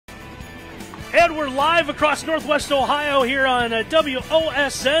And we're live across Northwest Ohio here on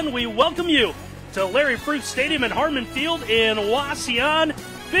WOSN. We welcome you to Larry Fruit Stadium at Harmon Field in Wauseon.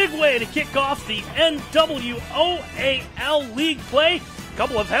 Big way to kick off the NWOAL League play. A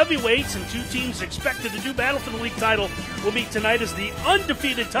couple of heavyweights and two teams expected to do battle for the league title will meet tonight as the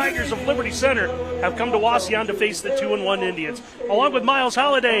undefeated Tigers of Liberty Center have come to Wauseon to face the 2-1 Indians. Along with Miles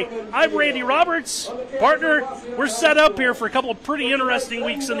Holliday, I'm Randy Roberts. Partner, we're set up here for a couple of pretty interesting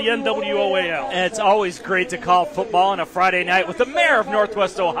weeks in the NWOAL. And it's always great to call football on a Friday night with the mayor of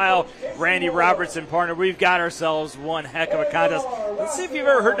Northwest Ohio, Randy Roberts, and partner. We've got ourselves one heck of a contest. Let's see if you've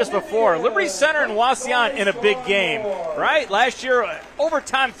ever heard this before. Liberty Center and Wauseon in a big game, right? Last year,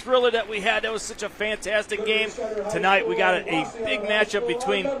 overtime thriller that we had. That was such a fantastic game. Tonight we got a big matchup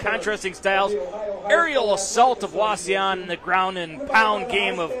between contrasting styles. Aerial assault of Wauseon and the ground and pound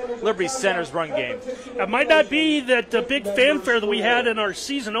game of Liberty Center's run game. It might not be that big fanfare that we had in our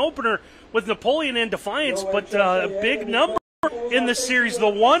season opener with Napoleon and Defiance, but a big number in this series. The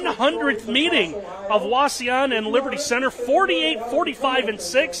 100th meeting of Wauseon and Liberty Center,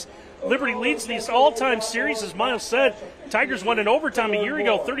 48-45-6. Liberty leads these all-time series, as Miles said. Tigers won in overtime a year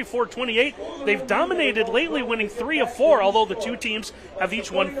ago, 34-28. They've dominated lately, winning 3 of 4, although the two teams have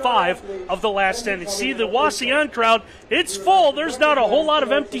each won 5 of the last 10. And see the Wauseon crowd, it's full. There's not a whole lot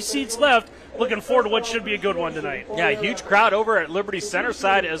of empty seats left. Looking forward to what should be a good one tonight. Yeah, a huge crowd over at Liberty Center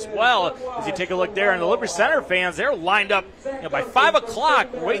side as well. As you take a look there, and the Liberty Center fans, they're lined up by 5 o'clock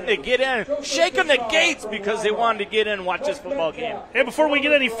waiting to get in, shaking the gates because they wanted to get in and watch this football game. And before we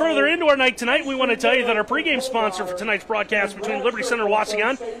get any further into our night tonight, we want to tell you that our pregame sponsor for tonight's broadcast between Liberty Center and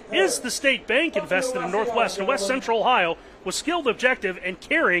Wauseon is the State Bank, invested in Northwest and West Central Ohio with skilled, objective, and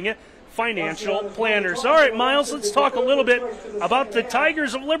caring financial planners. All right, Miles, let's talk a little bit about the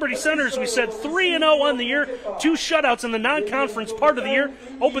Tigers of Liberty Center. As we said, 3-0 on the year, 2 shutouts in the non-conference part of the year.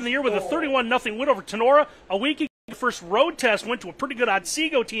 Opened the year with a 31-0 win over Tenora. A week ago, the first road test went to a pretty good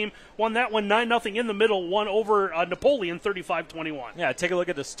Otsego team. Won that one 9-0 in the middle. Won over Napoleon 35-21. Yeah, take a look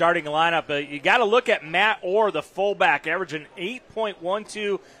at the starting lineup. You got to look at Matt Orr, the fullback, averaging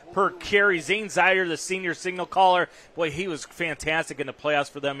 8.12 per carry. Zane Zeider, the senior signal caller, boy, he was fantastic in the playoffs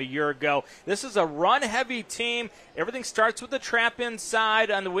for them a year ago. This is a run-heavy team. Everything starts with the trap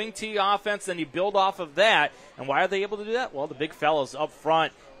inside on the wing T offense, then you build off of that. And why are they able to do that? Well, the big fellas up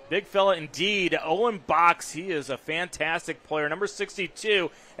front. Big fella indeed. Owen Box, he is a fantastic player. Number 62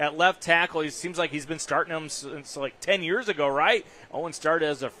 at left tackle. He seems like he's been starting him since like 10 years ago, right? Owen started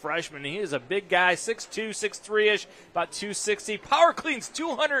as a freshman. He is a big guy, 6'2", 6'3"-ish, about 260. Power cleans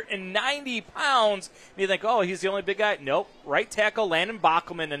 290 pounds. And you think, oh, he's the only big guy? Nope. Right tackle, Landon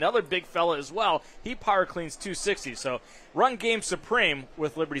Bockelman, another big fella as well. He power cleans 260. So run game supreme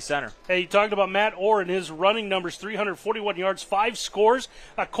with Liberty Center. Hey, you talked about Matt Orr and his running numbers, 341 yards, 5 scores.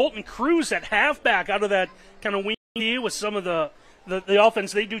 Colton Cruz at halfback out of that kind of wing with some of the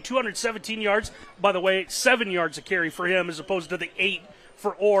offense. They do 217 yards. By the way, 7 yards a carry for him as opposed to the 8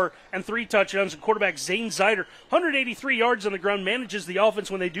 for Orr, and 3 touchdowns. And quarterback Zane Zeider, 183 yards on the ground, manages the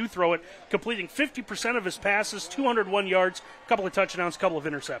offense when they do throw it, completing 50% of his passes, 201 yards, a couple of touchdowns, a couple of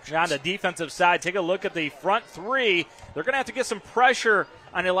interceptions. On the defensive side, take a look at the front three. They're going to have to get some pressure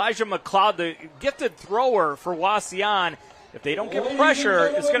on Elijah McLeod, the gifted thrower for Wauseon. If they don't get pressure,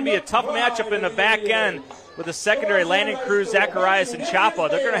 it's going to be a tough matchup in the back end with the secondary, Landon Cruz, Zacharias, and Chapo.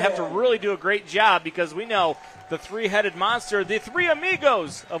 They're going to have to really do a great job because we know the three-headed monster, the three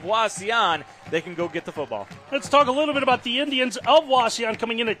amigos of Wauseon, they can go get the football. Let's talk a little bit about the Indians of Wauseon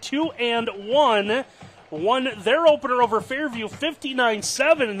coming in at 2-1. Won their opener over Fairview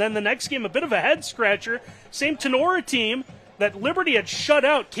 59-7, and then the next game, a bit of a head-scratcher. Same Tenora team that Liberty had shut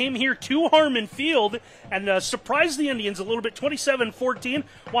out came here to Harmon Field and surprised the Indians a little bit, 27-14.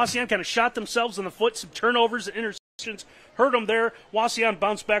 Wauseon kind of shot themselves in the foot, some turnovers and interceptions hurt them there. Wauseon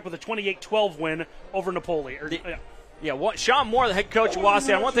bounced back with a 28-12 win over Napoleon. Yeah, Sean Moore, the head coach of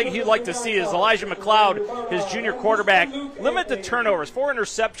Wauseon, one thing he'd like to see is Elijah McLeod, his junior quarterback, limit the turnovers. 4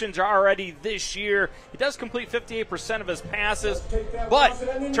 interceptions already this year. He does complete 58% of his passes, but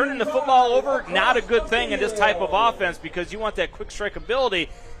turning the football over, not a good thing in this type of offense because you want that quick strike ability.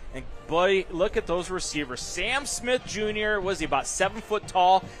 And, buddy, look at those receivers. Sam Smith Jr., was he about 7 foot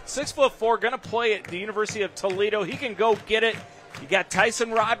tall, 6'4", going to play at the University of Toledo. He can go get it. You got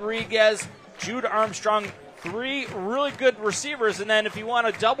Tyson Rodriguez, Jude Armstrong, 3 really good receivers, and then if you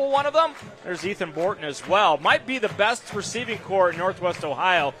want to double one of them, there's Ethan Borton as well. Might be the best receiving corps in Northwest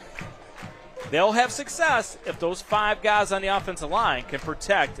Ohio. They'll have success if those 5 guys on the offensive line can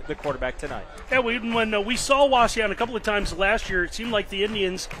protect the quarterback tonight. Yeah, when we saw Wauseon a couple of times last year, it seemed like the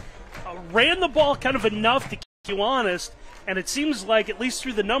Indians ran the ball kind of enough to keep you honest, And it seems like, at least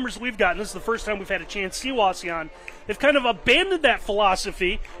through the numbers we've gotten, this is the first time we've had a chance to see Wauseon, they've kind of abandoned that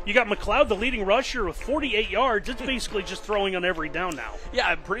philosophy. You got McLeod, the leading rusher, with 48 yards. It's basically just throwing on every down now.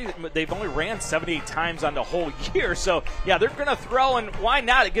 Yeah, they've only ran 78 times on the whole year. So, yeah, they're going to throw, and why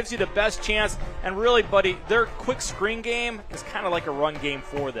not? It gives you the best chance. And really, buddy, their quick screen game is kind of like a run game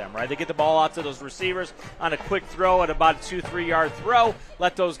for them, right? They get the ball out to those receivers on a quick throw at about a 2-3 yard throw,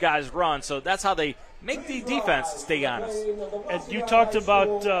 let those guys run. So that's how they make the defense stay honest. And you talked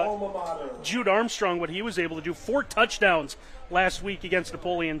about Jude Armstrong, what he was able to do. 4 touchdowns last week against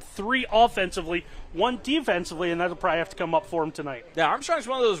Napoleon, 3 offensively, 1 defensively, and that'll probably have to come up for him tonight. Yeah, Armstrong's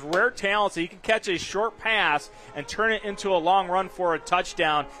one of those rare talents that he can catch a short pass and turn it into a long run for a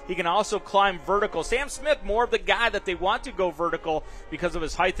touchdown. He can also climb vertical. Sam Smith, more of the guy that they want to go vertical because of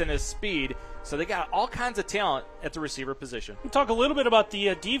his height and his speed. So they got all kinds of talent at the receiver position. We'll talk a little bit about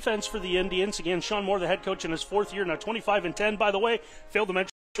the defense for the Indians. Again, Sean Moore, the head coach in his 4th year, now 25-10. By the way, failed to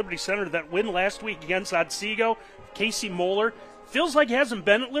mention Liberty Center, that win last week against Otsego. Casey Moeller. Feels like he hasn't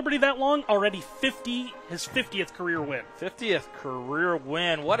been at Liberty that long. Already his 50th career win. 50th career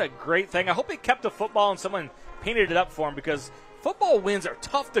win. What a great thing. I hope he kept the football and someone painted it up for him, because football wins are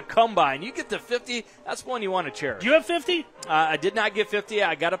tough to come by. And you get to 50, that's one you want to cherish. Do you have 50? I did not get 50.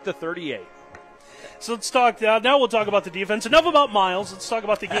 I got up to 38. So let's talk, now we'll talk about the defense. Enough about Miles. Let's talk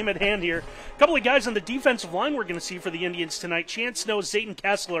about the game at hand here. A couple of guys on the defensive line we're going to see for the Indians tonight. Chance Snow, Zayton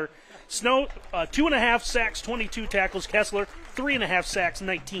Kessler. Snow, 2.5 sacks, 22 tackles. Kessler, 3.5 sacks,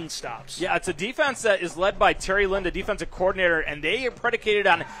 19 stops. Yeah, it's a defense that is led by Terry Lynn, the defensive coordinator, and they are predicated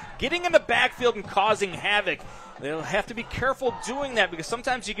on getting in the backfield and causing havoc. They'll have to be careful doing that, because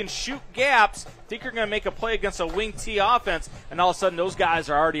sometimes you can shoot gaps, think you're going to make a play against a wing T offense, and all of a sudden those guys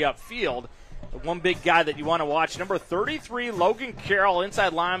are already upfield. One big guy that you want to watch, number 33, Logan Carroll,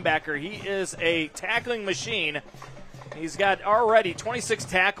 inside linebacker. He is a tackling machine. He's got already 26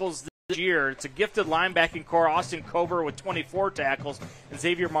 tackles this year. It's a gifted linebacking core. Austin Cover with 24 tackles and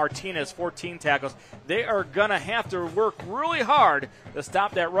Xavier Martinez 14 tackles. They are going to have to work really hard to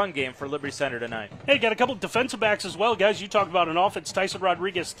stop that run game for Liberty Center tonight. Hey, got a couple of defensive backs as well. Guys, you talked about an offense. Tyson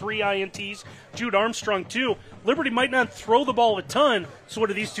Rodriguez, 3 INTs. Jude Armstrong, 2. Liberty might not throw the ball a ton, so what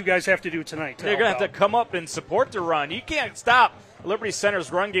do these two guys have to do tonight? They're going to have to come up and support the run. You can't stop Liberty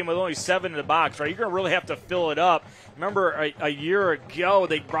Center's run game with only 7 in the box, right? You're going to really have to fill it up. Remember a year ago,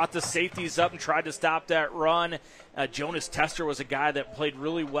 they brought the safeties up and tried to stop that run. Jonas Tester was a guy that played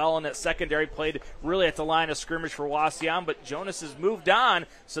really well in that secondary, played really at the line of scrimmage for Wauseon, but Jonas has moved on,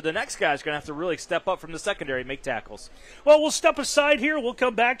 so the next guy's going to have to really step up from the secondary and make tackles. Well, we'll step aside here. We'll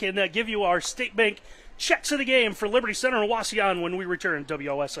come back and give you our State Bank checks of the game for Liberty Center and Wauseon when we return to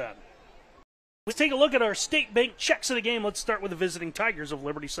WOSN. Let's take a look at our State Bank checks of the game. Let's start with the visiting Tigers of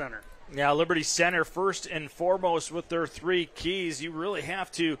Liberty Center. Yeah, Liberty Center, first and foremost with their 3 keys, you really have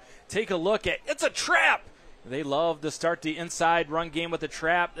to take a look at, it's a trap. They love to start the inside run game with a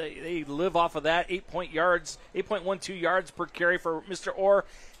trap. They live off of that, 8.12 yards per carry for Mr. Orr.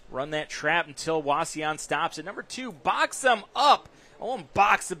 Run that trap until Wauseon stops it. Number 2, box them up.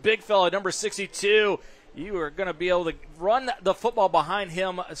 Box the big fella, number 62. You are going to be able to run the football behind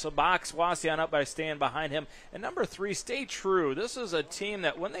him, so box Wauseon up by staying behind him. And number 3, stay true. This is a team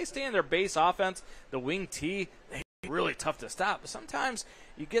that when they stay in their base offense, the wing T, they're really tough to stop. But sometimes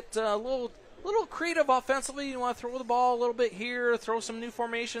you get a little creative offensively. You want to throw the ball a little bit here, throw some new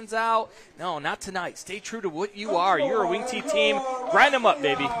formations out. No, not tonight. Stay true to what you are. You're a wing T team. Grind them up,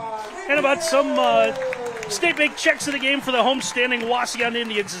 baby. And about some State Bank checks of the game for the homestanding Wauseon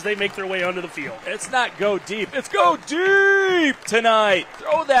Indians as they make their way onto the field. It's not go deep. It's go deep tonight.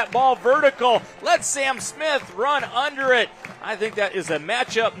 Throw that ball vertical. Let Sam Smith run under it. I think that is a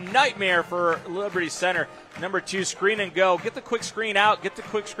matchup nightmare for Liberty Center. Number 2, screen and go. Get the quick screen out.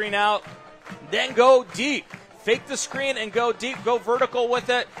 Then go deep. Fake the screen and go deep. Go vertical with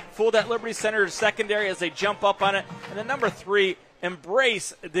it. Fool that Liberty Center secondary as they jump up on it. And then number 3,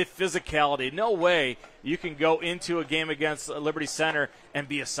 embrace the physicality. No way you can go into a game against Liberty Center and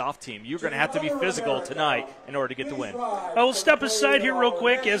be a soft team. You're going to have to be physical tonight in order to get the win. I will step aside here real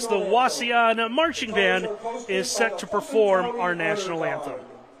quick as the Wauseon Marching Band is set to perform our national anthem.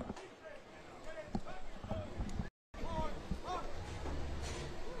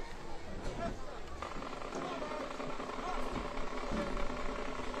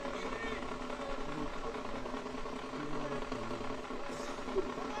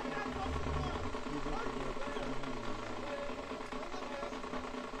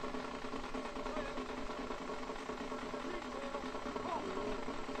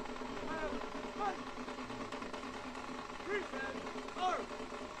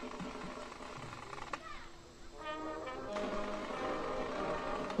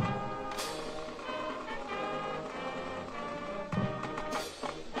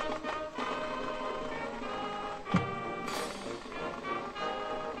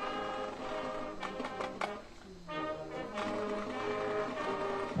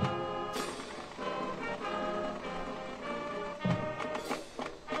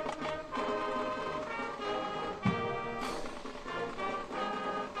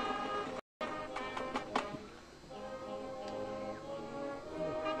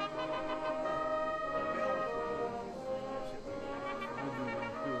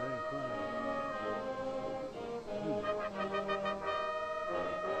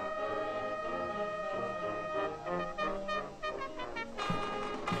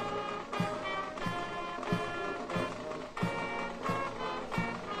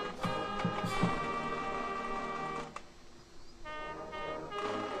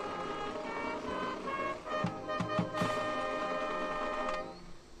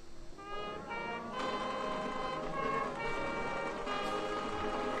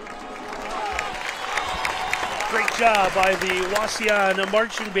 job by the Wauseon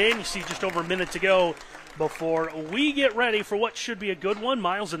marching band. You see just over a minute to go before we get ready for what should be a good one.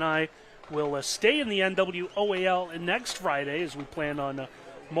 Miles and I will stay in the NWOAL next Friday as we plan on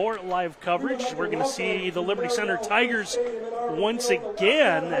more live coverage. We're going to see the Liberty Center Tigers once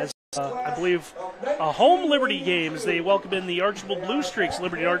again as I believe a home Liberty game as they welcome in the Archibald Blue Streaks.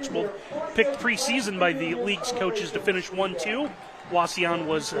 Liberty and Archibald picked preseason by the league's coaches to finish 1-2. Wauseon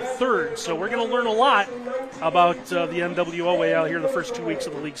was third, so we're going to learn a lot about the NWOAL here the first 2 weeks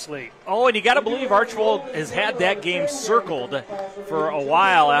of the league slate. Oh, and you got to believe Archibald has had that game circled for a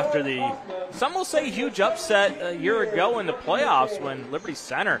while after the, some will say, huge upset a year ago in the playoffs when Liberty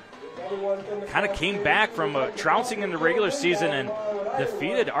Center kind of came back from trouncing in the regular season and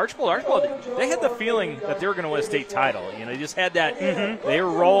defeated Archibald. Archibald, they had the feeling that they were going to win a state title. You know, they just had that. They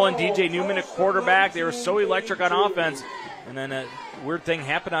were rolling. DJ Newman at quarterback. They were so electric on offense. And then a weird thing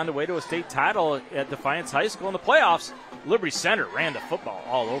happened on the way to a state title at Defiance High School in the playoffs. Liberty Center ran the football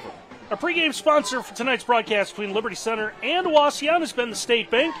all over them. Our pregame sponsor for tonight's broadcast between Liberty Center and Wauseon has been the State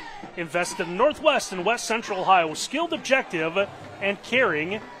Bank, invested in Northwest and West Central Ohio with skilled, objective, and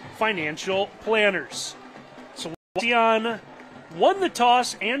caring financial planners. So Wauseon won the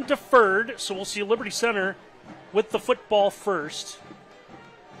toss and deferred, so we'll see Liberty Center with the football first.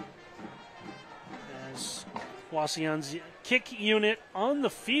 As Wauseon's kick unit on the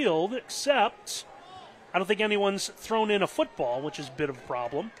field, except I don't think anyone's thrown in a football, which is a bit of a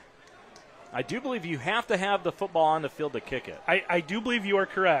problem. I do believe you have to have the football on the field to kick it. I do believe you are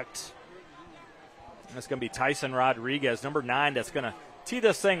correct. And that's going to be Tyson Rodriguez, number 9, that's going to tee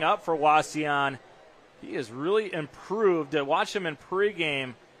this thing up for Wauseon. He has really improved. Watch him in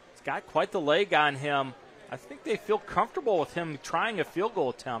pregame. He's got quite the leg on him. I think they feel comfortable with him trying a field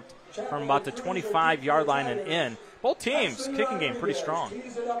goal attempt from about the 25-yard line and in. Both teams, kicking game pretty strong.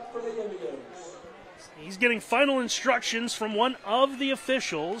 He's getting final instructions from one of the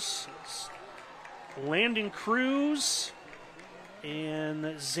officials. Landon Cruz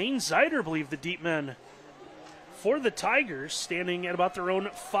and Zane Zeider, I believe, the deep men for the Tigers, standing at about their own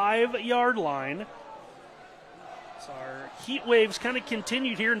 5-yard line. So our heat waves kind of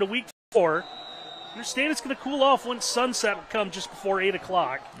continued here into week 4. I understand it's going to cool off once sunset will come just before 8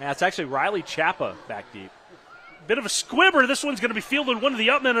 o'clock. Yeah, it's actually Riley Chappa back deep. Bit of a squibber. This one's going to be fielded one of the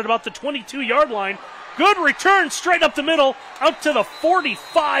upmen at about the 22-yard line. Good return straight up the middle, out to the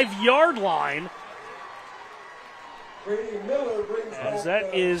 45-yard line. As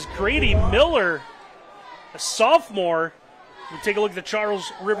that is Grady Miller, a sophomore. We'll take a look at the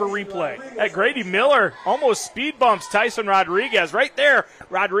Charles River replay. That Grady Miller almost speed bumps Tyson Rodriguez. Right there,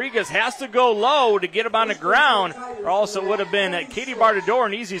 Rodriguez has to go low to get him on the ground, or else it would have been Katie Bardador,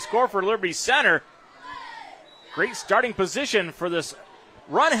 an easy score for Liberty Center. Great starting position for this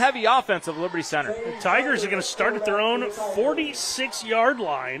run-heavy offense of Liberty Center. The Tigers are going to start at their own 46-yard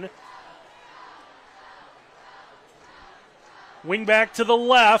line. Wing back to the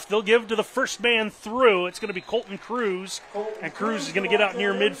left. They'll give to the first man through. It's going to be Colton Cruz, and Cruz is going to get out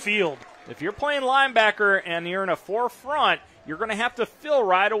near midfield. If you're playing linebacker and you're in a 4 front, you're going to have to fill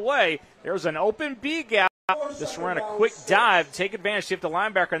right away. There's an open B gap. Just run a quick dive. Take advantage. See if the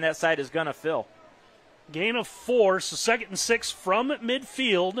linebacker on that side is going to fill. Gain of 4, so 2nd and 6 from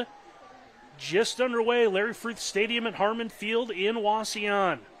midfield. Just underway, Larry Fruth Stadium at Harmon Field in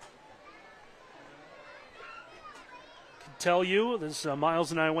Wauseon. Can tell you, this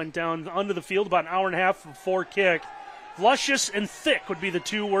Miles and I went down onto the field about an hour and a half before kick. Luscious and thick would be the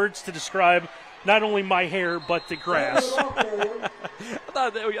 2 words to describe not only my hair, but the grass. I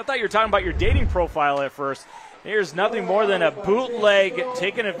thought you were talking about your dating profile at first. Here's nothing more than a bootleg,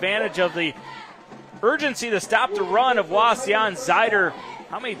 taking advantage of the urgency to stop the run of Wauseon. Zeider,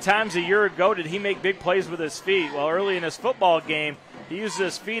 how many times a year ago did he make big plays with his feet? Well, early in his football game, he used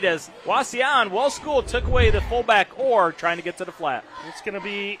his feet as Wauseon, well-schooled, took away the fullback or trying to get to the flat. It's going to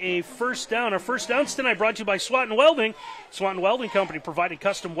be a first down. Our first downs tonight brought to you by Swatton Welding. Swatton Welding Company provided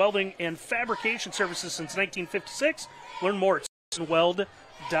custom welding and fabrication services since 1956. Learn more at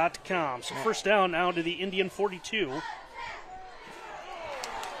swattonweld.com. So first down now to the Indian 42.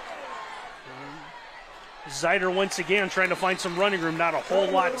 Zeider once again trying to find some running room. Not a whole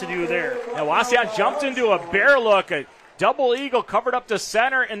lot to do there. Now Wauseon jumped into a bear look. A double eagle covered up the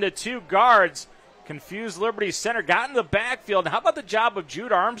center and the 2 guards. Confused Liberty Center. Got in the backfield. How about the job of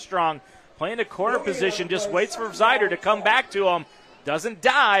Jude Armstrong playing the corner position? Just waits for Zeider to come back to him. Doesn't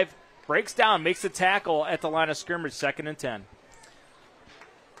dive. Breaks down. Makes the tackle at the line of scrimmage. 2nd and 10.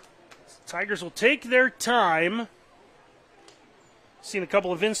 Tigers will take their time. Seen a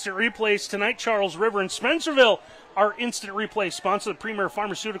couple of instant replays tonight. Charles River and Spencerville, our instant replay sponsor. The premier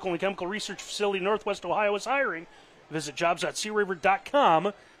pharmaceutical and chemical research facility in Northwest Ohio is hiring. Visit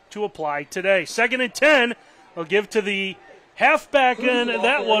jobs.criver.com to apply today. 2nd and 10. They'll give to the halfback in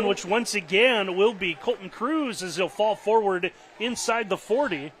that one, which once again will be Colton Cruz as he'll fall forward inside the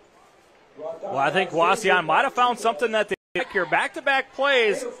 40. Well, I think Wauseon might have found something that they like here. Back-to-back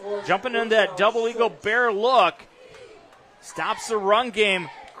plays, jumping into that double eagle bear look. Stops the run game.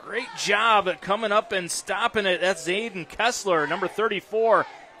 Great job at coming up and stopping it. That's Zayden Kessler, number 34.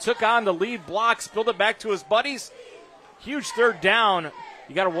 Took on the lead block, spilled it back to his buddies. Huge third down.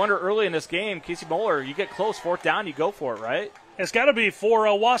 You got to wonder early in this game, Casey Moeller, you get close, 4th down, you go for it, right? It's got to be for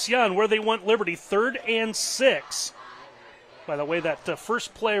Wauseon where they want Liberty, 3rd and 6. By the way, that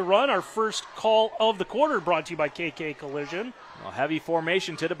first play run, our first call of the quarter, brought to you by KK Collision. Well, heavy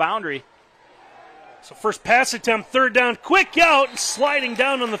formation to the boundary. So first pass attempt, 3rd down, quick out, sliding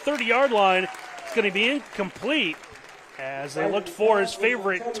down on the 30-yard line. It's going to be incomplete as they looked for his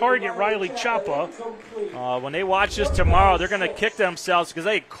favorite target, Riley Chapa. When they watch this tomorrow, they're going to kick themselves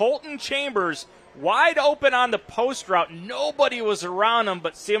because Colton Chambers wide open on the post route. Nobody was around him,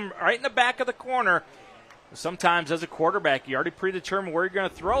 but see him right in the back of the corner. Sometimes as a quarterback, you already predetermine where you're going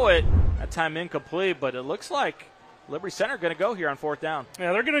to throw it. That time incomplete, but it looks like Liberty Center going to go here on 4th down.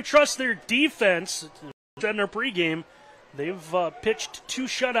 Yeah, they're going to trust their defense. In their pregame, they've pitched 2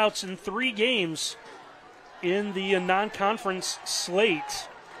 shutouts in 3 games in the non-conference slate.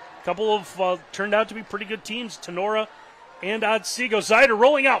 A couple of turned out to be pretty good teams, Tenora and Otsego. Zyder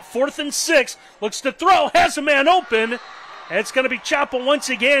rolling out, 4th and 6, looks to throw, has a man open. And it's going to be Chapa once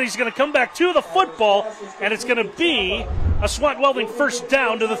again. He's going to come back to the football, and it's going to be a Swant Welding first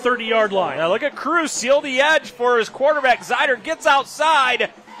down to the 30-yard line. Now look at Cruz seal the edge for his quarterback. Zyder gets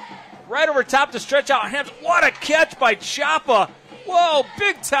outside, right over top to stretch out hands. What a catch by Chapa. Whoa,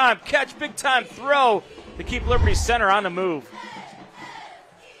 big-time catch, big-time throw to keep Liberty Center on the move.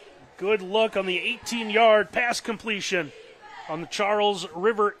 Good look on the 18-yard pass completion on the Charles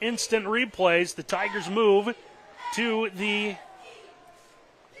River instant replays. The Tigers move to the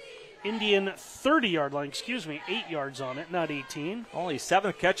Indian 30-yard line. 8 yards on it, not 18. Only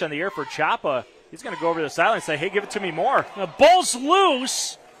 7th catch on the year for Chapa. He's going to go over to the sideline and say, hey, give it to me more. The ball's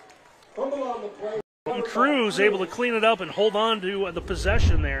loose. Cruz able to clean it up and hold on to the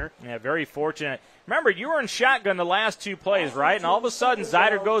possession there. Yeah, very fortunate. Remember, you were in shotgun the last 2 plays, right? And all of a sudden,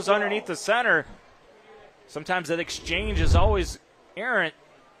 Zyder goes underneath the center. Sometimes that exchange is always errant.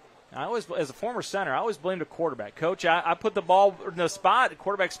 As a former center, I always blame the quarterback. Coach, I put the ball in the spot. The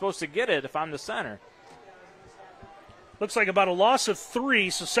quarterback's supposed to get it if I'm the center. Looks like about a loss of 3,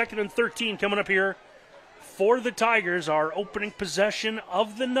 so 2nd and 13 coming up here for the Tigers. Our opening possession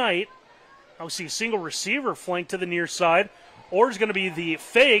of the night. I see a single receiver flanked to the near side. Or is going to be the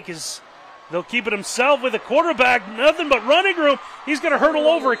fake as they'll keep it himself with a quarterback. Nothing but running room. He's going to hurdle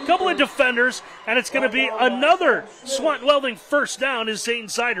over a couple of defenders, and it's going to be another Swant Welding first down as Zane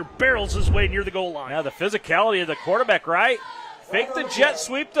Zyder barrels his way near the goal line. Now the physicality of the quarterback, right? Fake the jet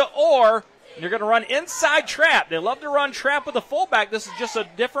sweep to Orr. You're going to run inside trap. They love to run trap with the fullback. This is just a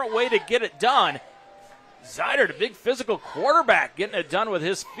different way to get it done. Zyder, the big physical quarterback, getting it done with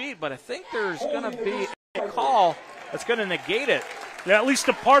his feet, but I think there's going to be a call that's going to negate it. Yeah, at least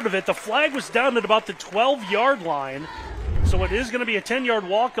a part of it. The flag was down at about the 12-yard line, so it is going to be a 10-yard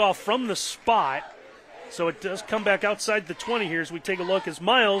walk-off from the spot. So it does come back outside the 20 here as we take a look as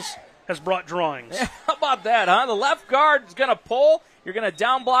Miles has brought drawings. Yeah, how about that, huh? The left guard is going to pull. You're going to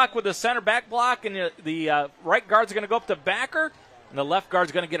down block with the center back block, and the right guard's going to go up to backer, and the left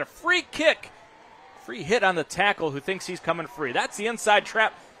guard's going to get a free kick. Free hit on the tackle who thinks he's coming free. That's the inside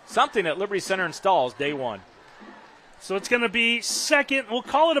trap, something that Liberty Center installs day 1. So it's going to be second. We'll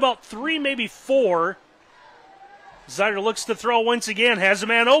call it about 3, maybe 4. Zyder looks to throw once again. Has a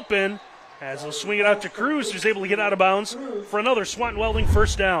man open. As he'll swing it out to Cruz, who's able to get out of bounds for another Swant Welding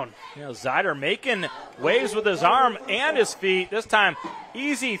first down. You know, Zyder making waves with his arm and his feet. This time,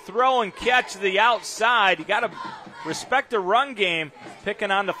 easy throw and catch to the outside. You got to respect the run game.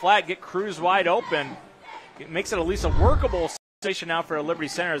 Picking on the flat, get Cruz wide open. It makes it at least a workable situation now for Liberty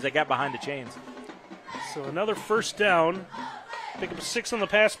Center as they got behind the chains. So another first down. Pick up 6 on the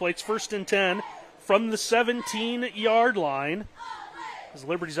pass plates. 1st and 10 from the 17-yard line. As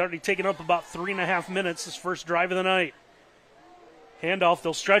Liberty's already taken up about 3.5 minutes, this first drive of the night. Handoff,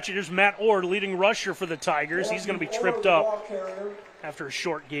 they'll stretch it. Here's Matt Orr, leading rusher for the Tigers. He's going to be tripped up after a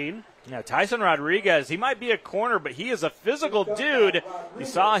short gain. Yeah, Tyson Rodriguez, he might be a corner, but he is a physical dude. You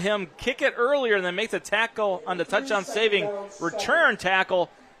saw him kick it earlier and then make the tackle on the touchdown saving return tackle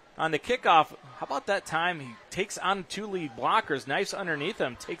on the kickoff. How about that time he takes on 2 lead blockers, knifes underneath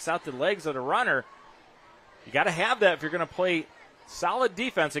him, takes out the legs of the runner. You got to have that if you're going to play solid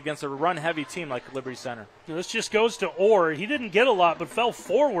defense against a run-heavy team like Liberty Center. This just goes to Orr. He didn't get a lot, but fell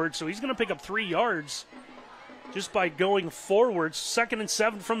forward, so he's going to pick up 3 yards just by going forwards. 2nd and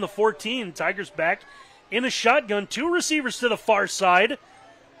 7 from the 14. Tigers back in a shotgun. 2 receivers to the far side.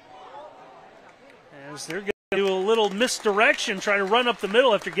 As they're going to do a little misdirection, trying to run up the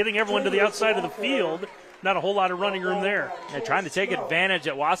middle after getting everyone to the outside of the field. Not a whole lot of running room there. They're trying to take advantage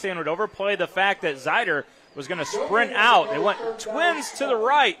that Wauseon would overplay the fact that Zyder was going to sprint out. They went twins to the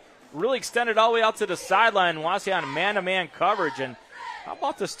right, really extended all the way out to the sideline. Wauseon man-to-man coverage. And how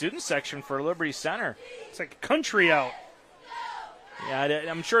about the student section for Liberty Center? It's like a country out. Yeah,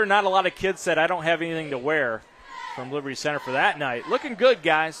 I'm sure not a lot of kids said, I don't have anything to wear from Liberty Center for that night. Looking good,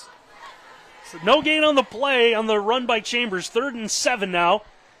 guys. So no gain on the play on the run by Chambers. 3rd and 7 now.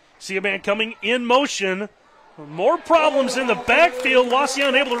 See a man coming in motion. More problems in the backfield.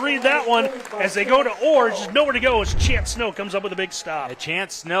 Wauseon able to read that one as they go to Orr. Just nowhere to go as Chance Snow comes up with a big stop.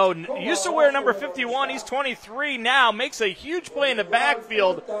 Chance Snow used to wear number 51. He's 23 now. Makes a huge play in the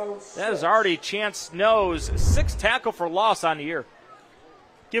backfield. That is already Chance Snow's 6th tackle for loss on the year.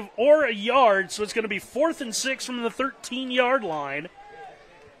 Give Orr a yard, so it's going to be 4th and 6 from the 13-yard line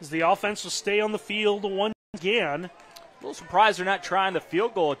as the offense will stay on the field once again. A little surprised they're not trying the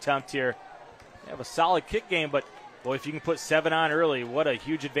field goal attempt here. They have a solid kick game, but, boy, if you can put 7 on early, what a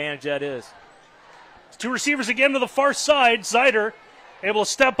huge advantage that is. 2 receivers again to the far side. Zyder able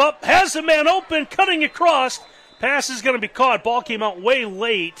to step up, has the man open, cutting across. Pass is going to be caught. Ball came out way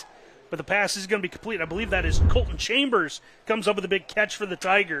late, but the pass is going to be complete. I believe that is Colton Chambers comes up with a big catch for the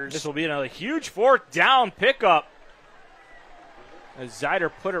Tigers. This will be another huge 4th down pickup. As Zyder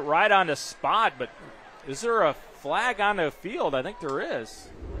put it right on the spot, but is there a flag on the field? I think there is.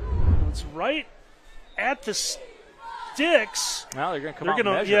 It's right at the sticks. Well, they're going to come out and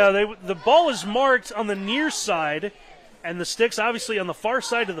measure. Yeah, the ball is marked on the near side, and the sticks obviously on the far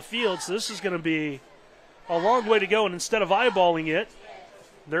side of the field, so this is going to be a long way to go, and instead of eyeballing it,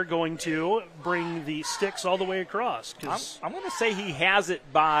 they're going to bring the sticks all the way across. I'm going to say he has it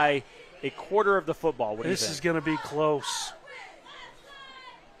by a quarter of the football. What do you think? This is going to be close.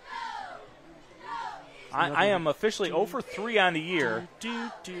 I am officially 0 for 3 on the year. So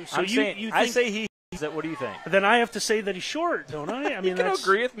I say he has it. What do you think? Then I have to say that he's short, don't I? I mean, you can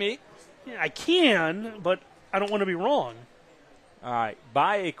agree with me. Yeah, I can, but I don't want to be wrong. All right,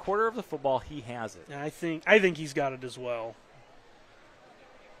 by a quarter of the football, he has it. I think he's got it as well.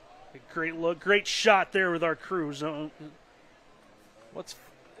 A great look, great shot there with our crews. By the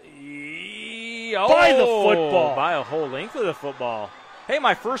football. By a whole length of the football. Hey,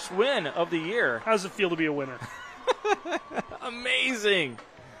 my first win of the year. How does it feel to be a winner? Amazing.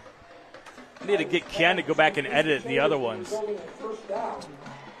 I need to get Ken to go back and edit the other ones.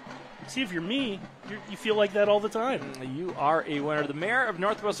 See, if you're me, you feel like that all the time. You are a winner. The mayor of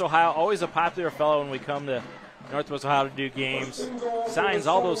Northwest Ohio, always a popular fellow when we come to Northwest Ohio to do games. Signs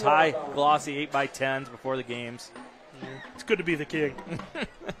all those high, glossy 8x10s before the games. Yeah, it's good to be the king.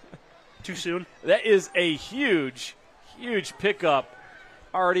 Too soon? That is a huge, huge pickup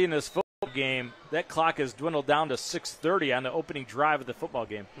already in this football game. That clock has dwindled down to 6:30 on the opening drive of the football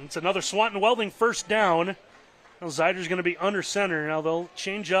game. It's another Swanton Welding first down. Now Zyder's going to be under center. Now they'll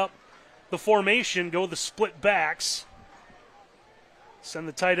change up the formation, go the split backs. Send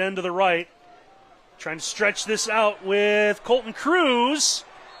the tight end to the right. Trying to stretch this out with Colton Cruz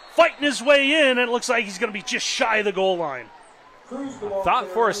fighting his way in, and it looks like he's going to be just shy of the goal line. Thought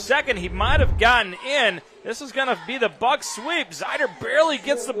for a second he might have gotten in. This is going to be the Buck sweep. Zyder barely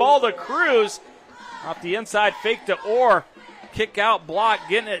gets the ball to Cruz. Off the inside, fake to Orr. Kick out, block,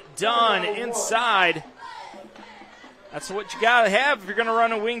 getting it done inside. That's what you got to have if you're going to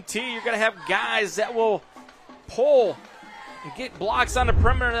run a wing T. You're going to have guys that will pull and get blocks on the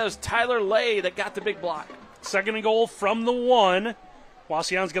perimeter. That was Tyler Lay that got the big block. 2nd and goal from the 1.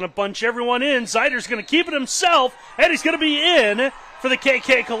 Wauseon's going to bunch everyone in. Zyder's going to keep it himself, and he's going to be in for the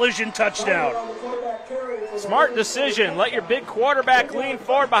KK Collision touchdown. Smart decision. Let your big quarterback lean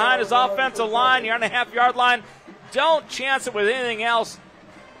forward behind his offensive line. You're on the half-yard line. Don't chance it with anything else.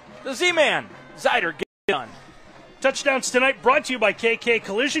 The Z-Man, Zyder, get it done. Touchdowns tonight brought to you by KK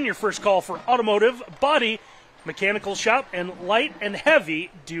Collision, your first call for automotive, body, mechanical shop, and light and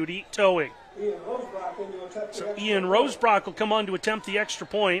heavy duty towing. So Ian Rosebrock will come on to attempt the extra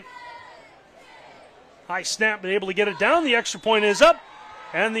point. High snap, but able to get it down. The extra point is up,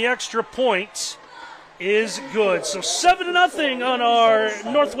 and the extra point is good. So 7-0 on our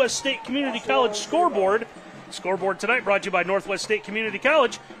Northwest State Community College scoreboard Scoreboard tonight brought to you by Northwest State Community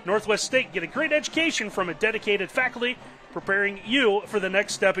College. Northwest State, get a great education from a dedicated faculty preparing you for the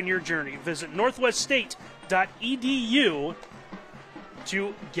next step in your journey. Visit northweststate.edu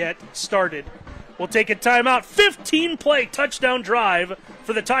to get started. We'll take a timeout. 15-play touchdown drive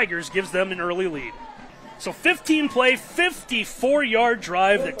for the Tigers gives them an early lead. So 15-play, 54-yard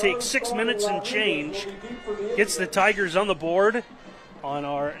drive that takes 6 minutes and change gets the Tigers on the board on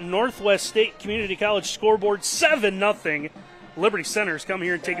our Northwest State Community College scoreboard. 7-0. Liberty Center's come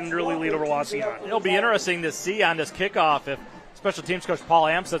here and taking an early lead over Wauseon. It'll be interesting to see on this kickoff if special teams coach Paul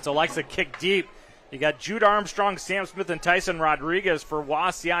Amstutz likes to kick deep. You got Jude Armstrong, Sam Smith, and Tyson Rodriguez for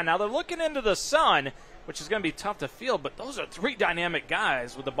Wauseon. Now they're looking into the sun, which is going to be tough to field, but those are three dynamic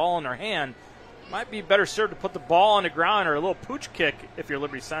guys with the ball in their hand. Might be better served to put the ball on the ground or a little pooch kick if you're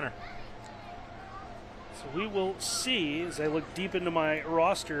Liberty Center. So we will see as I look deep into my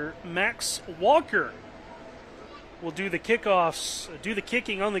roster. Max Walker will do the kickoffs, do the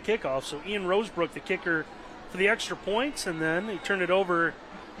kicking on the kickoff. So Ian Rosebrook, the kicker, for the extra points, and then they turn it over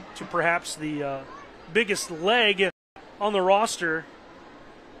to perhaps the biggest leg on the roster.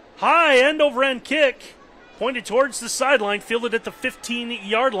 High end-over-end kick, pointed towards the sideline, fielded at the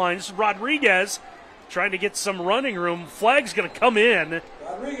 15-yard line. This is Rodriguez trying to get some running room. Flag's going to come in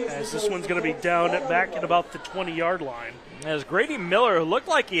as this one's going to be down back at about the 20-yard line. As Grady Miller, who looked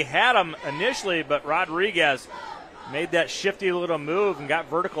like he had him initially, but Rodriguez made that shifty little move and got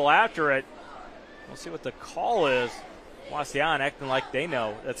vertical after it. We'll see what the call is. Wauseon acting like they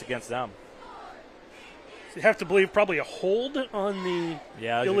know that's against them. So you have to believe probably a hold on the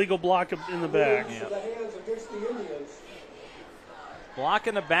illegal block in the back. Yeah. Block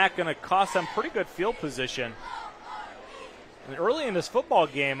in the back going to cost them pretty good field position. And early in this football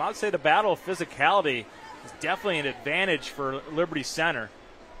game, I would say the battle of physicality is definitely an advantage for Liberty Center.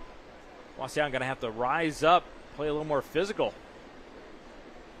 Wauseon going to have to rise up, play a little more physical.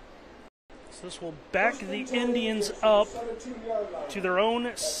 So this will back the Indians up to their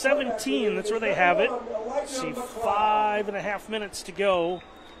own 17. That's where they have it. See, 5.5 minutes to go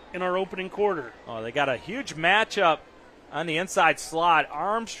in our opening quarter. Oh, they got a huge matchup on the inside slot.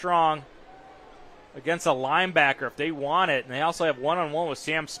 Armstrong against a linebacker if they want it. And they also have one-on-one with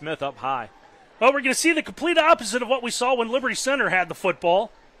Sam Smith up high. Well, we're going to see the complete opposite of what we saw when Liberty Center had the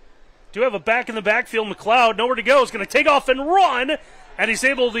football. Do have a back in the backfield. McLeod, nowhere to go, is going to take off and run. And he's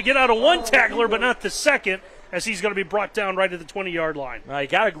able to get out of one tackler, but not the second, as he's going to be brought down right at the 20-yard line. You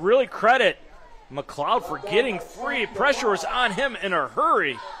got to really credit McLeod for getting free. Pressure was on him in a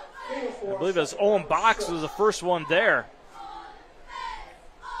hurry. I believe it was Owen Box was the first one there.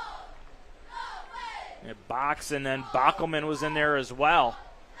 And Box, and then Bockelman was in there as well.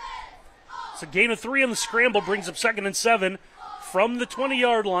 So gain of 3 on the scramble brings up 2nd and 7 from the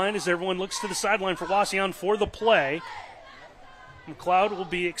 20-yard line as everyone looks to the sideline for Wauseon for the play. McLeod will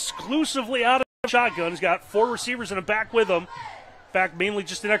be exclusively out of the shotgun. He's got 4 receivers and a back with him. Back mainly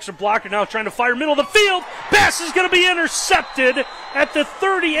just an extra blocker now trying to fire middle of the field. Pass is going to be intercepted at the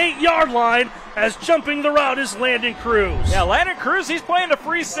 38-yard line as jumping the route is Landon Cruz. Yeah, Landon Cruz, he's playing the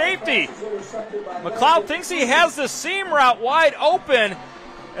free safety. McLeod thinks he has the seam route wide open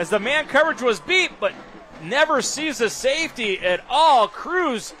as the man coverage was beat, but never sees the safety at all.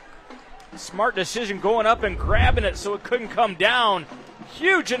 Cruz, smart decision going up and grabbing it so it couldn't come down.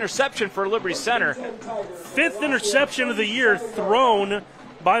 Huge interception for Liberty Center. 5th interception of the year thrown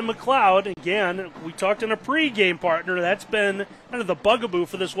by McLeod. Again, we talked in a pregame partner. That's been kind of the bugaboo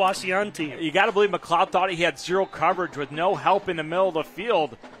for this Wauseon team. You got to believe McLeod thought he had zero coverage with no help in the middle of the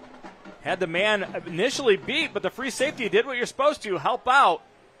field. Had the man initially beat, but the free safety did what you're supposed to, help out.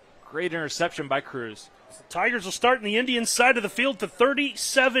 Great interception by Cruz. The Tigers will start in the Indian side of the field to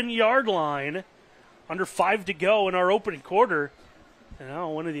 37-yard line. Under 5 to go in our opening quarter. And now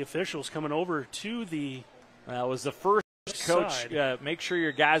one of the officials coming over to the That was the first coach. Make sure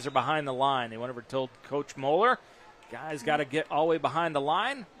your guys are behind the line. They went over and told Coach Moeller, guys got to get all the way behind the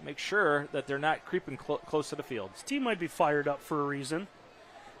line. Make sure that they're not creeping close to the field. This team might be fired up for a reason.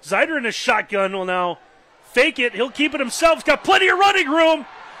 Zyder in his shotgun will now fake it. He'll keep it himself. He's got plenty of running room.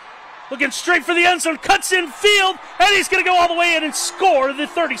 Looking straight for the end zone, cuts in field, and he's going to go all the way in and score the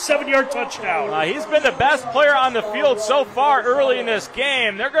 37-yard touchdown. He's been the best player on the field so far early in this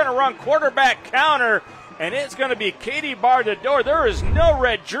game. They're going to run quarterback counter, and it's going to be Katie Barr the door. There is no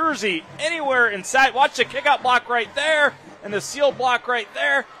red jersey anywhere inside. Watch the kickout block right there and the seal block right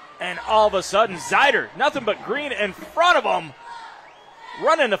there, and all of a sudden, Zyder, nothing but green in front of him.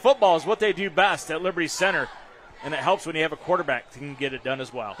 Running the football is what they do best at Liberty Center. And it helps when you have a quarterback who can get it done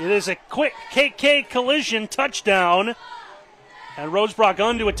as well. It is a quick KK collision touchdown. And Rosebrock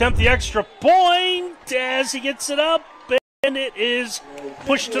on to attempt the extra point as he gets it up, and it is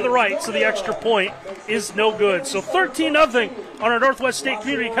pushed to the right, so the extra point is no good. So 13-0 on our Northwest State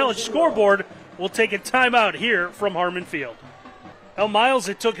Community College scoreboard. We'll take a timeout here from Harmon Field. Now, Miles,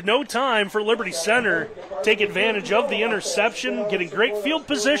 it took no time for Liberty Center to take advantage of the interception, getting great field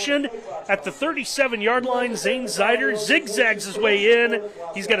position at the 37-yard line. Zane Zeider zigzags his way in.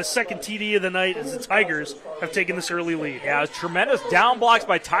 He's got a second TD of the night as the Tigers have taken this early lead. Yeah, it was tremendous down blocks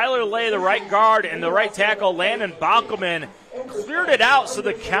by Tyler Lay, the right guard, and the right tackle, Landon Baukelman, cleared it out so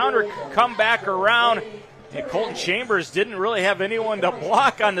the counter could come back around. And Colton Chambers didn't really have anyone to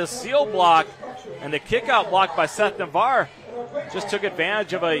block on the seal block, and the kickout block by Seth Navarre just took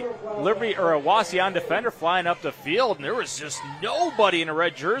advantage of a Liberty or a Wauseon defender flying up the field, and there was just nobody in a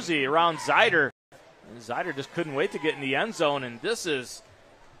red jersey around Zeider. And Zeider just couldn't wait to get in the end zone, and this has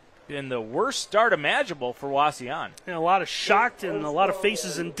been the worst start imaginable for Wauseon. And a lot of shocked and a lot of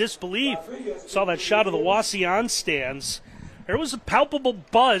faces in disbelief. Saw that shot of the Wauseon stands. There was a palpable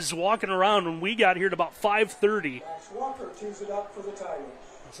buzz walking around when we got here at about 5:30.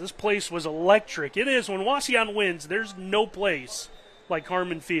 This place was electric. It is. When Wauseon wins, there's no place like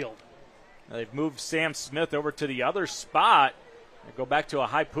Harmon Field. They've moved Sam Smith over to the other spot. They go back to a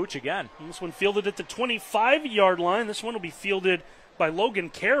high pooch again. And this one fielded at the 25-yard line. This one will be fielded by Logan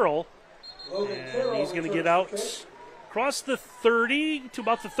Carroll. And he's going to get out across the 30 to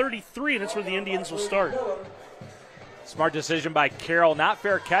about the 33, and that's where the Indians will start. Smart decision by Carroll. Not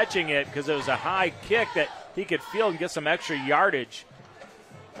fair catching it because it was a high kick that he could field and get some extra yardage.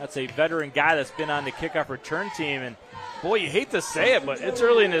 That's a veteran guy that's been on the kickoff return team. And, boy, you hate to say it, but it's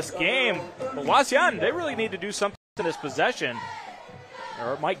early in this game. But Wauseon, they really need to do something in this possession,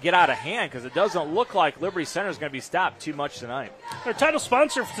 or it might get out of hand because it doesn't look like Liberty Center is going to be stopped too much tonight. Our title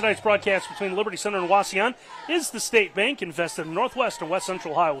sponsor for tonight's broadcast between Liberty Center and Wauseon is the State Bank, invested in Northwest and West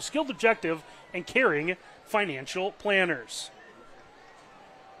Central Ohio, with skilled, objective, and caring financial planners.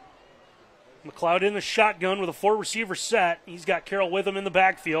 McLeod in the shotgun with a four-receiver set. He's got Carroll with him in the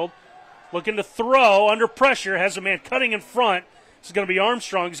backfield. Looking to throw under pressure. Has a man cutting in front. This is going to be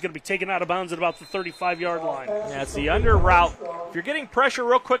Armstrong. He's going to be taken out of bounds at about the 35-yard line. Yeah, it's the under route. If you're getting pressure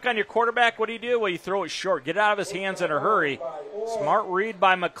real quick on your quarterback, what do? Well, you throw it short. Get it out of his hands in a hurry. Smart read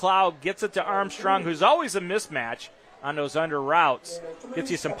by McLeod. Gets it to Armstrong, who's always a mismatch on those under routes. Gets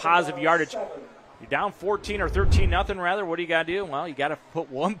you some positive yardage. You're down 14 or 13-0 rather. What do you got to do? Well, you got to put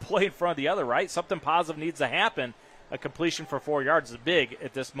one play in front of the other, right? Something positive needs to happen. A completion for 4 yards is big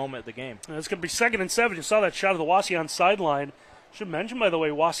at this moment of the game. And it's going to be 2nd and 7. You saw that shot of the Wauseon sideline. Should mention, by the way,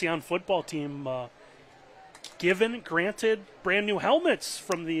 Wauseon football team granted brand new helmets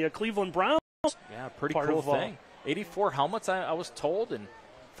from the Cleveland Browns. Yeah, pretty cool thing. 84 helmets, I was told, and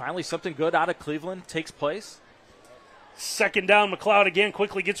finally something good out of Cleveland takes place. 2nd down, McLeod again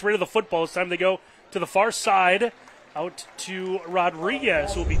quickly gets rid of the football. It's time to go to the far side, out to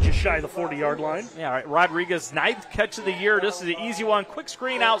Rodriguez, who will be just shy of the 40-yard line. Yeah, all right. Rodriguez, 9th catch of the year. This is the easy one. Quick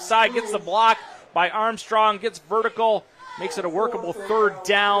screen outside, gets the block by Armstrong, gets vertical, makes it a workable 3rd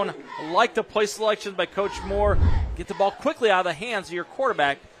down. I like the play selection by Coach Moore. Get the ball quickly out of the hands of your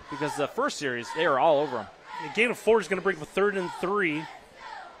quarterback because the first series, they are all over him. The gain of 4 is going to bring up a 3rd and 3.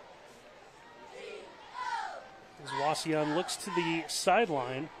 As Wauseon looks to the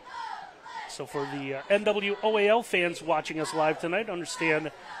sideline. So for the NWOAL fans watching us live tonight,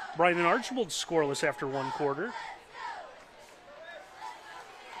 understand Brian and Archibald scoreless after 1 quarter.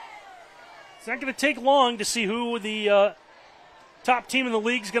 It's not going to take long to see who the top team in the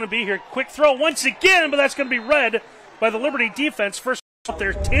league is going to be here. Quick throw once again, but that's going to be read by the Liberty defense. First up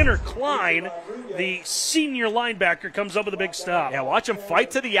there, Tanner Klein, the senior linebacker, comes up with a big stop. Yeah, watch him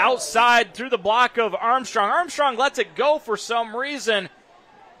fight to the outside through the block of Armstrong. Armstrong lets it go for some reason.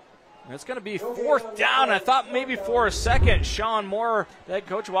 And it's going to be 4th down. I thought maybe for a second Sean Moore, the head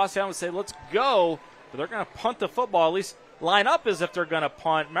coach of Wauseon, would say, let's go. But they're going to punt the football, at least line up as if they're going to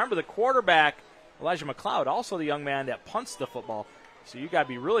punt. Remember, the quarterback, Elijah McLeod, also the young man that punts the football. So you got to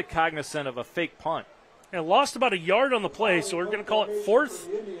be really cognizant of a fake punt. And lost about a yard on the play, so we're going to call it 4th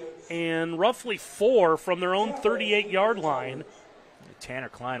and roughly 4 from their own 38-yard line. Tanner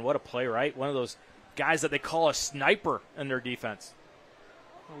Klein, what a play, right? One of those guys that they call a sniper in their defense.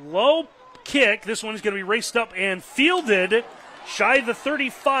 Low kick. This one's going to be raced up and fielded shy of the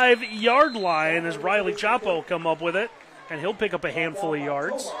 35-yard line as Riley Chapo will come up with it, and he'll pick up a handful of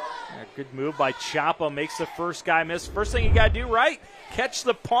yards. Yeah, good move by Chapo. Makes the first guy miss. First thing you got to do, right? Catch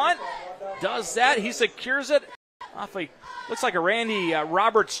the punt. Does that. He secures it Looks like a Randy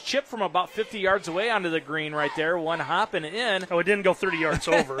Roberts chip from about 50 yards away onto the green right there. One hopping in. Oh, it didn't go 30 yards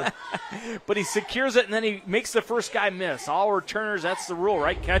over. But he secures it, and then he makes the first guy miss. All returners, that's the rule,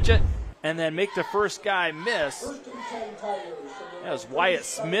 right? Catch it, and then make the first guy miss. That was Wyatt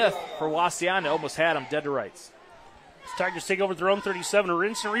Smith for Wauseon. They almost had him dead to rights. Tigers take over their own 37 or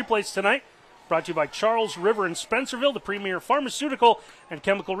instant replays tonight. Brought to you by Charles River in Spencerville, the premier pharmaceutical and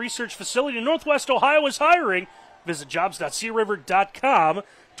chemical research facility in Northwest Ohio is hiring. Visit jobs.criver.com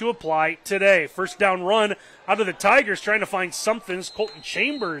to apply today. First down run out of the Tigers, trying to find something's Colton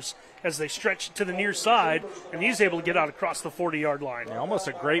Chambers as they stretch to the near side, and he's able to get out across the 40-yard line. Yeah, almost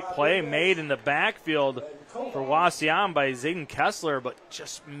a great play made in the backfield for Wauseon by Zayden Kessler, but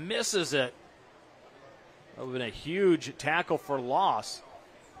just misses it. That would have been a huge tackle for loss.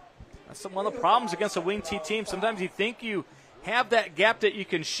 That's one of the problems against a wing T team. Sometimes you think you have that gap that you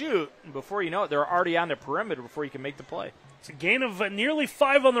can shoot, and before you know it, they're already on the perimeter before you can make the play. It's a gain of nearly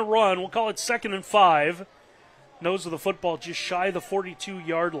 5 on the run. We'll call it 2nd and 5. Nose of the football just shy of the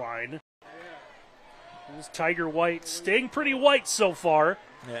 42-yard line. This Tiger White staying pretty white so far.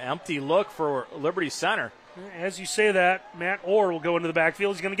 Yeah, empty look for Liberty Center. As you say that, Matt Orr will go into the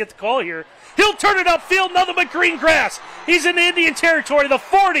backfield. He's going to get the call here. He'll turn it upfield, nothing but green grass. He's in Indian territory, the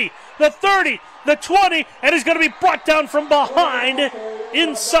 40, the 30, the 20, and he's going to be brought down from behind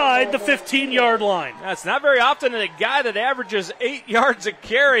inside the 15-yard line. It's not very often that a guy that averages 8 yards a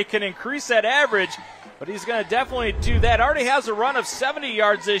carry can increase that average, but he's going to definitely do that. Already has a run of 70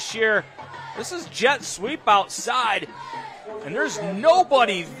 yards this year. This is jet sweep outside, and there's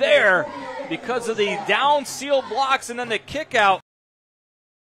nobody there because of the down seal blocks and then the kick out.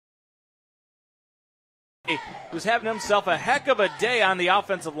 He was having himself a heck of a day on the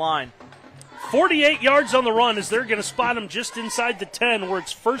offensive line. 48 yards on the run as they're going to spot him just inside the 10 where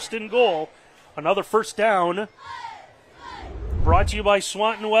it's 1st and goal. Another first down. Brought to you by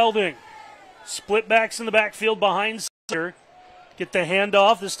Swanton Welding. Split backs in the backfield behind center. Get the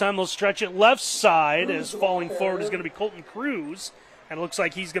handoff. This time they'll stretch it left side as falling forward is going to be Colton Cruz. And it looks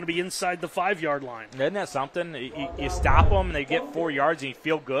like he's going to be inside the 5-yard line. Isn't that something? You stop them and they get 4 yards and you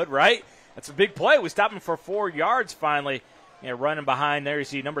feel good, right? That's a big play. We stopped him for 4 yards finally. Running behind there, you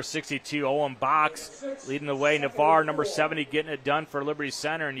see number 62, Owen Box, leading the way. Navarre, number 70, getting it done for Liberty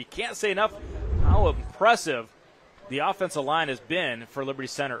Center. And you can't say enough how impressive the offensive line has been for Liberty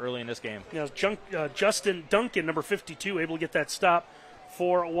Center early in this game. Justin Duncan, number 52, able to get that stop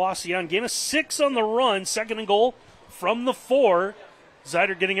for Wauseon. Gain of 6 on the run, 2nd and goal from the 4.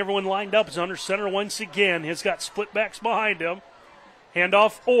 Zyder getting everyone lined up. Is under center once again. He's got split backs behind him.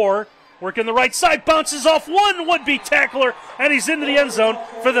 Handoff Orr. Working the right side, bounces off one would-be tackler, and he's into the end zone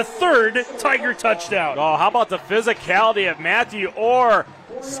for the 3rd Tiger touchdown. Oh, how about the physicality of Matthew Orr?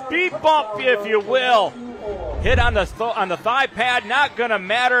 Speed bump, if you will. Hit on the thigh pad, not going to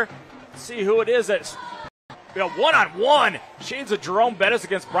matter. Let's see who it is. That's one-on-one. Shades of Jerome Bettis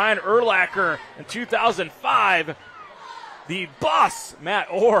against Brian Urlacher in 2005. The boss, Matt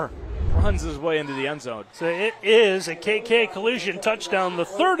Orr, runs his way into the end zone. So it is a KK collision touchdown, the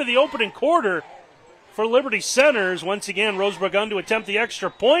 3rd of the opening quarter for Liberty Centers. Once again, Rosebrook on to attempt the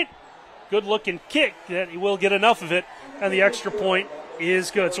extra point. Good-looking kick that he will get enough of it, and the extra point is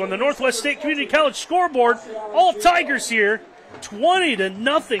good. So on the Northwest State Community College scoreboard, all Tigers here,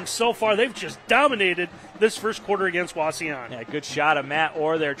 20-0 so far. They've just dominated this first quarter against Wauseon. Yeah, good shot of Matt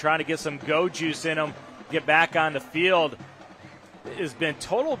Orr there, trying to get some go juice in him, get back on the field. It has been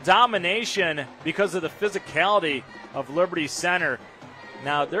total domination because of the physicality of Liberty Center.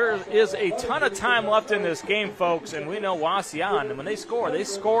 Now, there is a ton of time left in this game, folks, and we know Wauseon, and when they score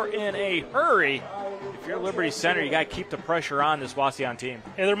in a hurry. If you're Liberty Center, you got to keep the pressure on this Wauseon team.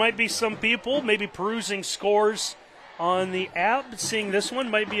 And there might be some people maybe perusing scores on the app, seeing this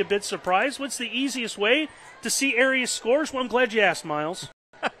one might be a bit surprised. What's the easiest way to see area scores? Well, I'm glad you asked, Miles.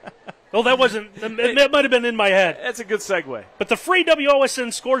 Well, that might have been in my head. That's a good segue. But the free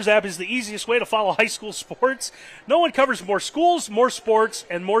WOSN Scores app is the easiest way to follow high school sports. No one covers more schools, more sports,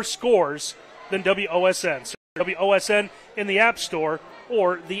 and more scores than WOSN. So WOSN in the App Store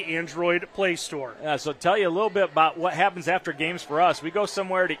or the Android Play Store. Yeah, so tell you a little bit about what happens after games for us. We go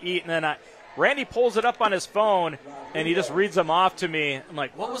somewhere to eat, and then Randy pulls it up on his phone, and he just reads them off to me. I'm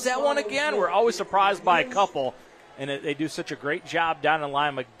like, what was that one again? We're always surprised by a couple. And they do such a great job down the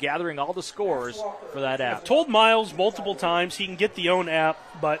line of gathering all the scores for that app. I've told Miles multiple times he can get the own app,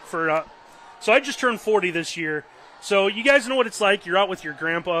 but so I just turned 40 this year. So you guys know what it's like. You're out with your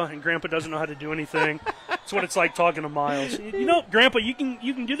grandpa, and grandpa doesn't know how to do anything. It's what it's like talking to Miles. You know, Grandpa, you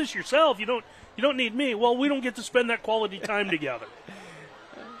can do this yourself. You don't need me. Well, we don't get to spend that quality time together.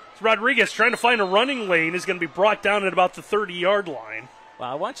 Rodriguez trying to find a running lane is going to be brought down at about the 30-yard line. Well,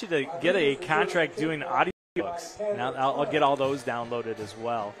 I want you to get a contract doing audio books. Now I'll get all those downloaded as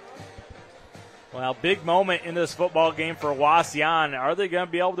well. Well, big moment in this football game for Wauseon. Are they going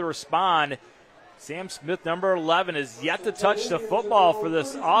to be able to respond? Sam Smith, number 11, is yet to touch the football for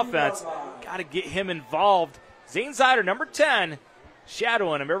this offense. Got to get him involved. Zane Zider, number 10,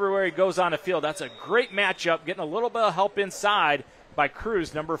 shadowing him everywhere he goes on the field. That's a great matchup, getting a little bit of help inside by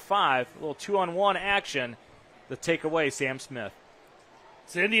Cruz, number 5. A little 2-on-1 action to take away Sam Smith.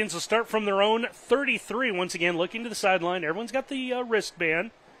 So the Indians will start from their own 33. Once again, looking to the sideline. Everyone's got the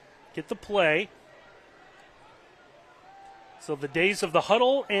wristband. Get the play. So the days of the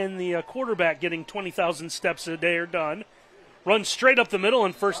huddle and the quarterback getting 20,000 steps a day are done. Run straight up the middle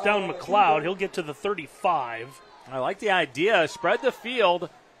and first down McLeod. He'll get to the 35. I like the idea. Spread the field.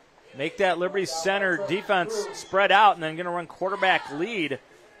 Make that Liberty Center defense spread out, and then going to run quarterback lead.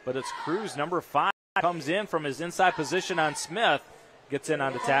 But it's Cruz, number 5, comes in from his inside position on Smith. Gets in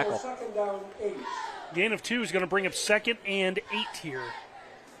on the tackle. Gain of 2 is going to bring up 2nd and 8 here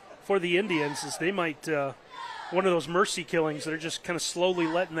for the Indians, as they might, one of those mercy killings. They're just kind of slowly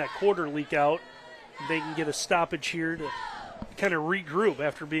letting that quarter leak out. They can get a stoppage here to kind of regroup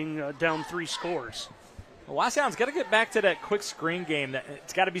after being down 3 scores. Well, Wauseon's got to get back to that quick screen game.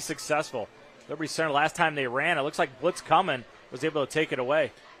 It's got to be successful. Liberty Center, last time they ran, it looks like blitz coming, was able to take it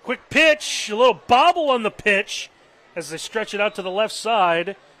away. Quick pitch, a little bobble on the pitch as they stretch it out to the left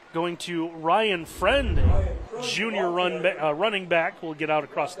side. Going to Ryan Friend, junior running back, will get out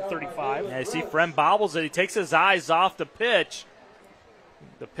across the 35. Yeah, you see Friend bobbles it. He takes his eyes off the pitch.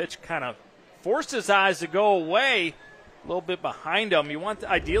 The pitch kind of forced his eyes to go away a little bit behind him.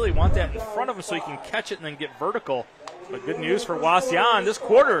 Ideally want that in front of him so he can catch it and then get vertical. But good news for Wauseon. This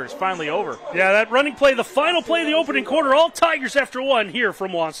quarter is finally over. Yeah, that running play, the final play of the opening quarter, all Tigers after 1 here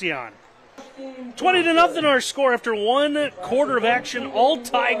from Wauseon. 20-0 our score after 1 quarter of action. All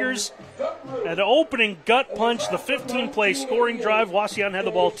Tigers. An opening gut punch, the 15-play scoring drive. Wauseon had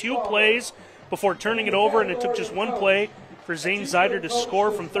the ball 2 plays before turning it over, and it took just 1 play for Zane Zider to score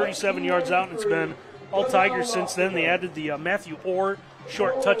from 37 yards out, and it's been all Tigers since then. They added the Matthew Orr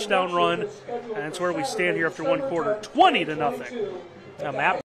short touchdown run, and that's where we stand here after 1 quarter, 20-0. Now,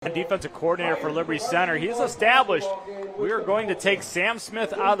 Matt, defensive coordinator for Liberty Center, he's established we are going to take Sam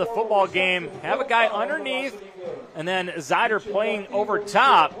Smith out of the football game, have a guy underneath, and then Zider playing over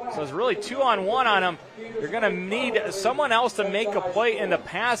top. So it's really 2-on-1 on him. You're going to need someone else to make a play in the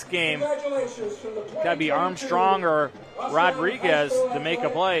pass game. Got to be Armstrong or Rodriguez to make a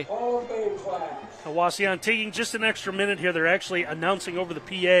play. Wauseon taking just an extra minute here. They're actually announcing over the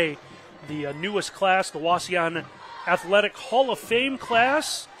PA the newest class, the Wauseon Athletic Hall of Fame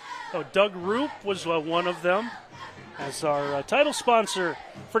class. Doug Roop was one of them. As our title sponsor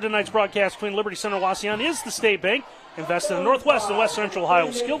for tonight's broadcast between Liberty Center and Wauseon is the State Bank. Invest in the Northwest and West Central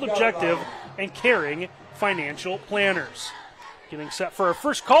Ohio, skilled, objective, and caring financial planners. Getting set for our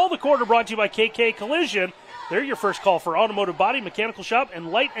first call. The quarter brought to you by KK Collision. They're your first call for automotive body, mechanical shop,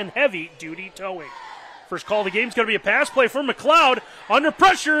 and light and heavy duty towing. First call of the game is going to be a pass play for McLeod. Under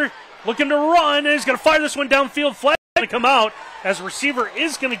pressure, looking to run, and he's going to fire this one downfield. Flag going to come out as receiver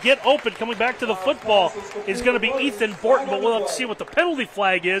is going to get open. Coming back to the football is going to be Ethan Borton, but we'll have to see what the penalty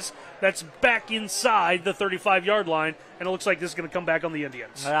flag is. That's back inside the 35-yard line, and it looks like this is going to come back on the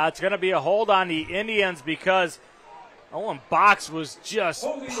Indians. It's going to be a hold on the Indians because Owen Box was just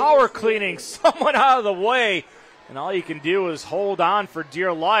power cleaning someone out of the way, and all you can do is hold on for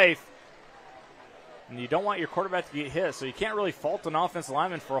dear life. And you don't want your quarterback to get hit, so you can't really fault an offensive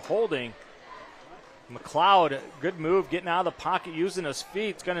lineman for holding. McLeod, good move, getting out of the pocket, using his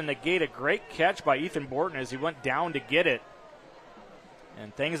feet. It's going to negate a great catch by Ethan Borton as he went down to get it.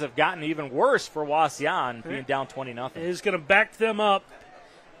 And things have gotten even worse for Wauseon, being down 20-0. It is going to back them up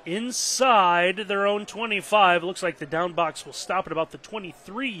inside their own 25. It looks like the down box will stop at about the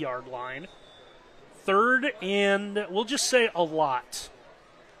 23-yard line. 3rd and, we'll just say, a lot.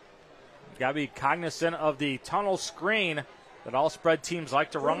 Got to be cognizant of the tunnel screen that all spread teams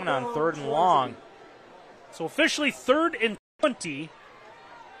like to run on 3rd and long. So officially 3rd and 20.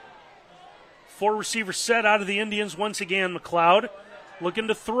 4 receivers set out of the Indians once again. McLeod looking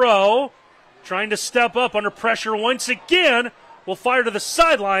to throw, trying to step up under pressure once again. Will fire to the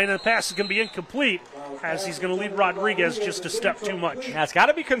sideline, and the pass is going to be incomplete as he's going to lead Rodriguez just a step too much. Yeah, it's got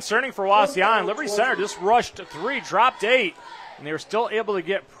to be concerning for Wauseon. Liberty Center just rushed 3, dropped 8, and they were still able to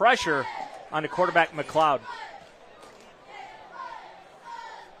get pressure on the quarterback, McLeod.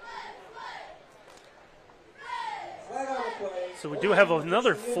 So we do have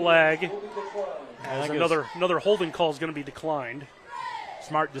another flag, as another holding call is going to be declined.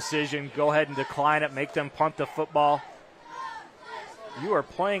 smart decision. Go ahead and decline it. Make them punt the football. You are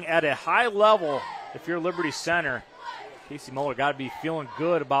playing at a high level if you're Liberty Center. Casey Muller got to be feeling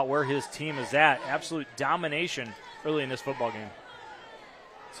good about where his team is at. Absolute domination early in this football game.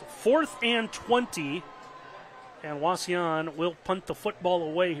 So 4th and 20, and Wauseon will punt the football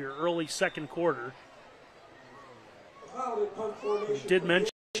away here early second quarter. We did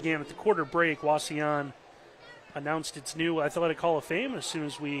mention again at the quarter break, Wauseon announced its new Athletic Hall of Fame. As soon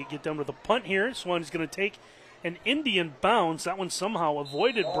as we get done with the punt here, this one is going to take an Indian bounce. That one somehow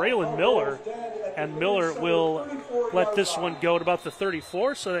avoided Braylon Miller, and Miller will let this one go at about the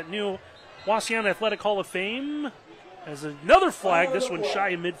 34. So that new Wauseon Athletic Hall of Fame has another flag, this one shy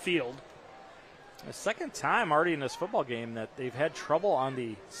of midfield. The second time already in this football game that they've had trouble on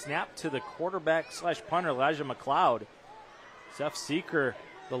the snap to the quarterback/punter, Elijah McLeod. Seth Seeker,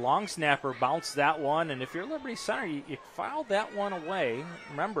 the long snapper, bounced that one, and if you're Liberty Center, you filed that one away.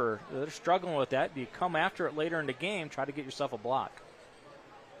 Remember, they're struggling with that. You come after it later in the game, try to get yourself a block.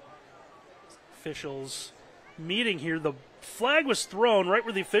 Officials meeting here. The flag was thrown right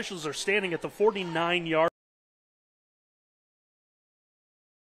where the officials are standing at the 49-yard.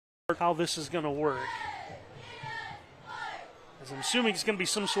 How this is going to work. As I'm assuming it's going to be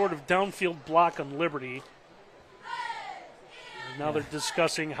some sort of downfield block on Liberty. And now they're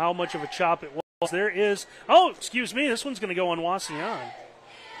discussing how much of a chop it was. There is, excuse me, this one's going to go on Wauseon. I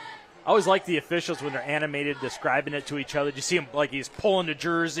always like the officials when they're animated, describing it to each other. You see him like he's pulling the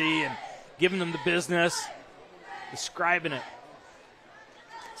jersey and giving them the business, describing it.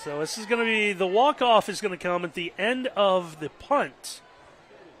 So this is going to be, the walk-off is going to come at the end of the punt.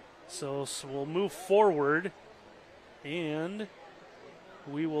 So we'll move forward, and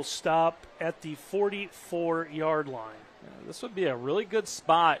we will stop at the 44-yard line. This would be a really good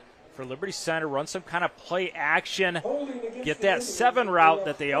spot for Liberty Center. Run some kind of play action. Get that 7 route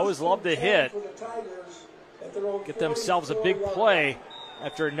that they always love to hit. Get themselves a big play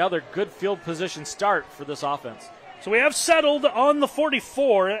after another good field position start for this offense. So we have settled on the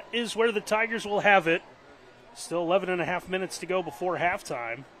 44 is where the Tigers will have it. Still 11 and a half minutes to go before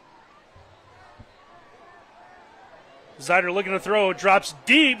halftime. Zeider looking to throw, drops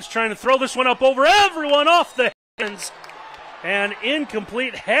deep, trying to throw this one up over everyone off the hands. And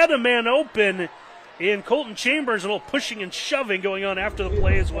incomplete, had a man open in Colton Chambers, a little pushing and shoving going on after the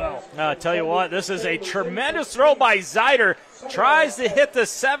play as well. I'll tell you what, this is a tremendous throw by Zeider. Tries to hit the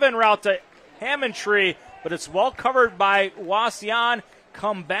 7 route to Hammondtree, but it's well covered by Wauseon.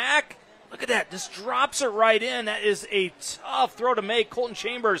 Come back. Look at that, just drops it right in. That is a tough throw to make. Colton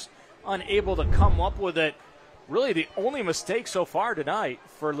Chambers unable to come up with it. Really the only mistake so far tonight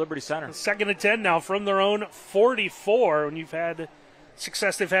for Liberty Center. 2nd and 10 now from their own 44. When you've had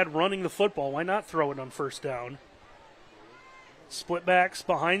success they've had running the football, why not throw it on first down? Split backs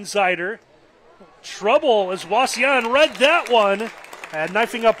behind Zeider. Trouble as Wauseon read that one. And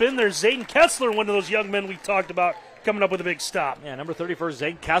knifing up in there, Zayden Kessler, one of those young men we talked about, coming up with a big stop. Yeah, number 34,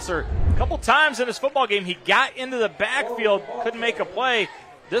 Zayden Kessler. A couple times in this football game, he got into the backfield, couldn't make a play.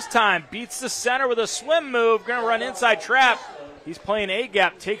 This time, beats the center with a swim move. Going to run inside trap. He's playing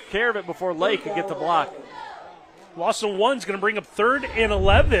A-gap. Take care of it before Lay could get the block. Wauseon 1's going to bring up 3rd and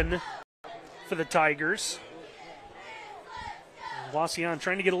 11 for the Tigers. Wauseon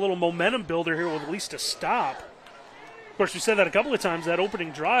trying to get a little momentum builder here with at least a stop. Of course, we said that a couple of times, that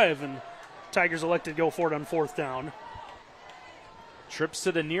opening drive, and Tigers elected to go for it on 4th down. Trips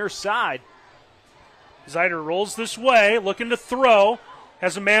to the near side. Zeider rolls this way, looking to throw.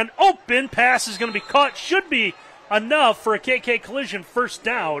 Has a man open. Pass is going to be caught. Should be enough for a KK collision first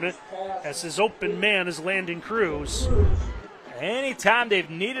down as his open man is Landon Cruz. Anytime they've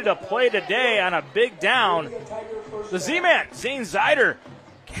needed a play today on a big down, the Z-Man, Zane Zeider,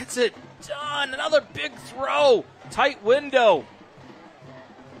 gets it done. Another big throw. Tight window.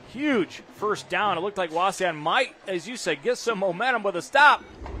 Huge first down. It looked like Wauseon might, as you said, get some momentum with a stop.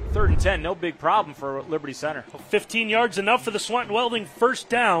 3rd and 10, no big problem for Liberty Center. 15 yards enough for the Swanton Welding first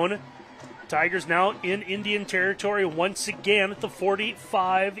down. Tigers now in Indian territory once again at the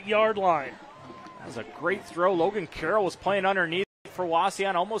 45-yard line. That was a great throw. Logan Carroll was playing underneath for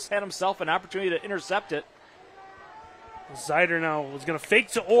Wauseon. Almost had himself an opportunity to intercept it. Zeider now was going to fake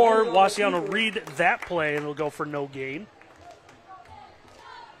to Orr. Wauseon will read that play and will go for no gain.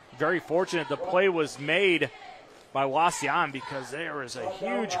 Very fortunate the play was made by Wauseon because there is a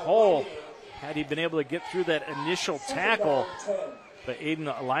huge hole. Had he been able to get through that initial tackle, but Aiden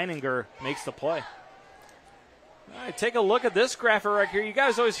Leininger makes the play. All right, take a look at this graphic right here. You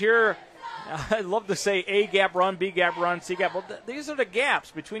guys always hear, I'd love to say A gap run, B gap run, C gap. Well, these are the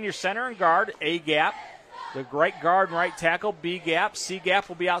gaps between your center and guard, A gap. The right guard and right tackle, B gap. C gap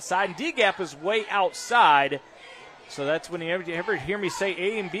will be outside, and D gap is way outside. So that's when you ever hear me say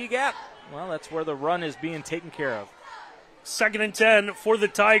A and B gap, well, that's where the run is being taken care of. 2nd and 10 for the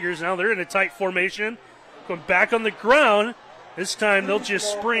Tigers. Now they're in a tight formation. Going back on the ground. This time they'll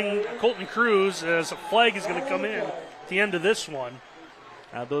just spring Colton Cruz as a flag is going to come in at the end of this one.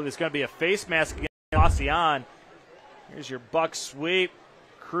 I believe it's going to be a face mask against Wauseon. Here's your buck sweep.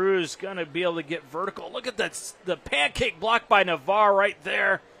 Cruz going to be able to get vertical. Look at that, the pancake block by Navarre right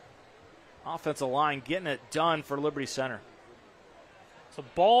there. Offensive line getting it done for Liberty Center. So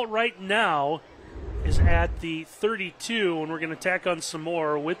ball right now is at the 32, and we're going to tack on some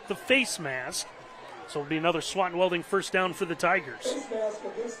more with the face mask. So it'll be another Swat and Welding first down for the Tigers.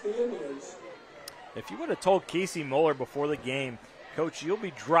 If you would have told Casey Moeller before the game, Coach, you'll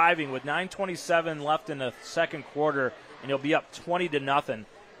be driving with 9:27 left in the second quarter, and you'll be up 20-0,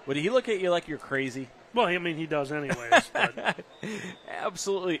 would he look at you like you're crazy? Well, I mean, he does anyways. But.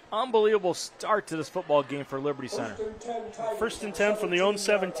 Absolutely unbelievable start to this football game for Liberty Center. 1st and 10 from the own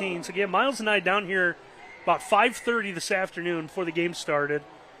 17. So again, Miles and I down here about 5:30 this afternoon before the game started.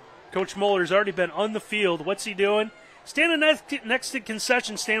 Coach Muller's already been on the field. What's he doing? Standing next to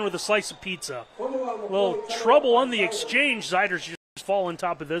concession stand with a slice of pizza. A little trouble on the exchange. Zyder's just fall on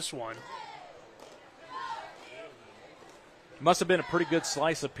top of this one. Must have been a pretty good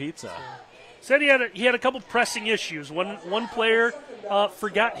slice of pizza. Said he had a couple pressing issues. One player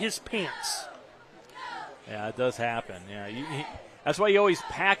forgot his pants. Yeah, it does happen. Yeah, that's why you always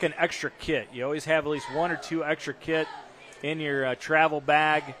pack an extra kit. You always have at least 1 or 2 extra kit in your travel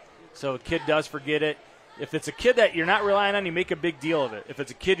bag, so a kid does forget it. If it's a kid that you're not relying on, you make a big deal of it. If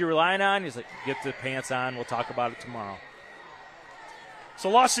it's a kid you're relying on, he's like, get the pants on. We'll talk about it tomorrow. So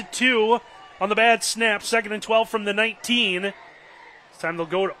loss at 2 on the bad snap. 2nd and 12 from the 19. This time they'll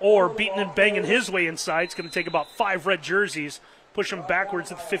go to Orr, beating and banging his way inside. It's going to take about 5 red jerseys, push him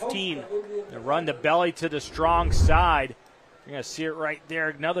backwards at the 15. The run to belly to the strong side. You're going to see it right there.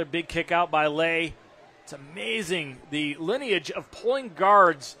 Another big kick out by Lay. It's amazing the lineage of pulling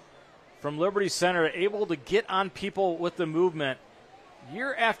guards from Liberty Center, able to get on people with the movement.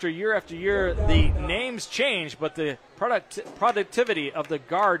 Year after year after year, the names change, but the productivity of the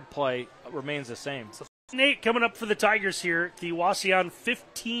guard play remains the same. So 8 coming up for the Tigers here at the Wauseon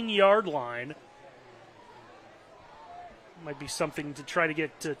 15-yard line. Might be something to try to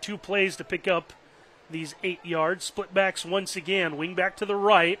get 2 plays to pick up these 8 yards. Split backs once again. Wing back to the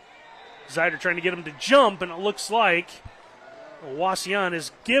right. Zyder trying to get him to jump, and it looks like Wauseon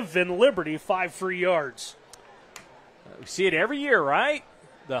has given Liberty 5 free yards. We see it every year, right?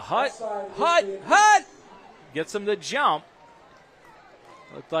 The hut gets him to jump.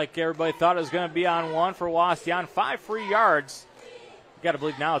 Looked like everybody thought it was going to be on 1 for Wauseon. 5 free yards. You got to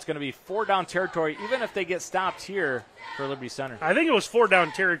believe now it's going to be 4 down territory, even if they get stopped here for Liberty Center. I think it was 4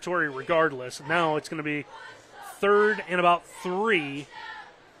 down territory regardless. Now it's going to be 3rd and about 3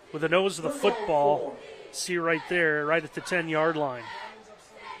 with the nose of the football. See right there, right at the 10-yard line.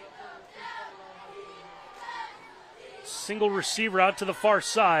 Single receiver out to the far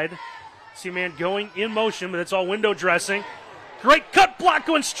side. See a man going in motion, but it's all window dressing. Great cut block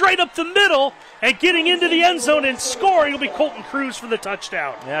going straight up the middle and getting into the end zone and scoring will be Colton Cruz for the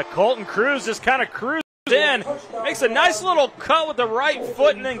touchdown. Yeah, Colton Cruz just kind of cruises in, makes a nice little cut with the right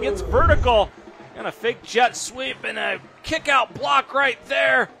foot and then gets vertical. And a fake jet sweep and a kick-out block right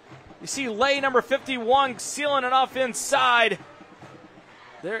there. You see Lay number 51 sealing it off inside.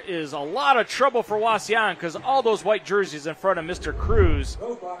 There is a lot of trouble for Wauseon because all those white jerseys in front of Mr. Cruz.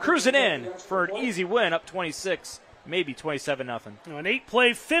 Cruising in for an easy win, up 26, maybe 27-0. An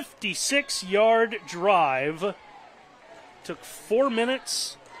 8-play, 56-yard drive. Took 4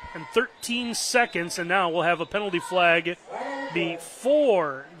 minutes and 13 seconds, and now we'll have a penalty flag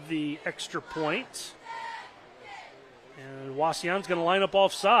before the extra point. And Wauseon's going to line up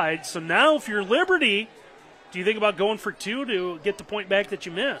offside. So now if you're Liberty, do you think about going for 2 to get the point back that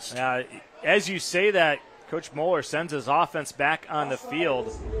you missed? As you say that, Coach Moeller sends his offense back on the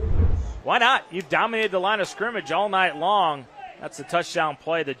field. Why not? You've dominated the line of scrimmage all night long. That's a touchdown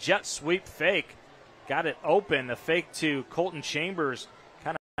play. The jet sweep fake got it open. The fake to Colton Chambers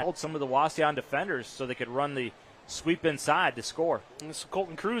kind of held some of the Wauseon defenders so they could run the sweep inside to score. And this is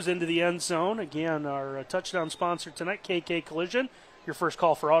Colton Cruz into the end zone. Again, our touchdown sponsor tonight, KK Collision. Your first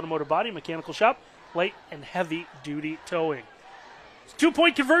call for automotive body, mechanical shop, light and heavy duty towing.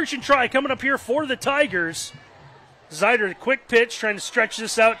 2-point conversion try coming up here for the Tigers. Zyder, quick pitch, trying to stretch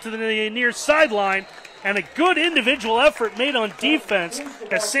this out to the near sideline. And a good individual effort made on defense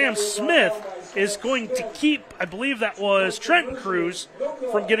as Sam Smith is going to keep, I believe that was Trenton Cruz,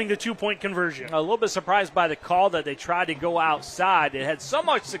 from getting the 2-point conversion. A little bit surprised by the call that they tried to go outside. It had so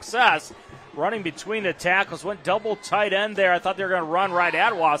much success running between the tackles, went double tight end there. I thought they were going to run right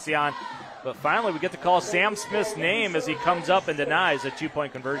at Wauseon. But finally, we get to call Sam Smith's name as he comes up and denies a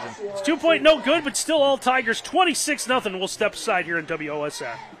 2-point conversion. It's 2-point, no good, but still all Tigers. 26-0. We'll step aside here in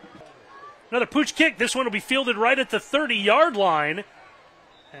WOSN. Another pooch kick. This one will be fielded right at the 30-yard line.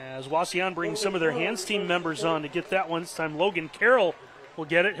 As Wauseon brings some of their hands team members on to get that one. This time Logan Carroll will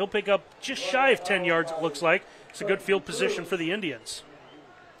get it. He'll pick up just shy of 10 yards, it looks like. It's a good field position for the Indians.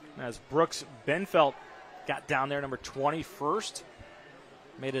 As Brooks Benfeld got down there, number 21st.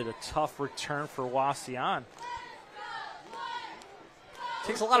 Made it a tough return for Wauseon.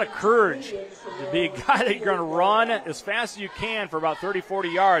 Takes a lot of courage to be a guy that you're going to run as fast as you can for about 30, 40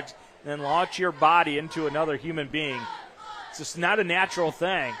 yards and then launch your body into another human being. It's just not a natural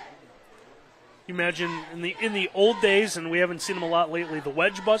thing. You imagine in the old days, and we haven't seen them a lot lately, the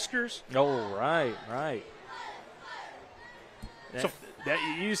wedge busters. Oh, right.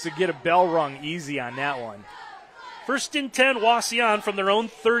 That you used to get a bell rung easy on that one. 1st and 10, Wauseon from their own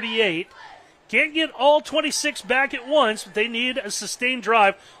 38. Can't get all 26 back at once, but they need a sustained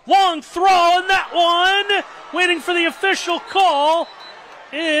drive. Long throw, and that one, waiting for the official call,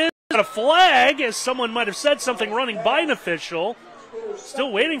 is a flag, as someone might have said something running by an official.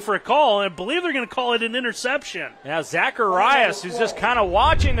 Still waiting for a call, and I believe they're going to call it an interception. Yeah, Zacharias, who's just kind of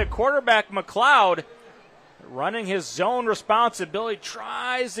watching the quarterback, McLeod, running his zone responsibility,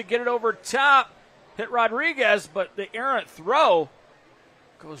 tries to get it over top. Hit Rodriguez, but the errant throw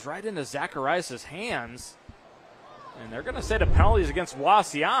goes right into Zacharias' hands. And they're going to say the penalties against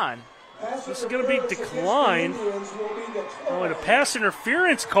Wauseon. This is going to be declined. Oh, and a pass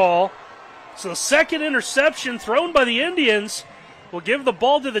interference call. So the second interception thrown by the Indians will give the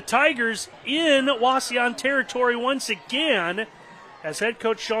ball to the Tigers in Wauseon territory once again. As head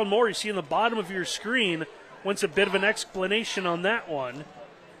coach Sean Moore, you see in the bottom of your screen, wants a bit of an explanation on that one.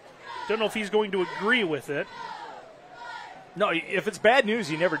 Don't know if he's going to agree with it. No, if it's bad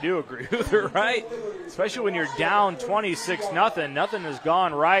news, you never do agree with it, right? Especially when you're down 26-0. Nothing has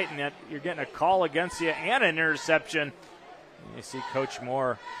gone right, and yet you're getting a call against you and an interception. And you see Coach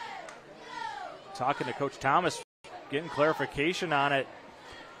Moore talking to Coach Thomas, getting clarification on it.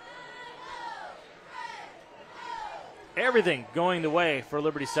 Everything going the way for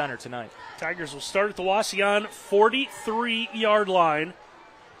Liberty Center tonight. Tigers will start at the Wauseon 43-yard line.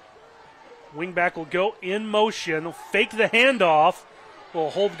 Wingback will go in motion. He'll fake the handoff.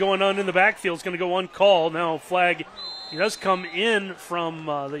 Well, hold going on in the backfield is going to go uncalled. Now flag, he does come in from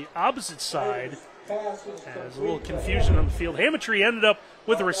the opposite side. There's a little confusion on the field. Hammondtree ended up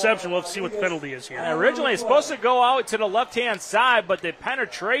with the reception. We'll have to see what the penalty is here. And originally, it's supposed to go out to the left-hand side, but the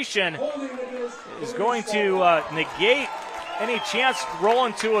penetration is going to negate any chance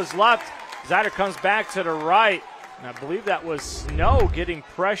rolling to his left. Zyder comes back to the right. And I believe that was Snow getting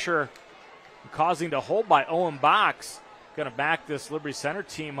pressure, causing the hold by Owen Box. Going to back this Liberty Center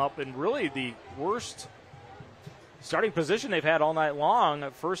team up in really the worst starting position they've had all night long.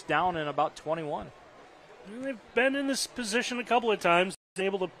 First down in about 21. They've been in this position a couple of times,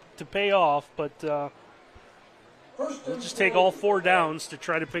 able to pay off, but they'll just take all 4 downs to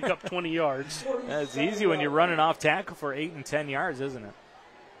try to pick up 20 yards. It's easy when you're running off tackle for 8 and 10 yards, isn't it?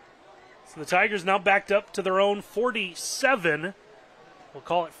 So the Tigers now backed up to their own 47. We'll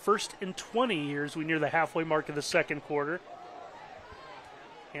call it 1st and 20 here as we near the halfway mark of the second quarter.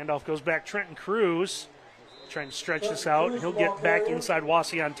 Handoff goes back Trenton Cruz, trying to stretch this out. He'll get back inside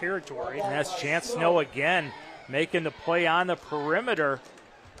Wauseon territory. And that's Chance Snow again, making the play on the perimeter.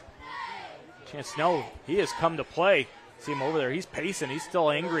 Chance Snow, he has come to play. See him over there. He's pacing. He's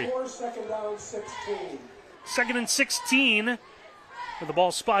still angry. 2nd and 16. With the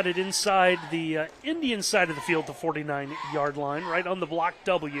ball spotted inside the Indian side of the field, the 49-yard line, right on the block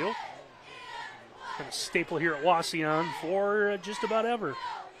W. Kind of staple here at Wauseon for just about ever.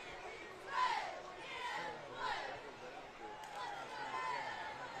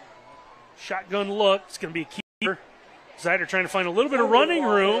 Shotgun look. It's going to be a keeper. Zyder trying to find a little bit of running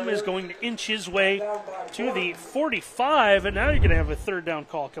room, is going to inch his way to the 45, and now you're going to have a 3rd down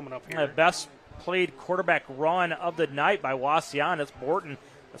call coming up here. The best played quarterback run of the night by Wauseon. That's Borton.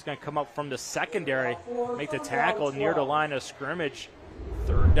 That's going to come up from the secondary, make the tackle near the line of scrimmage.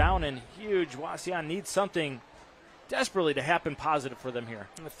 3rd down and huge. Wauseon needs something desperately to happen positive for them here.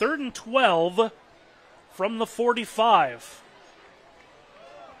 3rd and 12 from the 45.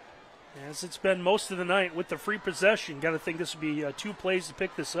 As it's been most of the night with the free possession, got to think this would be 2 plays to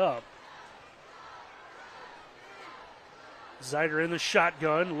pick this up. Zyder in the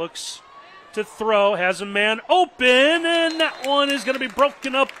shotgun, looks to throw, has a man open, and that one is going to be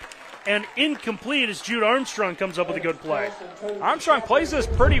broken up and incomplete as Jude Armstrong comes up with a good play. Armstrong plays this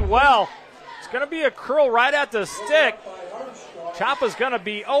pretty well. It's going to be a curl right at the stick. Choppa's going to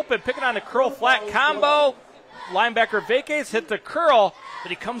be open, picking on the curl flat combo. Linebacker vacates, hit the curl, but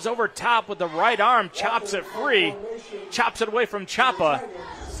he comes over top with the right arm, chops it free, chops it away from Choppa,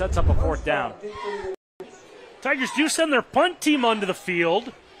 sets up a fourth down. Tigers do send their punt team onto the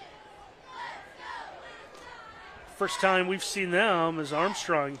field. First time we've seen them is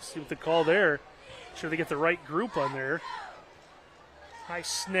Armstrong. See what the call there. Sure they get the right group on there. High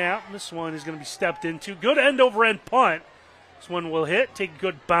snap. This one is going to be stepped into. Good end-over-end punt. This one will hit, take a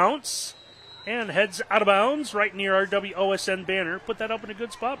good bounce, and heads out of bounds right near our WOSN banner. Put that up in a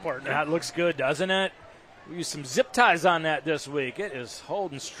good spot, partner. That looks good, doesn't it? We used some zip ties on that this week. It is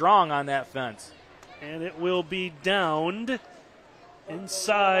holding strong on that fence. And it will be downed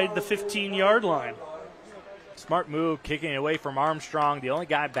inside the 15-yard line. Smart move, kicking it away from Armstrong, the only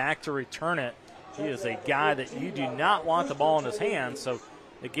guy back to return it. He is a guy that you do not want the ball in his hands, so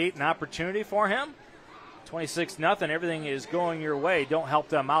negate an opportunity for him. 26-0, everything is going your way. Don't help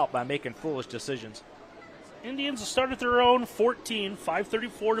them out by making foolish decisions. Indians will start at their own 14,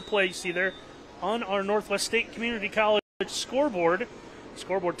 5:34 to play. You see there on our Northwest State Community College scoreboard.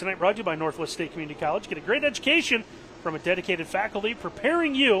 Scoreboard tonight brought to you by Northwest State Community College. Get a great education from a dedicated faculty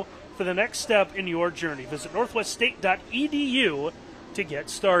preparing you for the next step in your journey. Visit northweststate.edu to get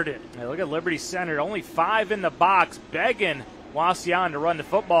started. Hey, look at Liberty Center. Only 5 in the box, begging Wauseon to run the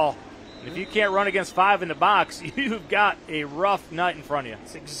football. And if you can't run against 5 in the box, you've got a rough night in front of you.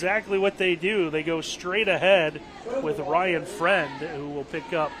 That's exactly what they do. They go straight ahead with Ryan Friend, who will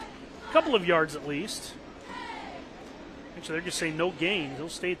pick up a couple of yards at least. Actually, they're just saying no gain. He'll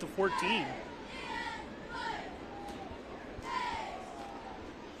stay at the 14.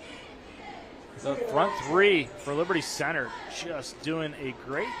 The front three for Liberty Center just doing a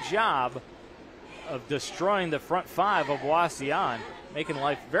great job of destroying the front 5 of Wauseon, making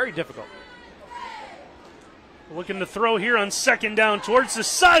life very difficult. Looking to throw here on second down towards the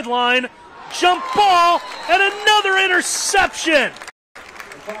sideline. Jump ball and another interception.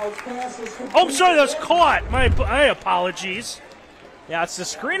 Oh, I'm sorry, that was caught. My apologies. Yeah, it's the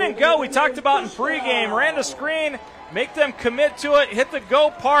screen and go we talked about in pregame. Ran the screen, make them commit to it, hit the go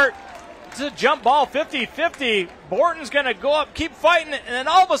part. It's a jump ball, 50-50. Borton's going to go up, keep fighting it, and then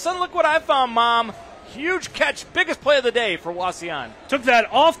all of a sudden, look what I found, Mom. Huge catch, biggest play of the day for Wauseon. Took that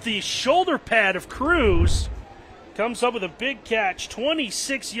off the shoulder pad of Cruz. Comes up with a big catch,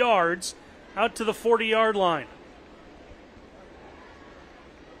 26 yards out to the 40-yard line.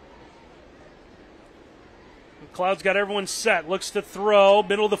 McLeod's got everyone set. Looks to throw,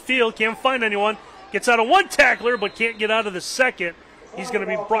 middle of the field, can't find anyone. Gets out of one tackler, but can't get out of the second. He's going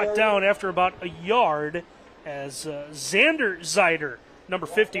to be brought down after about a yard as Xander Zeider, number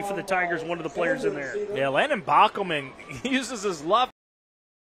 50 for the Tigers, one of the players in there. Yeah, Landon Bockelman uses his left.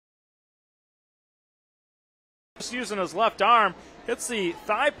 Just using his left arm, hits the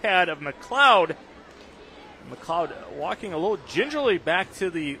thigh pad of McLeod. McLeod walking a little gingerly back to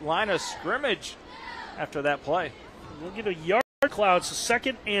the line of scrimmage after that play. We'll get a yard, McLeod, so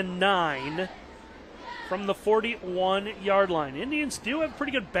 2nd and 9. From the 41-yard line. Indians do have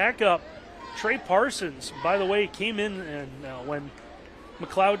pretty good backup. Trey Parsons, by the way, came in and when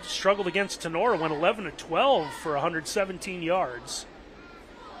McLeod struggled against Tenora, went 11-12 for 117 yards.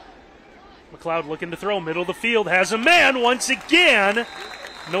 McLeod looking to throw, middle of the field, has a man once again.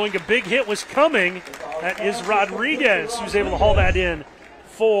 Knowing a big hit was coming, that is Rodriguez, who's able to haul that in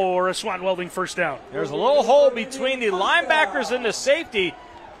for a Swan Welding first down. There's a little hole between the linebackers and the safety.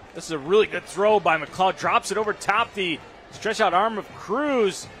 This is a really good throw by McLeod. Drops it over top the stretch out arm of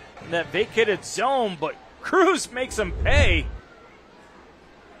Cruz in that vacated zone, but Cruz makes him pay.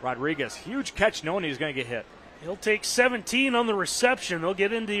 Rodriguez, huge catch knowing he was going to get hit. He'll take 17 on the reception. They'll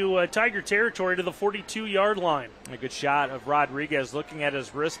get into Tiger territory to the 42-yard line. A good shot of Rodriguez looking at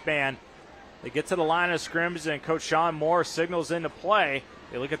his wristband. They get to the line of scrimmage, and Coach Sean Moore signals into play.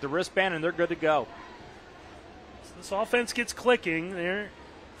 They look at the wristband, and they're good to go. So this offense gets clicking there.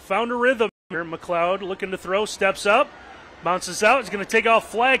 Found a rhythm here. McLeod looking to throw, steps up, bounces out. He's going to take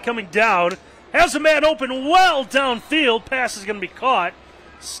off, flag coming down. Has a man open well downfield. Pass is going to be caught.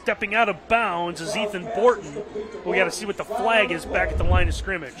 Stepping out of bounds is Ethan Borton. We got to see what the flag is back at the line of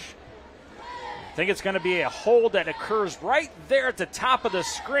scrimmage. I think it's going to be a hold that occurs right there at the top of the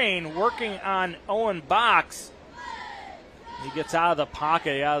screen, working on Owen Box. He gets out of the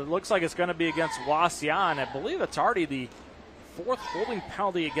pocket. Yeah, it looks like it's going to be against Wauseon. I believe it's already the 4th holding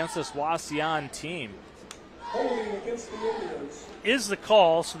penalty against this Wauseon team. is the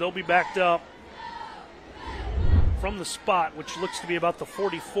call, so they'll be backed up from the spot, which looks to be about the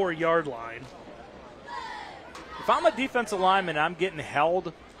 44-yard line. If I'm a defensive lineman and I'm getting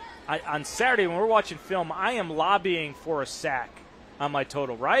held, on Saturday when we're watching film, I am lobbying for a sack on my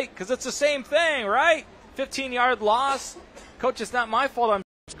total, right? Because it's the same thing, right? 15-yard loss. Coach, it's not my fault. I'm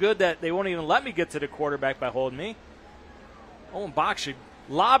good that they won't even let me get to the quarterback by holding me. Owen Bach should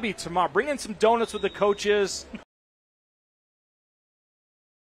lobby tomorrow. Bring in some donuts with the coaches.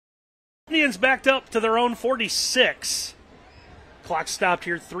 Indians backed up to their own 46. Clock stopped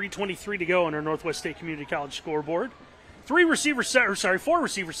here, 3:23 to go on our Northwest State Community College scoreboard. Four receiver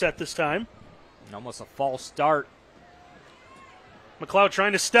set this time. Almost a false start. McLeod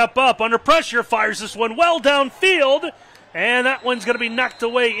trying to step up under pressure, fires this one well downfield, and that one's going to be knocked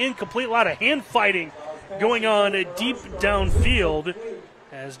away incomplete. A lot of hand fighting going on deep downfield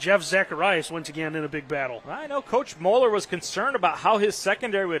as Jeff Zacharias once again in a big battle. I know Coach Moeller was concerned about how his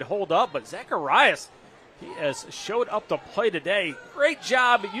secondary would hold up, but Zacharias, he has showed up to play today. Great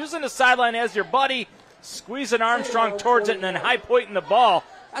job using the sideline as your buddy, squeezing Armstrong towards it and then high pointing the ball.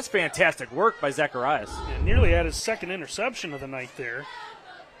 That's fantastic work by Zacharias. Yeah, nearly had his second interception of the night there.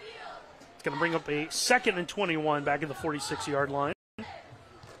 It's going to bring up a 2nd and 21 back at the 46-yard line. If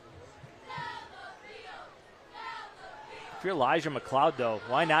you're Elijah McLeod, though,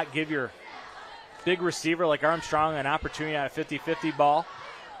 why not give your big receiver like Armstrong an opportunity on a 50-50 ball?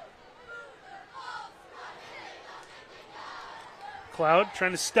 McLeod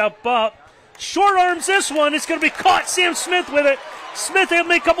trying to step up. Short arms this one. It's going to be caught. Sam Smith with it. Smith will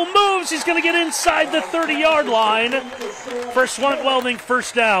make a couple moves. He's going to get inside the 30-yard line for Swant Welding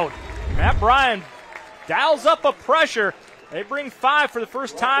first down. Matt Bryan dials up a pressure. They bring 5 for the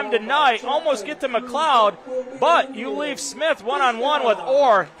first time tonight. Almost get to McLeod, but you leave Smith one-on-one with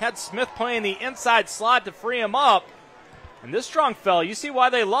Orr. Had Smith playing the inside slot to free him up. And this strong fella, you see why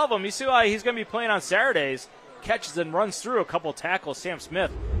they love him. You see why he's going to be playing on Saturdays. Catches and runs through a couple tackles. Sam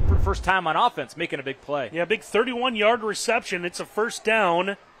Smith, for the first time on offense, making a big play. Yeah, big 31-yard reception. It's a first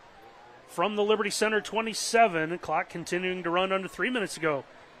down from the Liberty Center 27. Clock continuing to run under 3 minutes ago.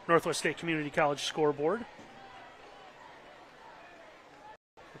 Northwest State Community College scoreboard.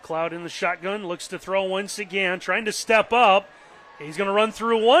 McLeod in the shotgun, looks to throw once again, trying to step up. He's going to run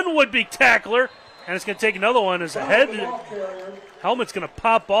through one would-be tackler, and it's going to take another one as a helmet's going to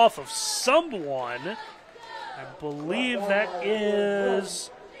pop off of someone. I believe that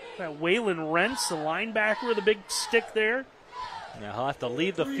is Waylon Rentz, the linebacker with a big stick there. Yeah, he'll have to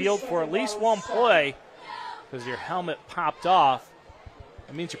leave the field for at least one play because your helmet popped off.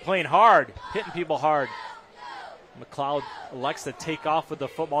 That means you're playing hard, hitting people hard. McLeod elects to take off with the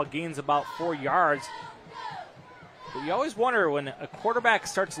football, gains about 4 yards. But you always wonder when a quarterback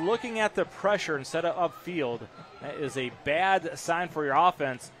starts looking at the pressure instead of upfield, that is a bad sign for your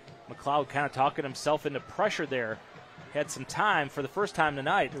offense. McLeod kind of talking himself into pressure there. Had some time for the first time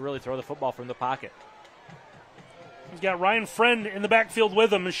tonight to really throw the football from the pocket. He's got Ryan Friend in the backfield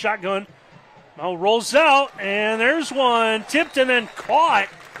with him, his shotgun. Now rolls out, and there's one tipped and then caught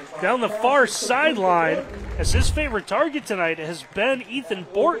down the far sideline. As his favorite target tonight has been Ethan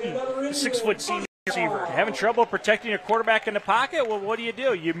Borton, the 6-foot senior receiver. Having trouble protecting your quarterback in the pocket? Well, what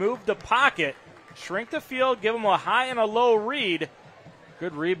do? You move the pocket, shrink the field, give him a high and a low read.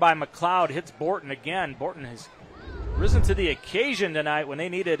 Good read by McLeod. Hits Borton again. Borton has risen to the occasion tonight when they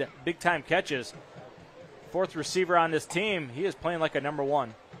needed big-time catches. 4th receiver on this team. He is playing like a number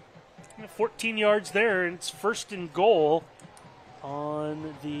 1. 14 yards there, and it's 1st and goal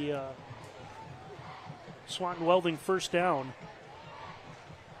on the Swanton Welding first down.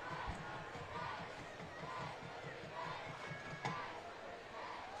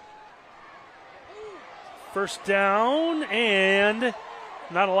 First down, and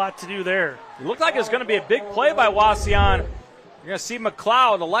not a lot to do there. It looked like it was going to be a big play by Wauseon. You're going to see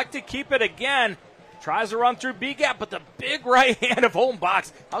McLeod elect to keep it again. Tries to run through B-gap, but the big right hand of Owen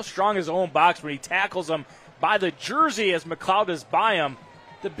Box. How strong is Owen Box when he tackles him by the jersey as McLeod is by him?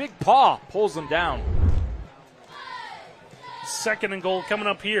 The big paw pulls him down. 2nd and goal coming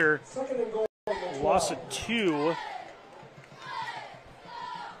up here. Loss of 2.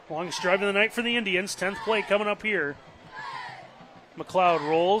 Longest drive of the night for the Indians. 10th play coming up here. McLeod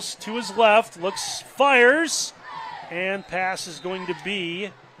rolls to his left, looks, fires, and pass is going to be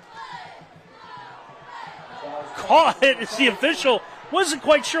caught. The official wasn't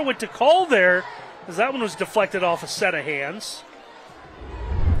quite sure what to call there, as that one was deflected off a set of hands.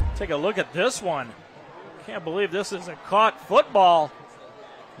 Take a look at this one. Can't believe this is a caught football.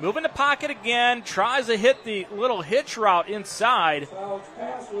 Moving the pocket again, tries to hit the little hitch route inside. I'm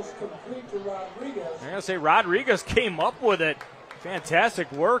going to say Rodriguez came up with it.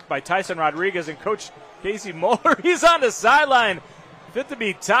 Fantastic work by Tyson Rodriguez and Coach Casey Moeller. He's on the sideline. Fit to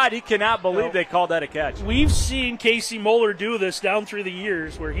be tied. He cannot believe they called that a catch. We've seen Casey Moeller do this down through the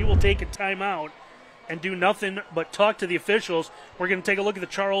years where he will take a timeout and do nothing but talk to the officials. We're going to take a look at the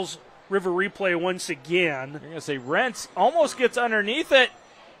Charles River replay once again. You're going to say Rentz almost gets underneath it.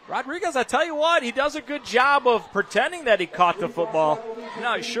 Rodriguez, I tell you what, he does a good job of pretending that he caught the football. I'm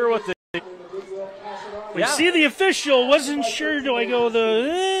not sure what the... We see the official, wasn't sure, do I go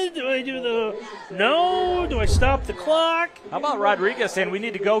do I do the, no, do I stop the clock? How about Rodriguez saying we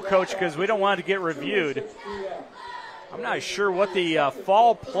need to go, coach, because we don't want to get reviewed. I'm not sure what the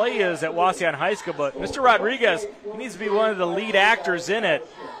fall play is at Wauseon High School, but Mr. Rodriguez, he needs to be one of the lead actors in it.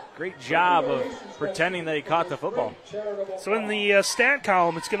 Great job of pretending that he caught the football. So in the stat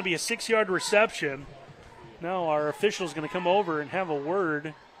column, it's going to be a 6-yard reception. Now our official is going to come over and have a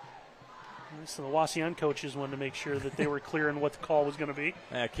word. So the Wauseon coaches wanted to make sure that they were clear on what the call was going to be.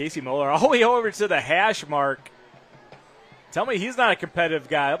 Casey Moeller all the way over to the hash mark. Tell me he's not a competitive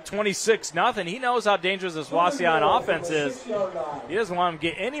guy. Up 26-0. He knows how dangerous this Wauseon offense is. He doesn't want him to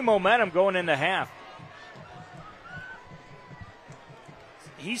get any momentum going into half.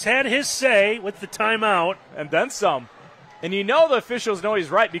 He's had his say with the timeout. And then some. And you know the officials know he's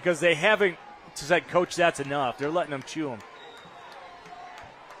right because they haven't said, Coach, that's enough. They're letting him chew him.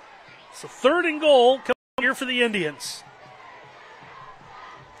 So 3rd and goal coming here for the Indians.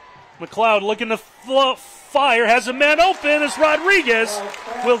 McLeod looking to fire, has a man open as Rodriguez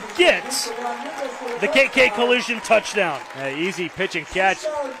will get the KK Collision touchdown. Easy pitch and catch.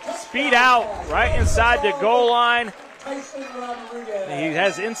 Speed out right inside the goal line. He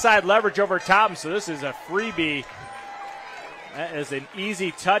has inside leverage over top him, so this is a freebie. That is an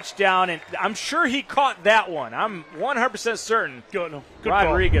easy touchdown, and I'm sure he caught that one. I'm 100% certain Good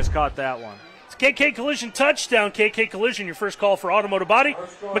Rodriguez caught that one. It's KK Collision touchdown. KK Collision, your first call for automotive body,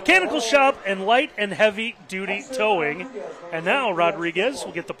 mechanical shop, and light and heavy duty towing. And now Rodriguez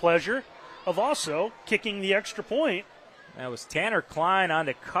will get the pleasure of also kicking the extra point. That was Tanner Klein on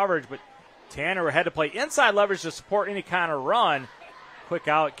the coverage, but Tanner had to play inside leverage to support any kind of run. Quick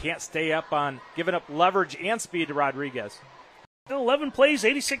out, can't stay up on giving up leverage and speed to Rodriguez. 11 plays,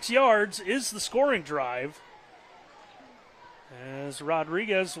 86 yards is the scoring drive. As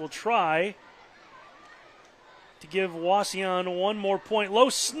Rodriguez will try to give Wauseon one more point. Low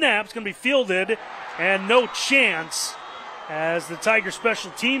snap, it's going to be fielded, and no chance as the Tiger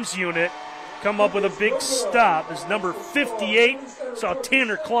Special Teams unit come up with a big stop as number 58 saw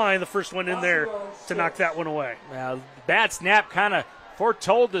Tanner Klein, the first one in there, to knock that one away. Bad snap kind of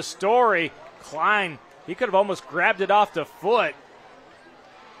foretold the story. Klein, he could have almost grabbed it off the foot.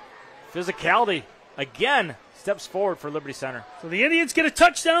 Physicality, again, steps forward for Liberty Center. So the Indians get a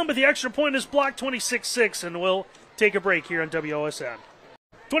touchdown, but the extra point is blocked 26-6, and we'll take a break here on WOSN.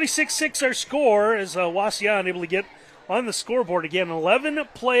 26-6 our score as Wauseon able to get on the scoreboard again.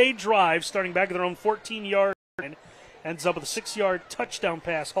 11-play drive starting back at their own 14-yard line. Ends up with a 6-yard touchdown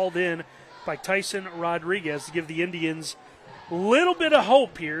pass hauled in by Tyson Rodriguez to give the Indians a little bit of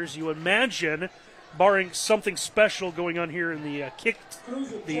hope here, as you imagine, barring something special going on here in the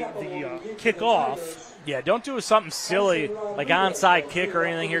kickoff. Yeah, don't do something silly like onside kick or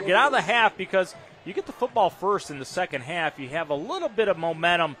anything here. Get out of the half because you get the football first in the second half. You have a little bit of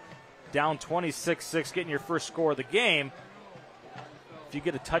momentum down 26-6, getting your first score of the game. If you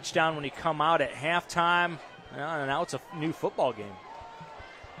get a touchdown when you come out at halftime, now it's a new football game.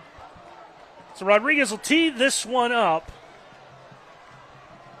 So Rodriguez will tee this one up.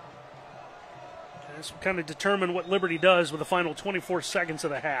 This will kind of determine what Liberty does with the final 24 seconds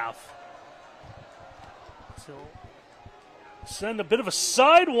of the half. So send a bit of a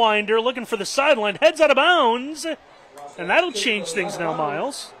sidewinder, looking for the sideline. Heads out of bounds. And that'll change things now,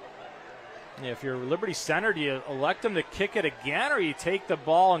 Miles. Yeah, if you're Liberty Center, do you elect them to kick it again, or you take the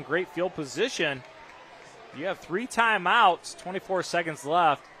ball in great field position? You have 3 timeouts, 24 seconds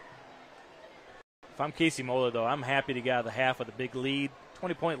left. If I'm Casey Moeller, though, I'm happy to get out of the half with a big lead.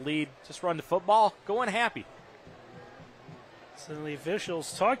 20-point lead, just run the football, go in happy. So the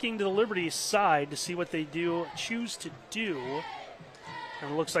officials talking to the Liberty side to see what they choose to do.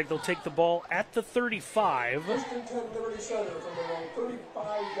 And it looks like they'll take the ball at the 35.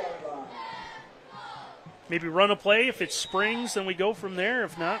 Maybe run a play. If it springs, then we go from there.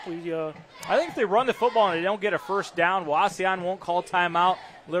 If not, we... I think if they run the football and they don't get a first down, Wauseon won't call timeout.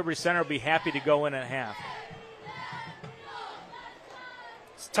 Liberty Center will be happy to go in at half.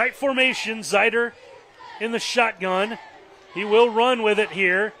 Tight formation. Zeider in the shotgun. He will run with it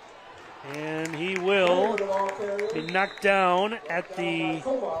here. And he will be knocked down at the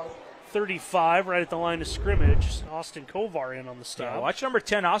 35, right at the line of scrimmage. Austin Kovar in on the stop. Yeah, watch number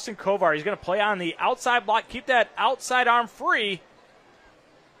 10, Austin Kovar. He's going to play on the outside block. Keep that outside arm free.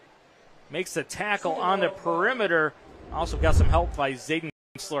 Makes the tackle on the perimeter. Also got some help by Zayden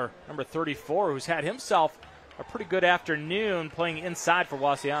Kinsler, number 34, who's had himself a pretty good afternoon playing inside for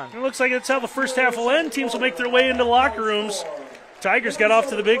Wauseon. It looks like that's how the first half will end. Teams will make their way into locker rooms. Tigers got off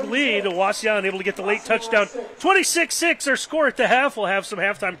to the big lead. Wauseon able to get the late touchdown. 26-6 our score at the half. We'll have some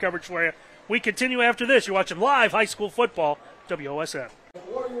halftime coverage for you. We continue after this. You're watching live high school football, WOSN.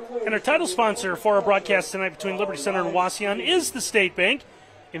 And our title sponsor for our broadcast tonight between Liberty Center and Wauseon is the State Bank.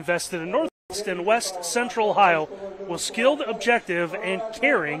 Invested in Northwest and West Central Ohio with skilled, objective, and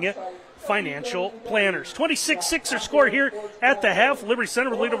caring financial planners. 26-6 our score here at the half. Liberty Center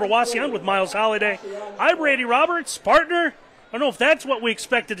with lead over Wauseon with Miles Holliday. I'm Brady Roberts, partner. I don't know if that's what we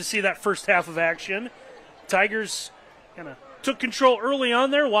expected to see that first half of action. Tigers kind of took control early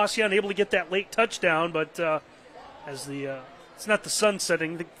on there. Wauseon able to get that late touchdown, but as it's not the sun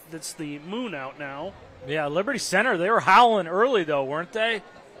setting, it's the moon out now. Yeah, Liberty Center, they were howling early though, weren't they?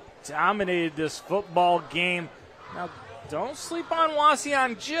 Dominated this football game. Now, don't sleep on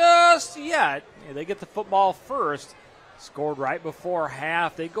Wauseon just yet. Yeah, they get the football first. Scored right before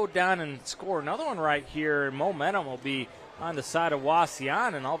half. They go down and score another one right here. Momentum will be on the side of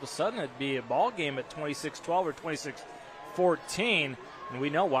Wauseon, and all of a sudden it'd be a ball game at 26-12 or 26-14. And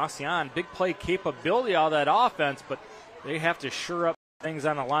we know Wauseon, big play capability out of that offense, but they have to shore up things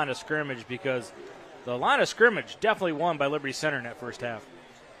on the line of scrimmage because the line of scrimmage definitely won by Liberty Center in that first half.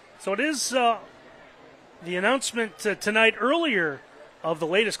 So it is the announcement tonight earlier of the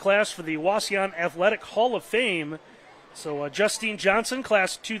latest class for the Wauseon Athletic Hall of Fame. So Justine Johnson,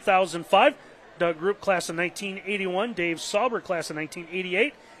 class 2005. Doug Group, class of 1981. Dave Sauber, class of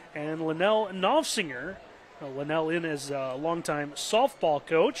 1988. And Linnell Knopfsinger. Linnell in as a longtime softball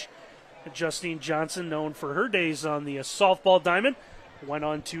coach. Justine Johnson, known for her days on the softball diamond, went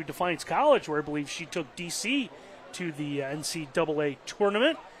on to Defiance College, where I believe she took DC to the NCAA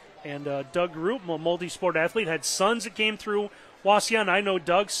tournament. And Doug Group, a multi-sport athlete, had sons that came through Wauseon. I know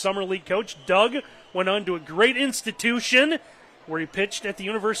Doug, summer league coach. Doug went on to a great institution where he pitched at the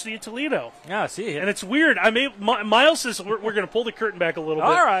University of Toledo. Yeah, see. And it's weird. Miles says we're going to pull the curtain back a little bit.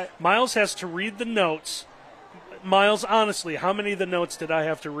 All right. Miles has to read the notes. Miles, honestly, how many of the notes did I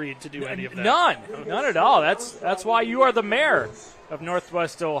have to read to do any of that? None at all. That's why you are the mayor of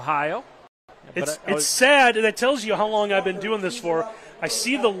Northwest Ohio. It's sad, and that tells you how long I've been doing this for. I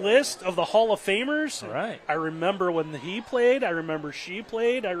see the list of the Hall of Famers. All right. I remember when he played. I remember she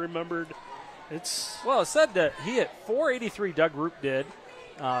played. I remembered. Well, it said that he hit 483, Doug Group did,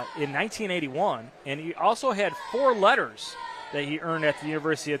 in 1981, and he also had 4 letters that he earned at the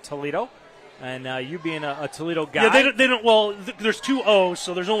University of Toledo. And you being a Toledo guy. Yeah, they don't. Well, there's 2 O's,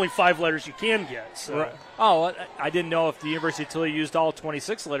 so there's only 5 letters you can get. So. Right. Oh, I didn't know if the University of Toledo used all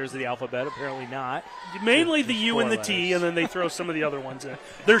 26 letters of the alphabet. Apparently not. Mainly the U and the T, and then they throw some of the other ones in.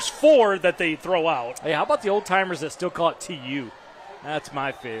 There's 4 that they throw out. Hey, how about the old timers that still call it TU? That's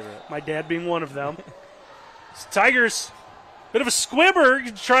my favorite. My dad being one of them. Tigers, bit of a squibber.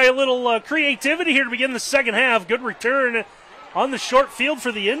 Try a little creativity here to begin the second half. Good return on the short field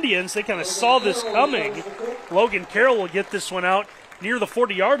for the Indians. They kind of saw this coming. Logan Carroll will get this one out near the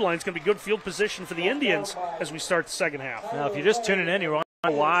 40-yard line. It's going to be good field position for the Indians as we start the second half. Now, if you're just tuning in, you're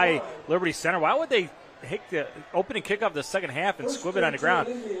wondering why Liberty Center, why would they take the opening kickoff of the second half and squib it on the ground?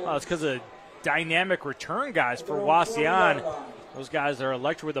 Well, it's because of dynamic return guys for Wauseon. Those guys are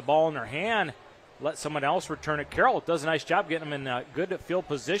electric with the ball in their hand. Let someone else return it. Carroll does a nice job getting them in good field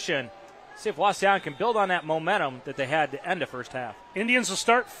position. See if Wauseon can build on that momentum that they had to end the first half. Indians will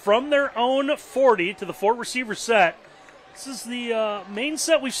start from their own 40 to the 4-receiver set. This is the main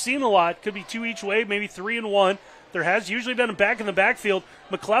set we've seen a lot. Could be 2 each way, maybe 3 and 1. There has usually been a back in the backfield.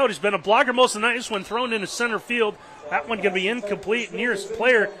 McLeod has been a blocker most of the night. This one thrown into center field. That one going to be incomplete. Nearest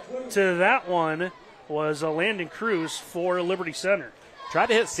player to that one was Landon Cruz for Liberty Center. Tried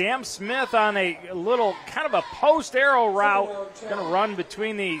to hit Sam Smith on a little kind of a post arrow route. Going to run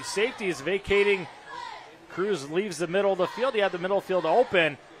between the safeties, vacating. Cruz leaves the middle of the field. He had the middle of the field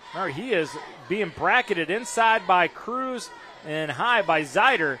open. Remember, he is being bracketed inside by Cruz and high by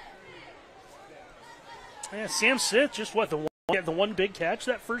Zeider. Yeah, Sam Smith just the one big catch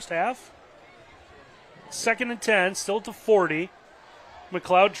that first half. 2nd and 10, still to 40.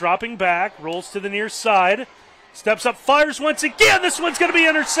 McLeod dropping back, rolls to the near side. Steps up, fires once again. This one's going to be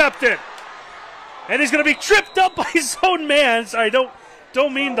intercepted. And he's going to be tripped up by his own man. So I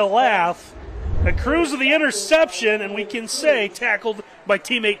don't mean to laugh. A Cruz with the interception, and we can say tackled by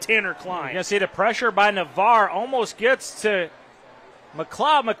teammate Tanner Klein. You're going to see the pressure by Navarre almost gets to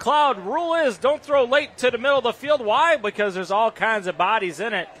McLeod. McLeod, rule is don't throw late to the middle of the field. Why? Because there's all kinds of bodies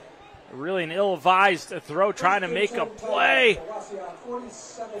in it. Really an ill-advised throw trying to make a play.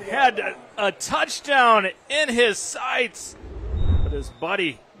 Had a touchdown in his sights, but his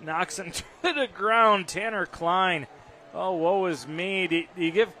buddy knocks him to the ground. Tanner Klein. Oh, woe is me. Do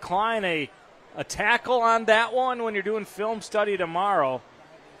you give Klein a tackle on that one when you're doing film study tomorrow?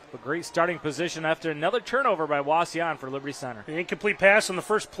 A great starting position after another turnover by Wauseon for Liberty Center. The incomplete pass on the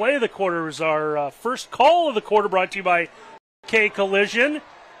first play of the quarter was our first call of the quarter, brought to you by K Collision.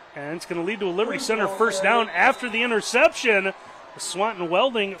 And it's going to lead to a Liberty Center first down after the interception. The Swanton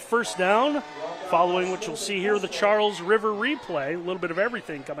Welding first down, following what you'll see here, the Charles River replay. A little bit of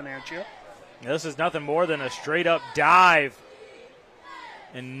everything coming at you. This is nothing more than a straight-up dive.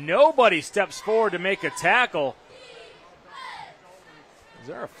 And nobody steps forward to make a tackle. Is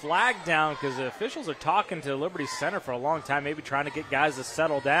there a flag down? Because the officials are talking to Liberty Center for a long time, maybe trying to get guys to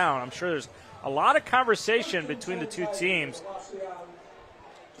settle down. I'm sure there's a lot of conversation between the two teams.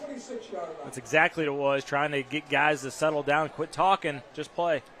 That's exactly what it was, trying to get guys to settle down, quit talking, just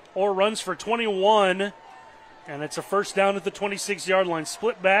play. Or runs for 21, and it's a first down at the 26-yard line.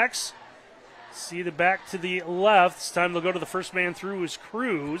 Split backs. See the back to the left. This time they'll go to the first man through is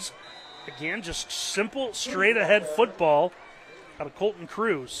Cruz. Again, just simple, straight-ahead football out of Colton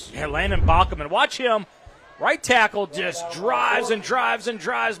Cruz. Yeah, Landon Bachman. Watch him. Right tackle just drives and drives and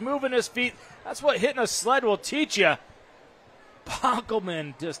drives, moving his feet. That's what hitting a sled will teach you.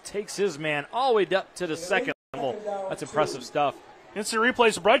 Bachman just takes his man all the way up to the second level. That's impressive stuff. Instant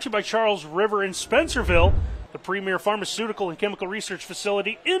replays are brought to you by Charles River in Spencerville. The premier pharmaceutical and chemical research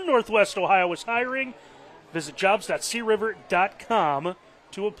facility in Northwest Ohio is hiring. Visit jobs.criver.com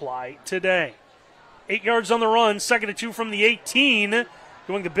to apply today. 8 yards on the run, 2nd and 2 from the 18.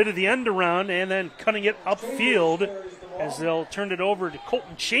 Going a bit of the end around and then cutting it upfield as they'll turn it over to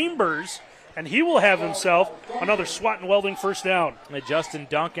Colton Chambers. And he will have himself another Swanton Welding first down. And Justin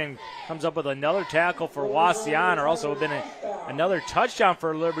Duncan comes up with another tackle for Wauseon, or also been another touchdown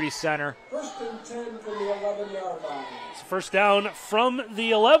for Liberty Center. First and 10 from the 11-yard line. It's a first down from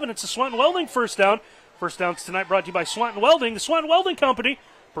the 11. It's a Swanton Welding first down. First downs tonight brought to you by Swanton Welding. The Swanton Welding Company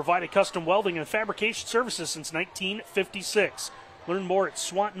provided custom welding and fabrication services since 1956. Learn more at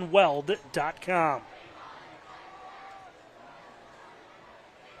swantonweld.com.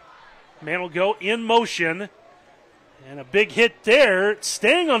 Man will go in motion. And a big hit there.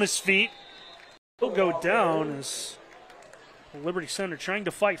 Staying on his feet. He'll go down as Liberty Center trying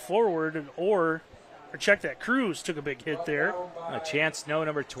to fight forward. And or check that. Cruz took a big hit there. Chance Snow,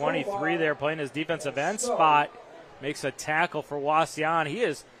 number 23 there, playing his defensive end spot. Makes a tackle for Wauseon. He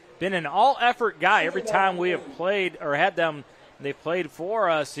has been an all-effort guy every time we have played or had them. They played for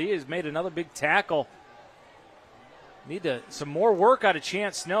us. He has made another big tackle. Need some more work out of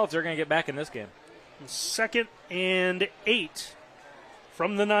Chance Snow if they're going to get back in this game. 2nd and 8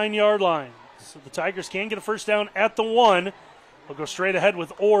 from the 9-yard line. So the Tigers can get a first down at the 1. They'll go straight ahead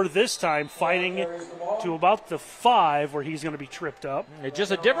with Orr this time, fighting to about the 5 where he's going to be tripped up. It's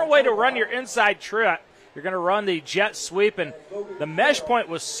just a different way to run your inside trip. You're going to run the jet sweep, and the mesh point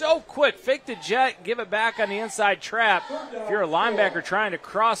was so quick. Fake the jet, give it back on the inside trap. If you're a linebacker trying to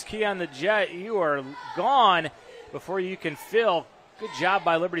cross key on the jet, you are gone before you can fill. Good job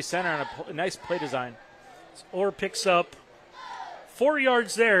by Liberty Center on a nice play design. Orr picks up 4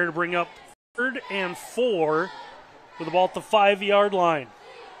 yards there to bring up 3rd and 4 with the ball at the 5-yard line.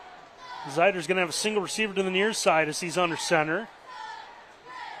 Zeider's going to have a single receiver to the near side as he's under center.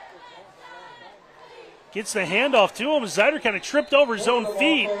 Gets the handoff to him. Zeider kind of tripped over his own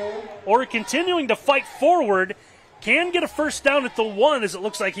feet. Orr continuing to fight forward. Can get a first down at the 1 as it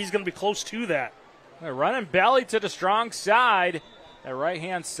looks like he's going to be close to that. They're running belly to the strong side, that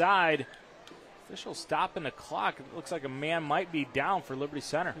right-hand side. Official stopping the clock. It looks like a man might be down for Liberty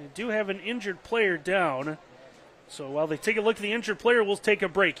Center. They do have an injured player down. So while they take a look at the injured player, we'll take a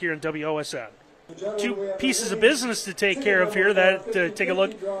break here in WOSN. 2 pieces of business to take care of here. Take a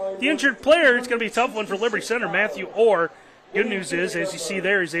look. The injured player, it's going to be a tough one for Liberty Center, Matthew Orr. Good news is, as you see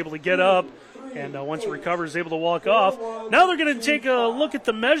there, he's able to get up. And once he recovers, able to walk off. Now they're going to take a look at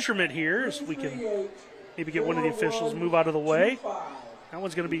the measurement here, so we can maybe get one of the officials move out of the way. That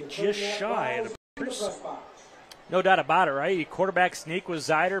one's going to be just shy. No doubt about it, right? Quarterback sneak with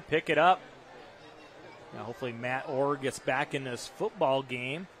Zeider, pick it up. Now hopefully Matt Orr gets back in this football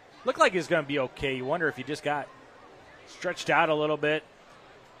game. Looked like he's going to be okay. You wonder if he just got stretched out a little bit.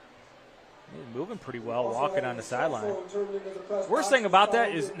 He's moving pretty well, walking on the sideline. Worst thing about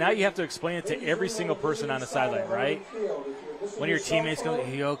that is now you have to explain it to every single person on the sideline, right? One of your teammates goes, "Are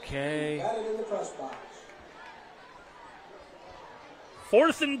you okay?"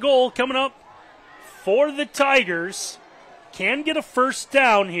 4th and goal coming up for the Tigers. Can get a first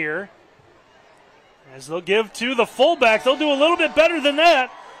down here. As they'll give to the fullback. They'll do a little bit better than that,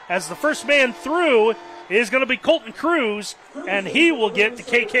 as the first man through is going to be Colton Cruz, and he will get the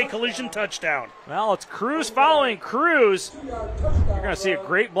KK Collision touchdown. Well, it's Cruz following Cruz. You're going to see a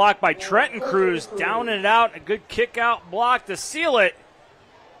great block by Trenton Cruz, down and out, a good kick-out block to seal it.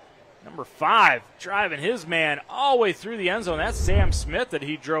 Number 5, driving his man all the way through the end zone. That's Sam Smith that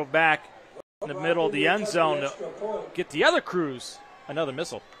he drove back in the middle of the end zone to get the other Cruz another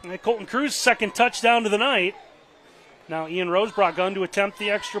missile. And Colton Cruz, second touchdown of the night. Now Ian Rosebrock going to attempt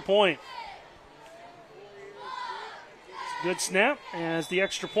the extra point. Good snap as the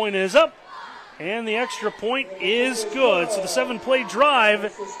extra point is up. And the extra point is good. So the 7-play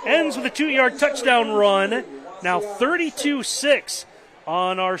drive ends with a 2-yard touchdown run. Now 32-6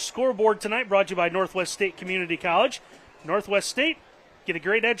 on our scoreboard tonight, brought to you by Northwest State Community College. Northwest State, get a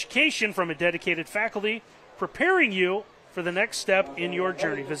great education from a dedicated faculty preparing you for the next step in your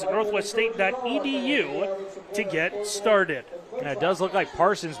journey. Visit northweststate.edu to get started. And it does look like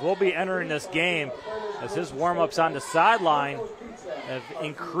Parsons will be entering this game as his warm-ups on the sideline have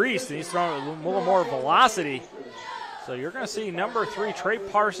increased, and he's throwing a little more velocity. So you're going to see number 3, Trey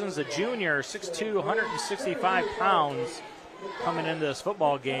Parsons, a junior, 6'2", 165 pounds, coming into this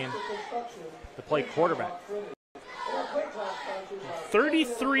football game to play quarterback.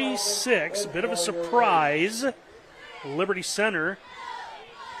 33-6, a bit of a surprise. Liberty Center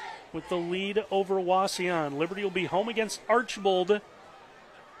with the lead over Wauseon. Liberty will be home against Archbold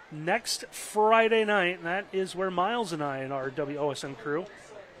next Friday night, and that is where Miles and I and our WOSN crew,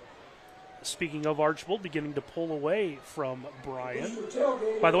 speaking of Archbold, beginning to pull away from Bryan.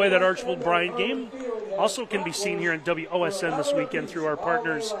 By the way, that Archbold-Bryan game also can be seen here in WOSN this weekend through our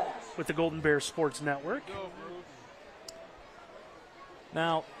partners with the Golden Bear Sports Network.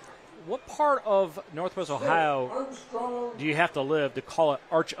 Now, what part of Northwest Ohio do you have to live to call it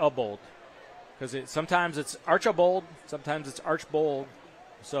Archbold? Because sometimes it's Archbold, sometimes it's Archbold.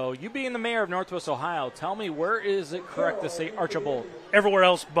 So you being the mayor of Northwest Ohio, tell me, where is it correct to say Archbold? Everywhere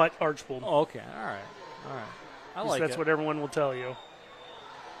else but Archbold. Oh, okay, all right. I like that's what everyone will tell you.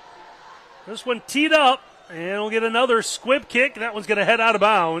 This one teed up, and we'll get another squib kick. That one's going to head out of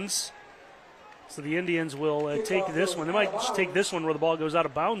bounds. So the Indians will take this one. They might just take this one where the ball goes out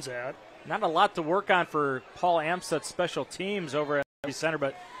of bounds at. Not a lot to work on for Paul Amstut's special teams over at the center,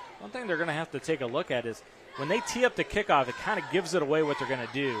 but one thing they're going to have to take a look at is when they tee up the kickoff, it kind of gives it away what they're going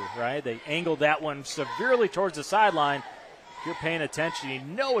to do, right? They angled that one severely towards the sideline. If you're paying attention, you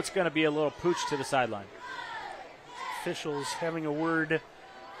know it's going to be a little pooch to the sideline. Officials having a word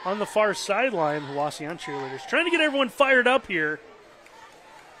on the far sideline, the Wauseon cheerleaders, trying to get everyone fired up here.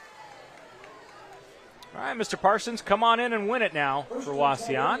 All right, Mr. Parsons, come on in and win it now for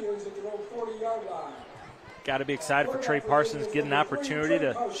Wauseon. Got to be excited for Trey Parsons getting an opportunity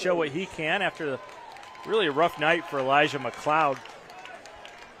to show what he can after really a rough night for Elijah McLeod.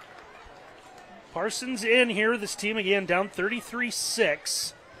 Parsons in here. This team again down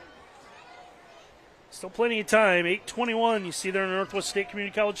 33-6. Still plenty of time. 8:21. You see there on the Northwest State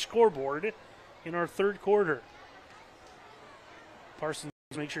Community College scoreboard in our third quarter. Parsons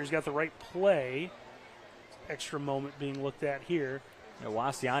make sure he's got the right play. Extra moment being looked at here.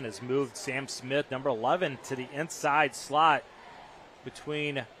 Wauseon has moved Sam Smith, number 11, to the inside slot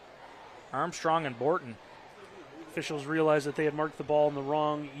between Armstrong and Borton. Officials realized that they had marked the ball on the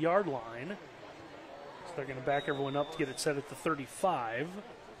wrong yard line. So they're going to back everyone up to get it set at the 35.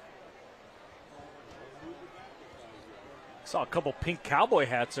 Saw a couple pink cowboy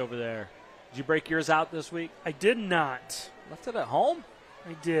hats over there. Did you break yours out this week? I did not. Left it at home?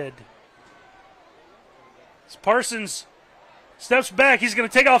 I did. As Parsons steps back, he's going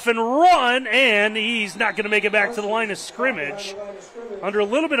to take off and run, and he's not going to make it back to the line of scrimmage. Under a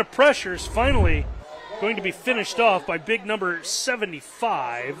little bit of pressure, is finally going to be finished off by big number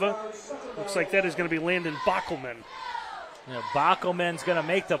 75. Looks like that is going to be Landon Bockelman. Bockelman's going to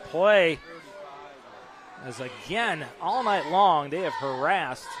make the play. As again, all night long, they have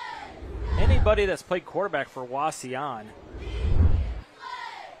harassed anybody that's played quarterback for Wauseon.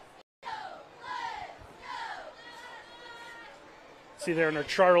 See there in our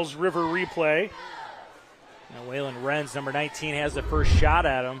Charles River replay. Now Waylon Renz, number 19, has the first shot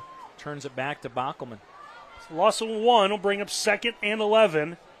at him. Turns it back to Bockelman. So loss of 1 will bring up 2nd and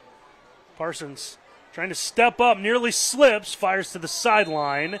 11. Parsons trying to step up, nearly slips, fires to the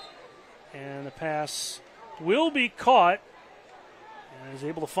sideline. And the pass will be caught. And is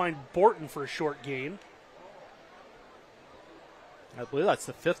able to find Borton for a short gain. I believe that's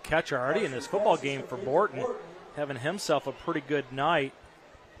the 5th catch already in this football game for Borton, having himself a pretty good night.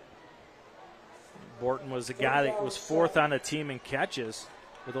 Borton was a guy that was 4th on the team in catches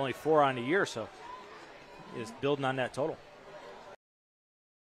with only 4 on the year, so he is building on that total.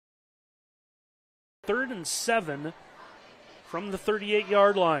 3rd and 7 from the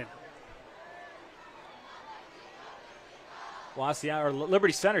 38-yard line. Wauseon, or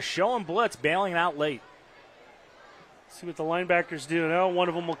Liberty Center showing blitz, bailing out late. See what the linebackers do now. One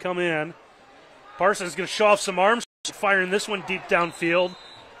of them will come in. Parsons is going to show off some arms, firing this one deep downfield.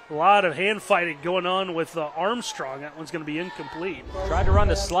 A lot of hand fighting going on with Armstrong. That one's going to be incomplete. Tried to run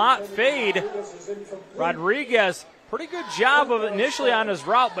the slot fade. Rodriguez, pretty good job of it initially on his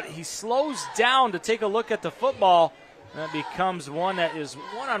route, but he slows down to take a look at the football. And that becomes one that is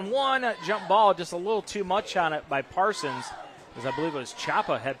one-on-one jump ball, just a little too much on it by Parsons, as I believe it was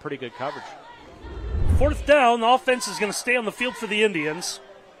Chapa had pretty good coverage. 4th down, the offense is going to stay on the field for the Indians.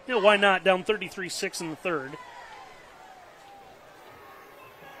 You know, why not? Down 33-6 in the 3rd.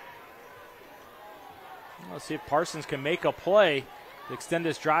 Let's see if Parsons can make a play to extend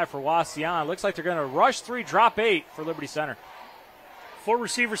this drive for Wauseon. Looks like they're going to rush 3, drop 8 for Liberty Center. 4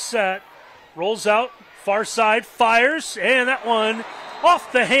 receivers set. Rolls out, far side, fires, and that one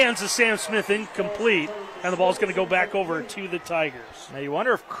off the hands of Sam Smith, incomplete. And the ball's going to go back over to the Tigers. Now you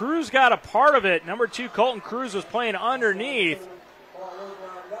wonder if Cruz got a part of it. Number 2, Colton Cruz, was playing underneath.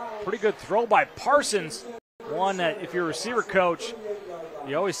 Pretty good throw by Parsons. One that, if you're a receiver coach,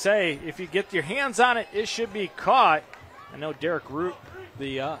 you always say, if you get your hands on it, it should be caught. I know Derek Root,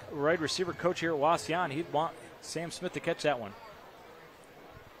 the wide receiver coach here at Wauseon, he'd want Sam Smith to catch that one.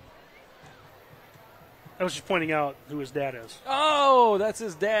 I was just pointing out who his dad is. Oh, that's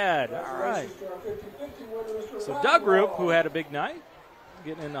his dad. All right. So Doug Roop, who had a big night,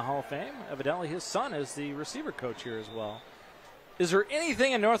 getting in the Hall of Fame. Evidently his son is the receiver coach here as well. Is there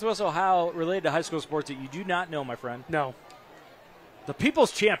anything in Northwest Ohio related to high school sports that you do not know, my friend? No. The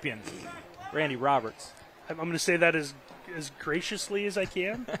people's champion, Randy Roberts. I'm going to say that as graciously as I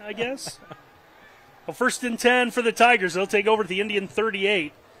can, I guess. Well, 1st and 10 for the Tigers. They'll take over to the Indian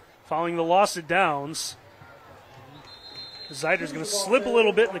 38 following the loss of downs. Zeider's going to slip a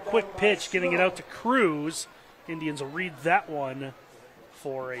little bit in the quick pitch, getting it out to Cruz. Indians will read that one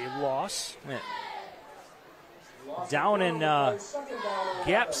for a loss. Yeah. Down in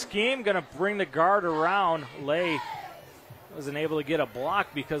gap scheme, going to bring the guard around. Lay wasn't able to get a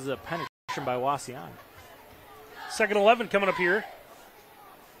block because of the penetration by Wauseon. 2nd 11 coming up here.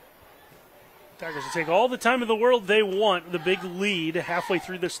 Tigers will take all the time in the world they want. The big lead halfway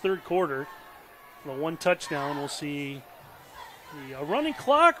through this 3rd quarter. The 1 touchdown, we'll see the running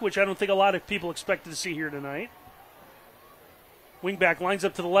clock, which I don't think a lot of people expected to see here tonight. Wingback lines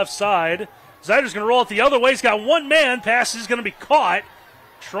up to the left side. Zeider's going to roll it the other way. He's got one man. Pass is going to be caught.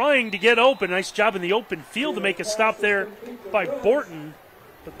 Trying to get open. Nice job in the open field to make a stop there by Borton.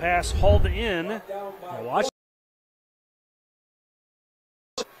 The pass hauled in. Now watch.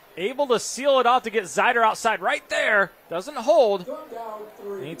 Able to seal it out to get Zeider outside right there. Doesn't hold.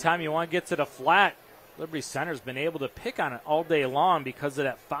 Anytime you want to get to the flat, Liberty Center's been able to pick on it all day long because of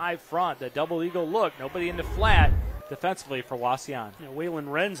that 5 front, that double eagle look. Nobody in the flat defensively for Wauseon. Yeah,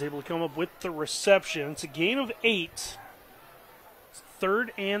 Waylon Wren's able to come up with the reception. It's a gain of 8. It's 3rd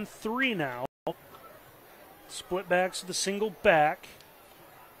and 3 now. Split backs to the single back.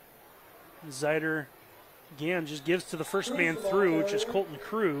 Zeider, again, just gives to the first man through, which is Colton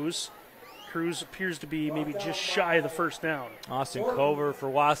Cruz. Cruz appears to be maybe just shy of the 1st down. Austin Cover for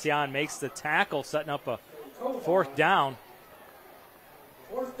Wauseon makes the tackle, setting up a 4th down.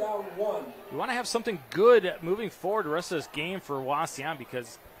 4th down 1. You want to have something good moving forward the rest of this game for Wauseon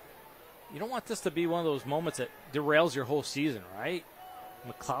because you don't want this to be one of those moments that derails your whole season, right?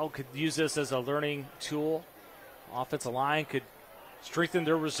 McLeod could use this as a learning tool. Offensive line could strengthen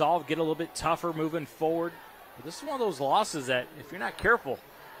their resolve, get a little bit tougher moving forward. But this is one of those losses that, if you're not careful,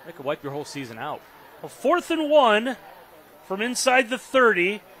 it could wipe your whole season out. A 4th and 1 from inside the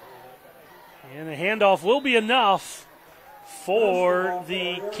 30. And the handoff will be enough for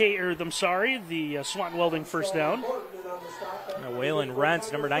the Swanton Welding 1st down. Now Waylon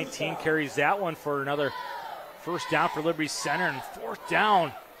Rentz, number 19, carries that one for another 1st down for Liberty Center. And 4th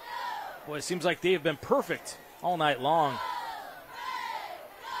down, boy, it seems like they have been perfect all night long.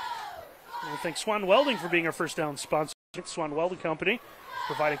 We thank Swanton Welding for being our 1st down sponsor. Swanton Welding Company,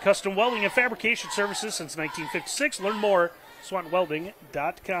 providing custom welding and fabrication services since 1956. Learn more,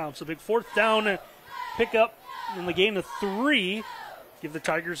 swantonwelding.com. So big 4th down pickup in the gain of 3 Give the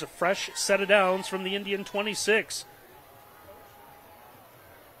Tigers a fresh set of downs from the Indian 26.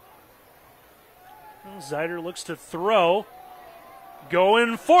 Zider looks to throw.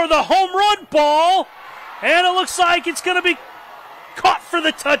 Going for the home run ball. And it looks like it's going to be caught for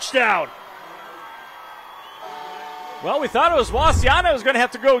the touchdown. Well, we thought it was Wauseon that was going to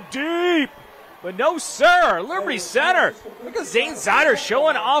have to go deep. But no, sir. Liberty Center. Look at Zane Zider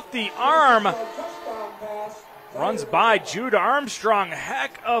showing off the arm. Runs by Jude Armstrong.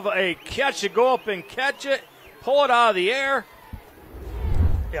 Heck of a catch. You go up and catch it. Pull it out of the air.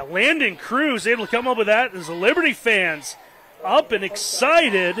 Yeah, Landon Cruz able to come up with that as the Liberty fans up and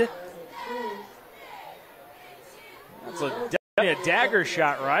excited. That's definitely a dagger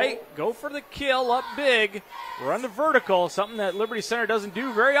shot, right? Go for the kill up big. Run the vertical, something that Liberty Center doesn't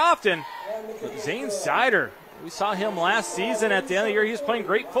do very often. But Zane Zider, we saw him last season at the end of the year. He was playing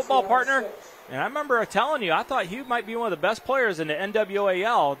great football partner. And I remember telling you, I thought he might be one of the best players in the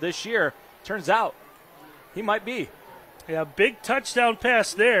NWAL this year. Turns out he might be. Yeah, big touchdown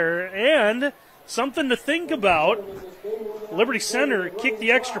pass there, and something to think about. Liberty Center kicked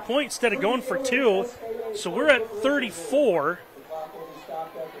the extra point instead of going for 2, so we're at 34.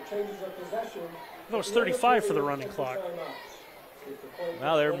 No, it's 35 for the running clock.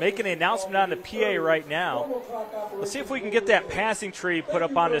 Well, they're making an announcement on the PA right now. Let's see if we can get that passing tree put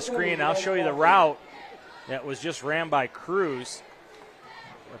up on the screen. I'll show you the route that was just ran by Cruz.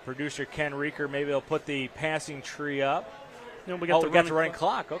 Our producer, Ken Reeker, maybe they'll put the passing tree up. No, we got the running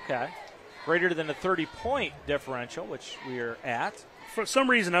clock. Okay. Greater than a 30-point differential, which we are at. For some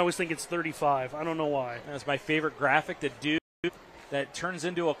reason, I always think it's 35. I don't know why. That's my favorite graphic to do. That turns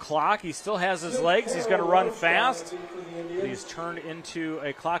into a clock. He still has his legs. He's going to run fast. He's turned into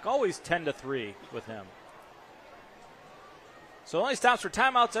a clock. Always 10-3 with him. So only stops for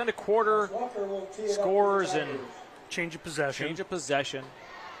timeouts, end of quarter, scores, and change of possession.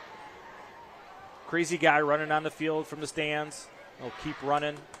 Crazy guy running on the field from the stands. He'll keep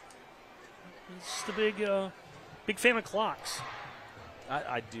running. He's the big fan of clocks.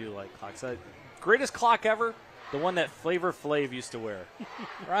 I do like clocks. Greatest clock ever, the one that Flavor Flav used to wear.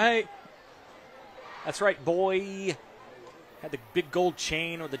 Right? That's right, boy. Had the big gold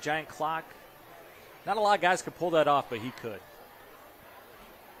chain with the giant clock. Not a lot of guys could pull that off, but he could.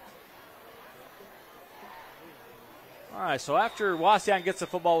 All right, so after Wauseon gets the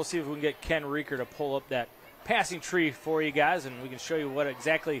football, we'll see if we can get Ken Reeker to pull up that passing tree for you guys, and we can show you what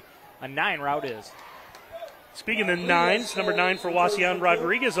exactly a 9 route is. Speaking of 9s, number 9 for Wauseon,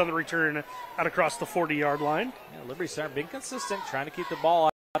 Rodriguez on the return out across the 40-yard line. Yeah, Liberty Center being consistent, trying to keep the ball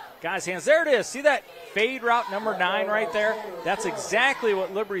out. Guys' hands. There it is. See that fade route, number 9 right there? That's exactly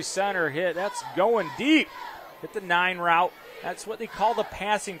what Liberty Center hit. That's going deep. Hit the 9 route. That's what they call the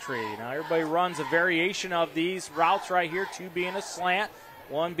passing tree. Now, everybody runs a variation of these routes right here, 2 being a slant,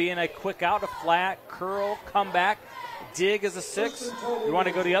 1 being a quick out, a flat, curl, comeback. Dig is a 6. You want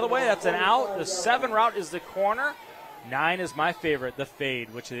to go the other way, that's an out. The 7 route is the corner. 9 is my favorite, the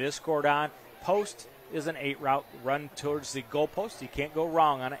fade, which it is scored on. Post is an 8 route. Run towards the goal post. You can't go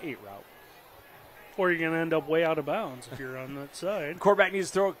wrong on an 8 route. Or you're going to end up way out of bounds if you're on that side. Quarterback needs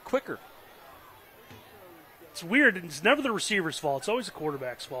to throw it quicker. It's weird. It's never the receiver's fault. It's always the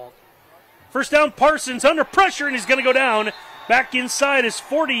quarterback's fault. First down, Parsons under pressure, and he's going to go down back inside his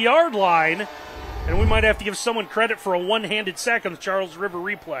 40-yard line. And we might have to give someone credit for a one-handed sack on the Charles River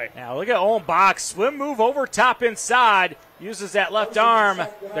replay. Now look at Owen Box. Swim move over top inside. Uses that left arm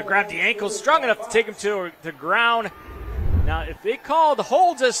to grab the ankle. Strong enough to take him to the ground. Now if they called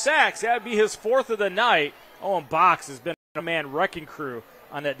holds as sacks, that would be his 4th of the night. Owen Box has been a man wrecking crew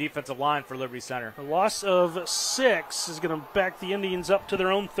on that defensive line for Liberty Center. A loss of 6 is going to back the Indians up to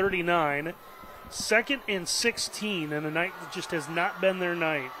their own 39. 2nd and 16, and a night that just has not been their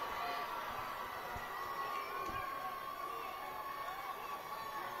night.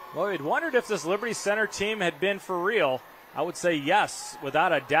 Well, we'd wondered if this Liberty Center team had been for real. I would say yes,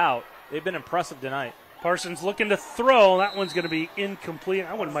 without a doubt. They've been impressive tonight. Parsons looking to throw. That one's going to be incomplete.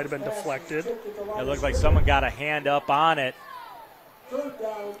 That one might have been deflected. It looked like someone got a hand up on it.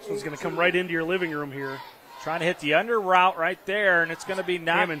 This one's going to come right into your living room here. Trying to hit the under route right there, and it's going to be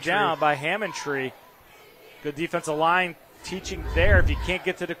knocked down by Hammondtree. Good defensive line teaching there. If you can't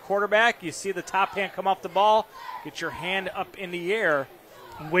get to the quarterback, you see the top hand come off the ball, get your hand up in the air.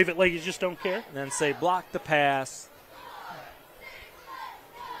 And wave it like you just don't care. And then say, block the pass.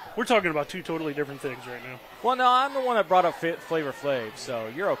 We're talking about 2 totally different things right now. Well, no, I'm the one that brought up Flavor Flav, so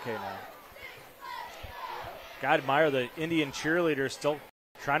you're okay now. Gotta admire the Indian cheerleaders still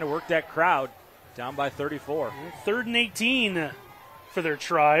trying to work that crowd. Down by 34. 3rd and 18 for their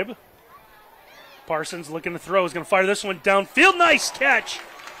tribe. Parsons looking to throw. He's going to fire this one downfield. Nice catch.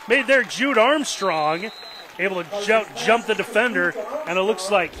 Made there Jude Armstrong. Able to jump the defender. And it looks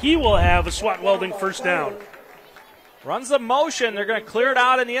like he will have a Swat Welding first down. Runs the motion. They're going to clear it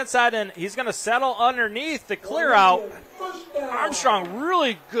out on the inside, and he's going to settle underneath the clear out. Armstrong,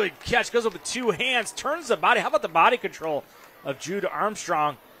 really good catch. Goes up with two hands. Turns the body. How about the body control of Jude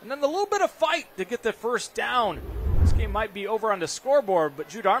Armstrong? And then a little bit of fight to get the first down. This game might be over on the scoreboard, but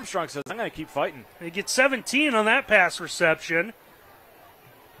Jude Armstrong says, I'm going to keep fighting. They get 17 on that pass reception.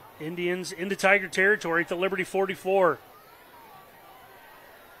 Indians into Tiger territory at the Liberty 44.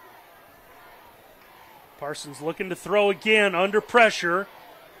 Parsons looking to throw again under pressure.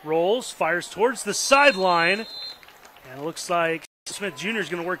 Rolls, fires towards the sideline. And it looks like Smith Jr. is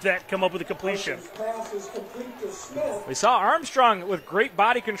going to work that, come up with a completion. We saw Armstrong with great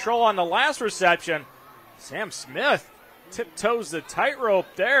body control on the last reception. Sam Smith tiptoes the tightrope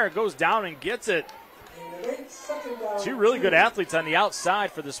there, goes down and gets it. Two really good athletes on the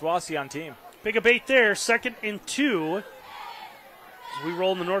outside for this Wauseon team. Pick up 8 there, 2nd and 2. As we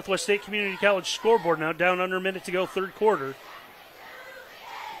roll in the Northwest State Community College scoreboard now, down under a minute to go, third quarter.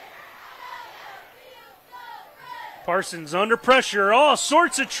 Parsons under pressure, all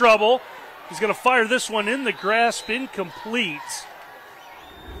sorts of trouble. He's going to fire this one in the grasp, incomplete.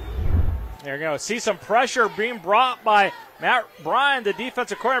 There you go. See some pressure being brought by Matt Bryan, the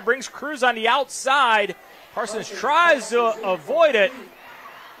defensive coordinator, brings Cruz on the outside. Parsons tries to avoid it.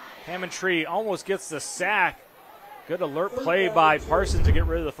 Hammondtree almost gets the sack. Good alert play by Parsons to get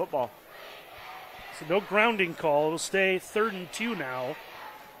rid of the football. So no grounding call. It'll stay 3rd and 2 now.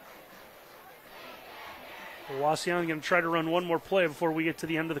 Wauseon going to try to run one more play before we get to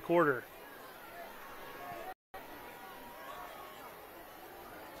the end of the quarter.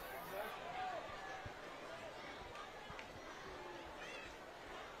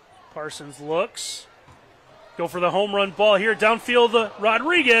 Parsons looks. Go for the home run ball here. Downfield,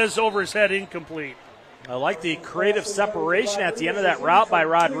 Rodriguez over his head, incomplete. I like the creative separation at the end of that route by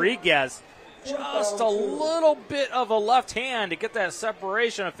Rodriguez. Just a little bit of a left hand to get that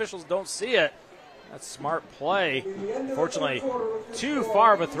separation. Officials don't see it. That's smart play. Fortunately, too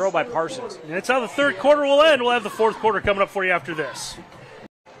far of a throw by Parsons. And that's how the third quarter will end. We'll have the fourth quarter coming up for you after this.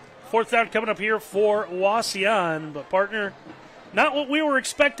 Fourth down coming up here for Wauseon, but partner, not what we were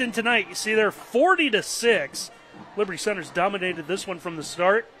expecting tonight. You see, they're 40-6. Liberty Center's dominated this one from the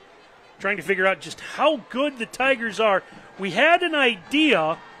start, trying to figure out just how good the Tigers are. We had an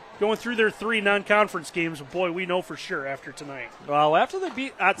idea going through their 3 non-conference games, but boy, we know for sure after tonight. Well, after they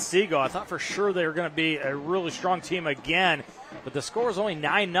beat Otsego, I thought for sure they were going to be a really strong team again, but the score was only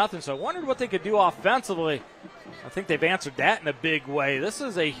 9-0, so I wondered what they could do offensively. I think they've answered that in a big way. This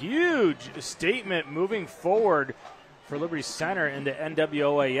is a huge statement moving forward for Liberty Center into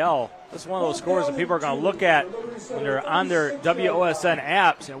NWOAL. This is one of those scores that people are going to look at when they're on their WOSN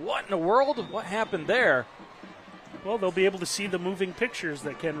apps and what in the world? What happened there? Well, they'll be able to see the moving pictures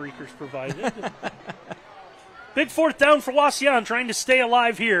that Ken Reekers provided. Big fourth down for Wauseon, trying to stay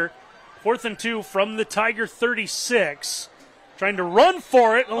alive here. 4th and 2 from the Tiger 36. Trying to run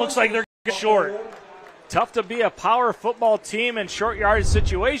for it, and it looks like they're short. Tough to be a power football team in short yardage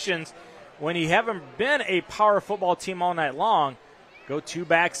situations when you haven't been a power football team all night long. Go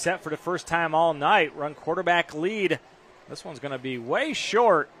 2-back set for the first time all night. Run quarterback lead. This one's going to be way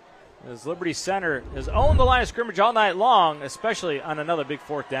short, as Liberty Center has owned the line of scrimmage all night long, especially on another big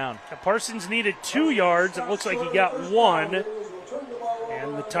fourth down. Parsons needed 2 yards. It looks like he got 1.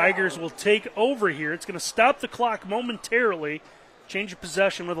 And the Tigers will take over here. It's going to stop the clock momentarily. Change of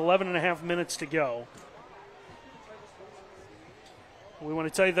possession with 11.5 minutes to go. We want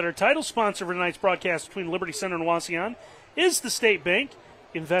to tell you that our title sponsor for tonight's broadcast between Liberty Center and Wauseon is the State Bank,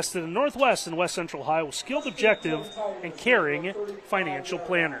 invested in Northwest and West Central Ohio with skilled, objective, and caring financial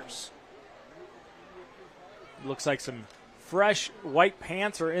planners. Looks like some fresh white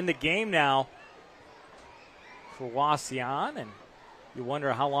pants are in the game now for Wauseon, and you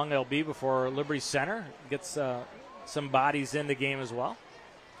wonder how long they'll be before Liberty Center gets some bodies in the game as well.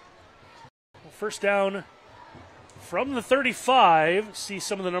 First down from the 35, see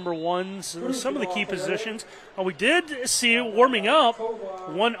some of the number ones, some of the key positions. We did see warming up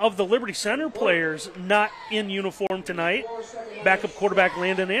one of the Liberty Center players not in uniform tonight, backup quarterback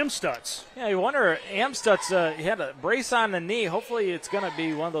Landon Amstutz. Yeah, you wonder, Amstutz, he had a brace on the knee. Hopefully it's going to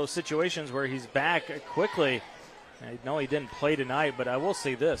be one of those situations where he's back quickly. I know he didn't play tonight, but I will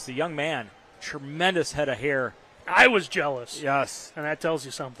say this, the young man, tremendous head of hair. I was jealous. Yes. And that tells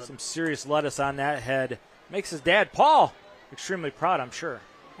you something. Some serious lettuce on that head. Makes his dad, Paul, extremely proud, I'm sure.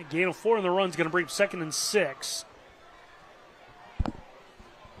 A gain of 4 in the run is going to bring 2nd and 6.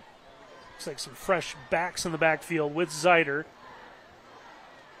 Looks like some fresh backs in the backfield with Zeider.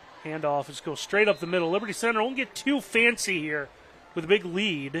 Handoff is go straight up the middle. Liberty Center won't get too fancy here with a big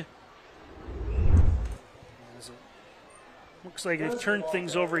lead. Looks like they've turned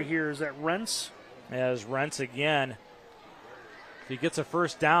things over here. Is that Rents? As Rents again. If he gets a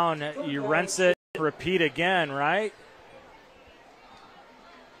first down, you Rents it, repeat again, right?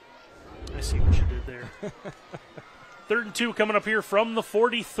 I see what you did there. 3rd and 2 coming up here from the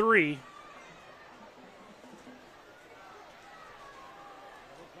 43.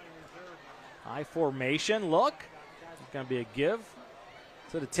 High formation look. It's going to be a give.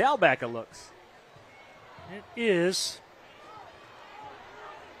 To the tailback, it looks. It is.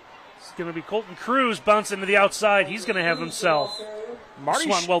 It's going to be Colton Cruz bouncing to the outside. He's going to have himself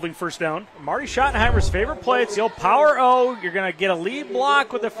Swan Welding first down. Marty Schottenheimer's favorite play. It's the old power O. You're going to get a lead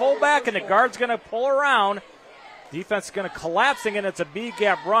block with the fullback, and the guard's going to pull around. Defense is going to collapse, and it's a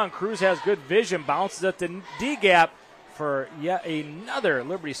B-gap run. Cruz has good vision, bounces at the D-gap for yet another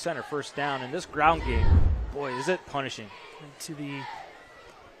Liberty Center first down in this ground game. Boy, is it punishing. To the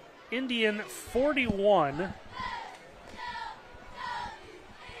Indian 41.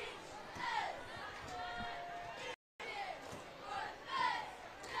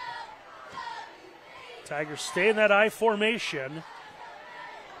 Tigers stay in that I formation.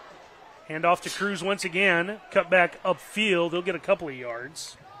 Hand off to Cruz once again. Cut back upfield. He'll get a couple of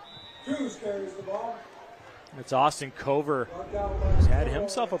yards. Cruz carries the ball. It's Austin Cover. He's had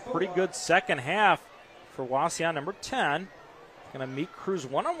himself a pretty good second half for Wauseon, number 10. Going to meet Cruz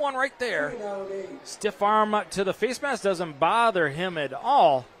one-on-one right there. Stiff arm to the face mask doesn't bother him at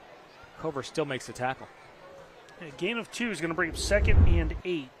all. Cover still makes the tackle. A gain of 2 is going to bring up 2nd and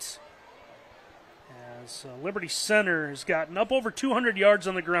 8. As Liberty Center has gotten up over 200 yards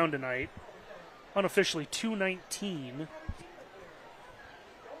on the ground tonight. Unofficially 219.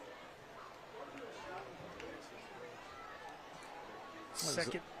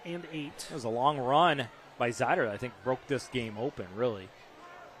 Second and 8. It was a long run by Zeider, I think broke this game open, really.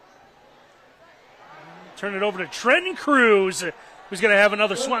 Turn it over to Trenton Cruz, who's going to have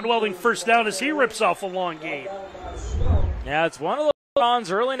another Swan Welding first down as he rips off a long gain. Yeah, it's one of those runs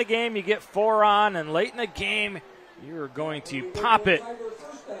early in the game you get 4 on, and late in the game you're going to pop it.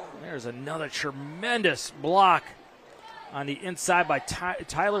 There's another tremendous block on the inside by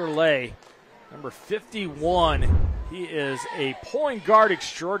Tyler Lay, number 51. He is a pulling guard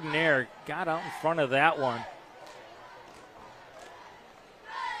extraordinaire. Got out in front of that one.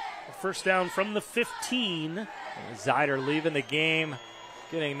 First down from the 15. Zeider leaving the game.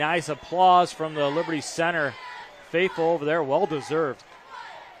 Getting nice applause from the Liberty Center faithful over there. Well deserved.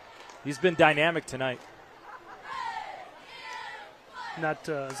 He's been dynamic tonight. Not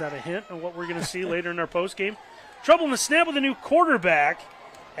is that a hint of what we're going to see later in our post game? Trouble in the snap with a new quarterback.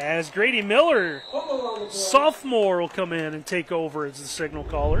 As Grady Miller, sophomore, will come in and take over as the signal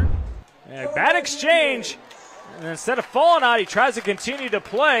caller. And bad exchange. And instead of falling out, he tries to continue to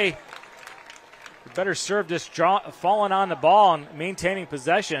play. Better served just falling on the ball and maintaining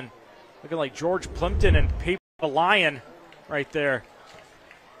possession. Looking like George Plimpton and Paper Lion right there.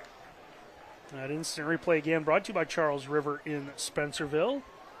 That instant replay again brought to you by Charles River in Spencerville.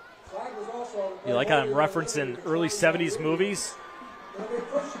 You like how I'm referencing early 70s movies?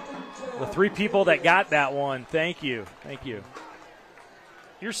 The 3 people that got that one, thank you. Thank you.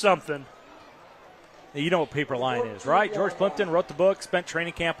 You're something. You know what Paper Lion is, right? George Plimpton wrote the book, spent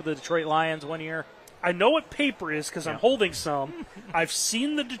training camp with the Detroit Lions 1 year. I know what paper is because I'm holding some. I've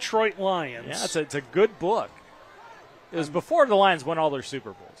seen the Detroit Lions. Yeah, it's a good book. It was before the Lions won all their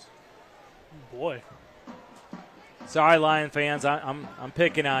Super Bowls. Boy. Sorry, Lion fans, I'm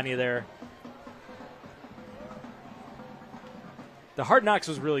picking on you there. The Hard Knocks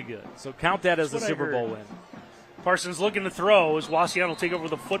was really good, so count that as a Super Bowl win. Parsons looking to throw as Wauseon will take over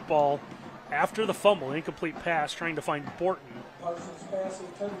the football after the fumble. Incomplete pass trying to find Borton. Parsons' pass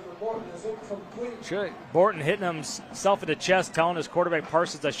intended for Borton is incomplete. Borton hitting himself in the chest, telling his quarterback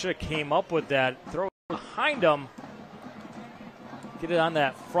Parsons, I should have came up with that. Throw behind him. Get it on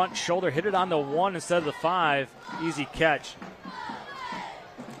that front shoulder. Hit it on the 1 instead of the 5. Easy catch.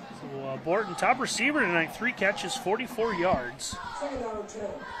 So Borton, top receiver tonight. 3 catches, 44 yards. Second down and 10.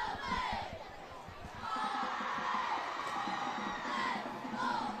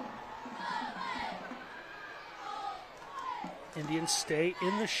 Indians stay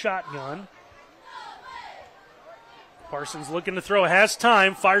in the shotgun. Parsons looking to throw, has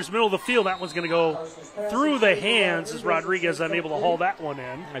time, fires middle of the field. That one's going to go through the hands as Rodriguez unable to haul that one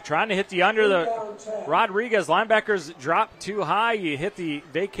in. Trying to hit the under the Rodriguez. Linebackers drop too high. You hit the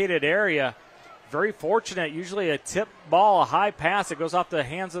vacated area. very fortunate. Usually a tip ball, a high pass that goes off the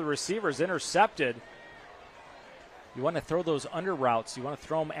hands of the receiver is intercepted. You want to throw those under routes. You want to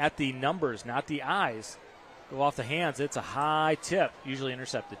throw them at the numbers, not the eyes. Go off the hands. It's a high tip, usually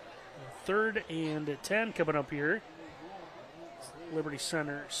intercepted. 3rd and 10 coming up here. Liberty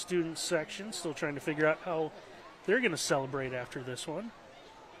Center student section still trying to figure out how they're going to celebrate after this one.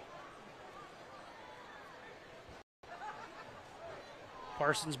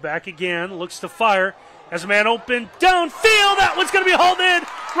 Parsons back again, looks to fire. Has a man open downfield. That one's going to be hauled in.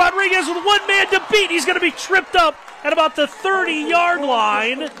 Rodriguez with one man to beat. He's going to be tripped up at about the 30-yard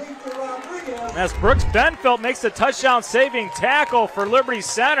line. As Brooks Benfeld makes the touchdown-saving tackle for Liberty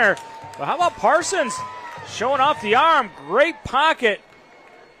Center. But how about Parsons showing off the arm? Great pocket.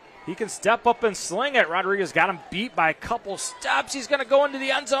 He can step up and sling it. Rodriguez got him beat by a couple steps. He's going to go into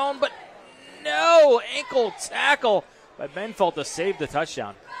the end zone, but no. Ankle tackle by Benfeld to save the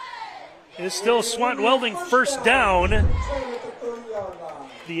touchdown. It's still Swant Welding first down.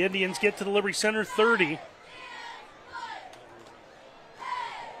 The Indians get to the Liberty Center 30.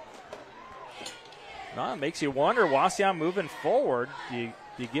 Well, it makes you wonder, Wauseon moving forward. Do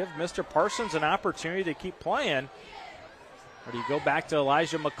you give Mr. Parsons an opportunity to keep playing? Or do you go back to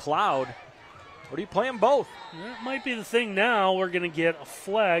Elijah McLeod? Or do you play them both? That might be the thing now. We're going to get a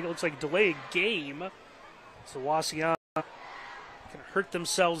flag. It looks like delay game. So Wauseon can hurt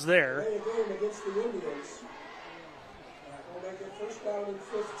themselves there. Play a game against the Indians. We'll make it first down and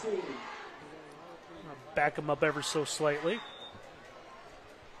 15. Back them up ever so slightly.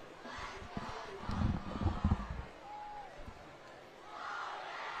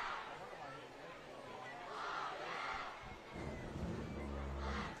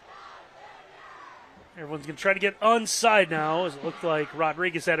 Everyone's going to try to get onside now, as it looked like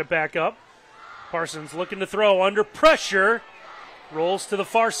Rodriguez had it back up. Parsons looking to throw under pressure. Rolls to the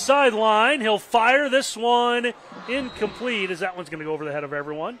far sideline. He'll fire this one incomplete, as that one's going to go over the head of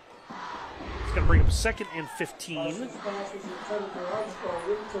everyone. It's going to bring up 2nd and 15.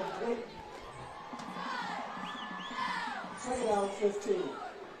 Second down, 15.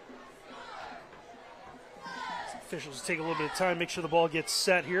 Officials take a little bit of time, make sure the ball gets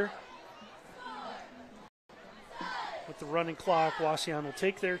set here. With the running clock, Wauseon will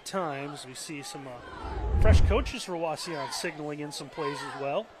take their time as we see some fresh coaches for Wauseon signaling in some plays as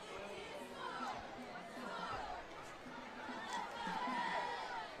well.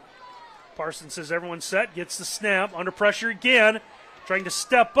 Parsons says everyone's set, gets the snap, under pressure again, trying to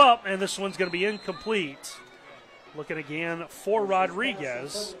step up, and this one's going to be incomplete. Looking again for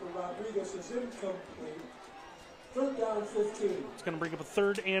Rodriguez. Rodriguez is incomplete. 3rd down, 15. It's going to bring up a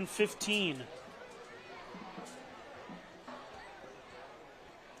 3rd and 15.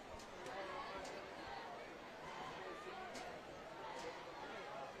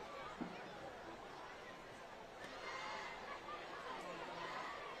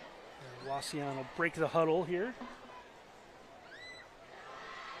 Wauseon will break the huddle here.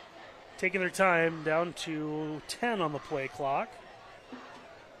 Taking their time, down to 10 on the play clock.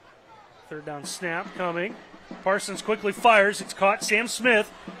 3rd down snap coming. Parsons quickly fires. It's caught. Sam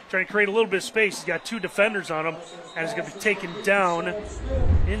Smith trying to create a little bit of space. He's got 2 defenders on him, and he's going to be taken down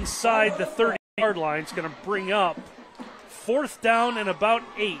inside the 30-yard line. It's going to bring up 4th down and about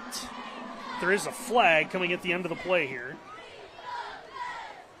 8. There is a flag coming at the end of the play here.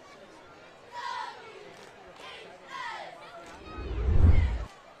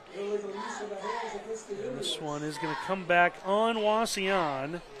 This one is going to come back on Wauseon.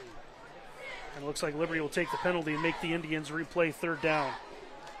 And it looks like Liberty will take the penalty and make the Indians replay 3rd down.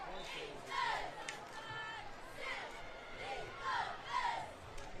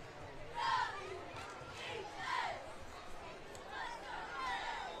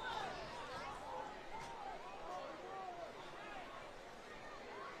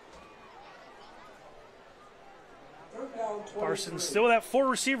 Parsons still with that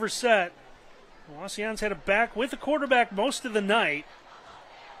 4-receiver set. Wauseon's had it back with the quarterback most of the night.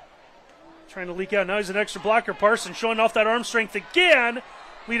 Trying to leak out. Now he's an extra blocker. Parsons showing off that arm strength again.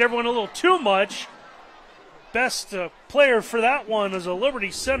 Lead everyone a little too much. Best player for that one is a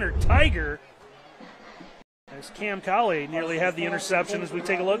Liberty Center Tiger. As Cam Colley nearly had the interception as we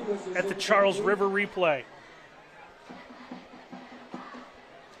take a look at the Charles River replay.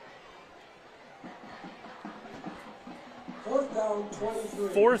 Down 23.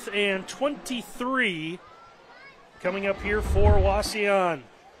 4th and 23 coming up here for Wauseon.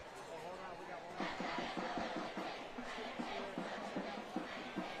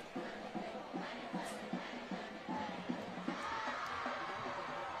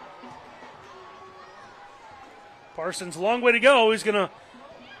 Parsons, long way to go. He's going to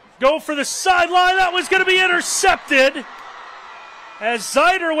go for the sideline. That was going to be intercepted. As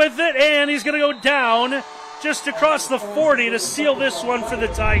Zeider with it, and he's going to go down just across the 40 to seal this one for the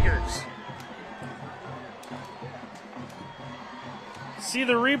Tigers. See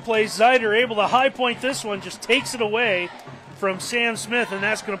the replay. Zeider able to high point this one, just takes it away from Sam Smith, and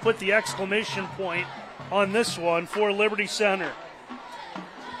that's going to put the exclamation point on this one for Liberty Center.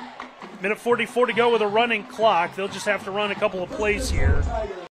 Minute 44 to go with a running clock. They'll just have to run a couple of plays here.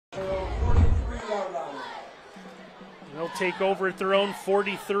 They'll take over at their own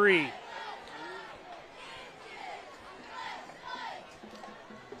 43.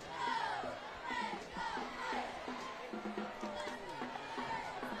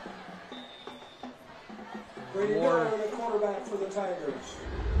 More quarterback for the Tigers.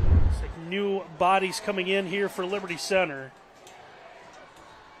 It's like new bodies coming in here for Liberty Center.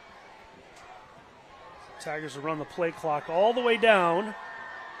 Tigers will run the play clock all the way down,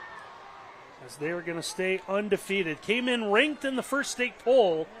 as they were going to stay undefeated. Came in ranked in the first state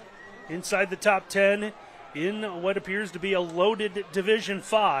poll inside the top 10 in what appears to be a loaded Division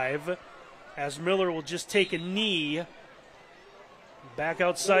 5, as Miller will just take a knee back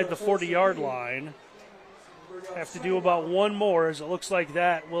outside the 40-yard line. Have to do about one more, as it looks like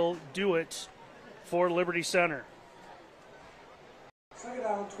that will do it for Liberty Center. Second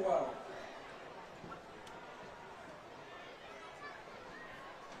down, 12.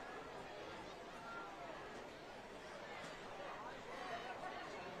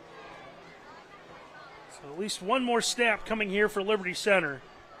 So at least one more snap coming here for Liberty Center.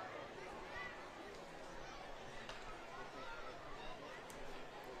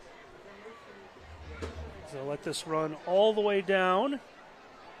 So let this run all the way down.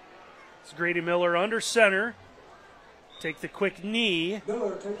 It's Grady Miller under center. Take the quick knee.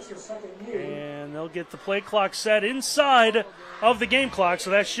 Miller takes the second knee. And they'll get the play clock set inside of the game clock,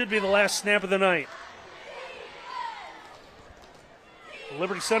 so that should be the last snap of the night.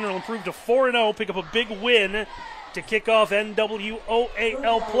 Liberty Center will improve to 4-0, pick up a big win to kick off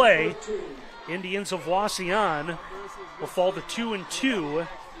NWOAL play. Indians of Wauseon will fall to 2-2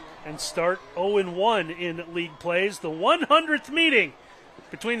 and start 0-1 in league plays. The 100th meeting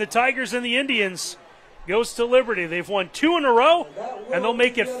between the Tigers and the Indians goes to Liberty. They've won 2 in a row, and they'll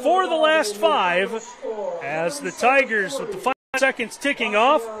make it 4 the last 5, as the Tigers, with the 5 seconds ticking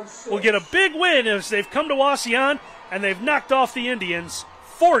off, will get a big win as they've come to Wauseon and they've knocked off the Indians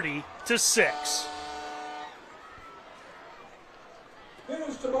 40-6.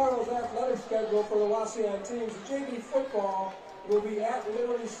 Here's tomorrow's athletic schedule for the Wauseon teams. JV football will be at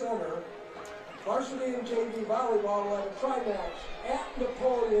Liberty Center. Varsity and JV volleyball will have a tri-match at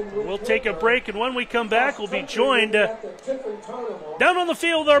Napoleon. We'll take a break, and when we come back, we'll be joined down on the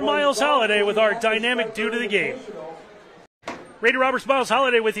field with our Miles Holliday with our dynamic dude of the game. Rady Roberts, Miles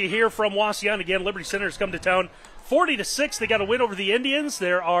Holliday with you here from Wauseon. Again, Liberty Center has come to town 40-6. They got a win over the Indians.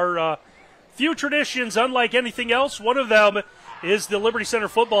 There are few traditions unlike anything else. One of them is the Liberty Center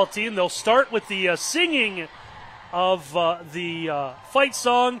football team. They'll start with the singing of the fight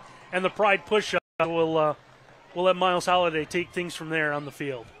song and the pride push-up. We'll let Miles Holliday take things from there on the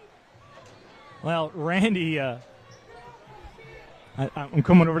field. Well, Randy, I'm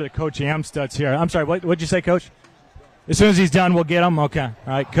coming over to Coach Amstutz here. I'm sorry, what'd you say, Coach? As soon as he's done, we'll get him? Okay. All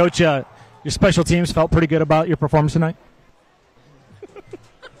right, Coach, your special teams felt pretty good about your performance tonight?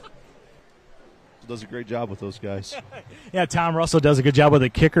 Does a great job with those guys. Yeah, Tom Russell does a good job with the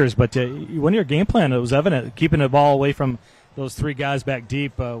kickers, but when your game plan, it was evident, keeping the ball away from those 3 guys back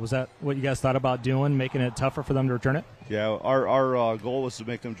deep. Was that what you guys thought about doing, making it tougher for them to return it? Yeah, our goal was to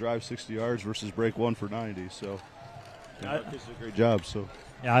make them drive 60 yards versus break 1 for 90. So, did a great job. So,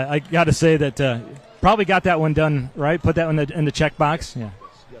 yeah, I got to say that probably got that one done right. Put that one in the check box. Yeah.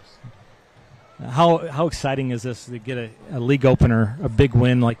 Yes. How exciting is this to get a league opener, a big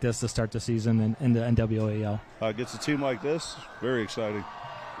win like this to start the season in the NWAL? Gets a team like this, very exciting.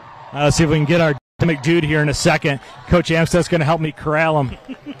 Let's see if we can get our dynamic dude here in a second. Coach Amstut's going to help me corral him.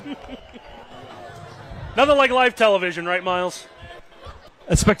 Nothing like live television, right, Miles?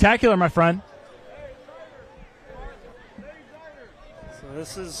 It's spectacular, my friend. So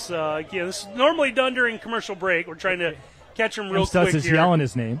this is this is normally done during commercial break. We're trying to catch him real quick here. Is here. yelling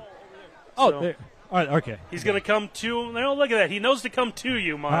his name. Oh, So, there. All right, okay. He's going to come to. No, look at that. He knows to come to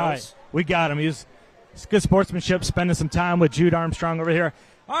you, Miles. All right, we got him. It's good sportsmanship, spending some time with Jude Armstrong over here.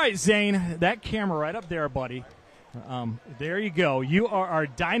 All right, Zane, that camera right up there, buddy. There you go. You are our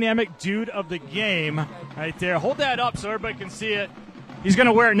dynamic dude of the game right there. Hold that up so everybody can see it. He's going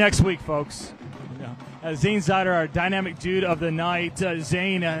to wear it next week, folks. Zane Zeider, our dynamic dude of the night.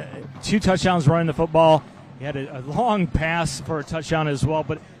 Zane, 2 touchdowns running the football. He had a long pass for a touchdown as well,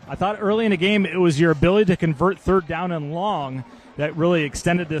 but I thought early in the game it was your ability to convert third down and long that really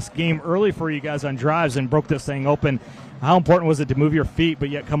extended this game early for you guys on drives and broke this thing open. How important was it to move your feet but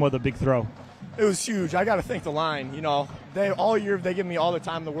yet come with a big throw? It was huge. I got to thank the line. You know, all year they give me all the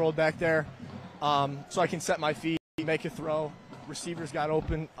time in the world back there, so I can set my feet, make a throw. Receivers got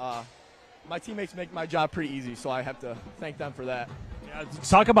open. My teammates make my job pretty easy, so I have to thank them for that. Yeah,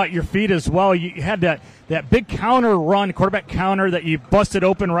 talk about your feet as well. You had that big counter run, quarterback counter that you busted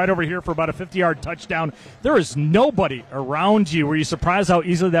open right over here for about a 50-yard touchdown. There was nobody around you. Were you surprised how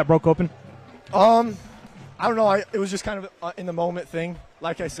easily that broke open? I don't know. It was just kind of in the moment thing.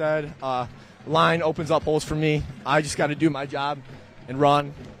 Like I said, line opens up holes for me. I just got to do my job and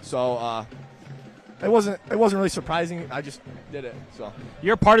run. So it wasn't really surprising. I just did it. So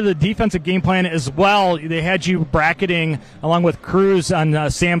you're part of the defensive game plan as well. They had you bracketing along with Cruz on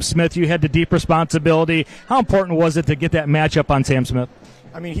Sam Smith. You had the deep responsibility. How important was it to get that matchup on Sam Smith?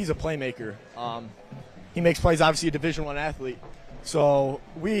 I mean, he's a playmaker. He makes plays. Obviously, a Division I athlete. So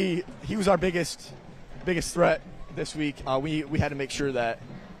he was our biggest threat this week. We had to make sure that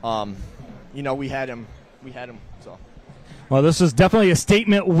we had him. So well, this is definitely a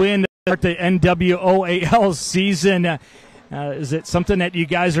statement win. Start the NWOAL season. Is it something that you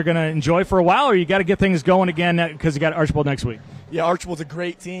guys are going to enjoy for a while, or you got to get things going again because you got Archibald next week? Yeah, Archibald's a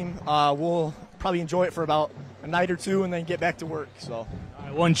great team. We'll probably enjoy it for about a night or two and then get back to work. So all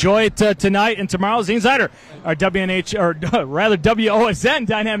right, we'll enjoy it tonight and tomorrow. Zane Zider, our WOSN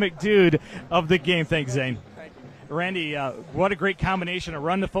dynamic dude of the game. Thanks, Zane. Thank you. Randy, what a great combination of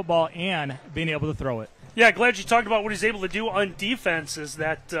run the football and being able to throw it. Yeah, glad you talked about what he's able to do on defense. Is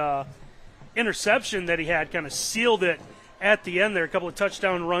that interception that he had kind of sealed it at the end there. A couple of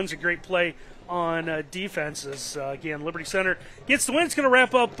touchdown runs, a great play on defenses. Again, Liberty Center gets the win. It's going to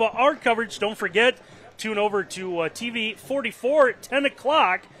wrap up our coverage. Don't forget, tune over to TV 44 at 10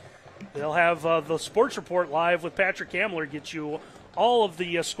 o'clock. They'll have the Sports Report live with Patrick Hamler, get you all of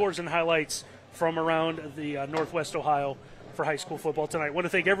the scores and highlights from around the Northwest Ohio for high school football tonight. I want to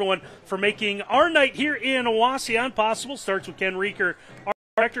thank everyone for making our night here in Wauseon possible. Starts with Ken Reeker, our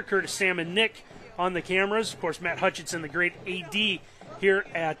director, Curtis, Sam, and Nick on the cameras. Of course, Matt Hutchinson, the great AD here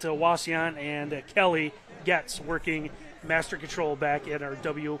at Wauseon, and Kelly Getz working master control back at our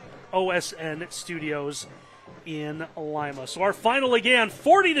WOSN studios in Lima. So our final again,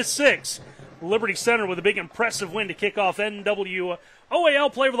 40-6. Liberty Center with a big impressive win to kick off NWOAL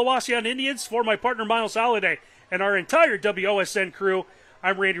play for the Wauseon Indians. For my partner Miles Holliday and our entire WOSN crew,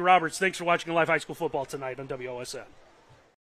 I'm Randy Roberts. Thanks for watching live high school football tonight on WOSN.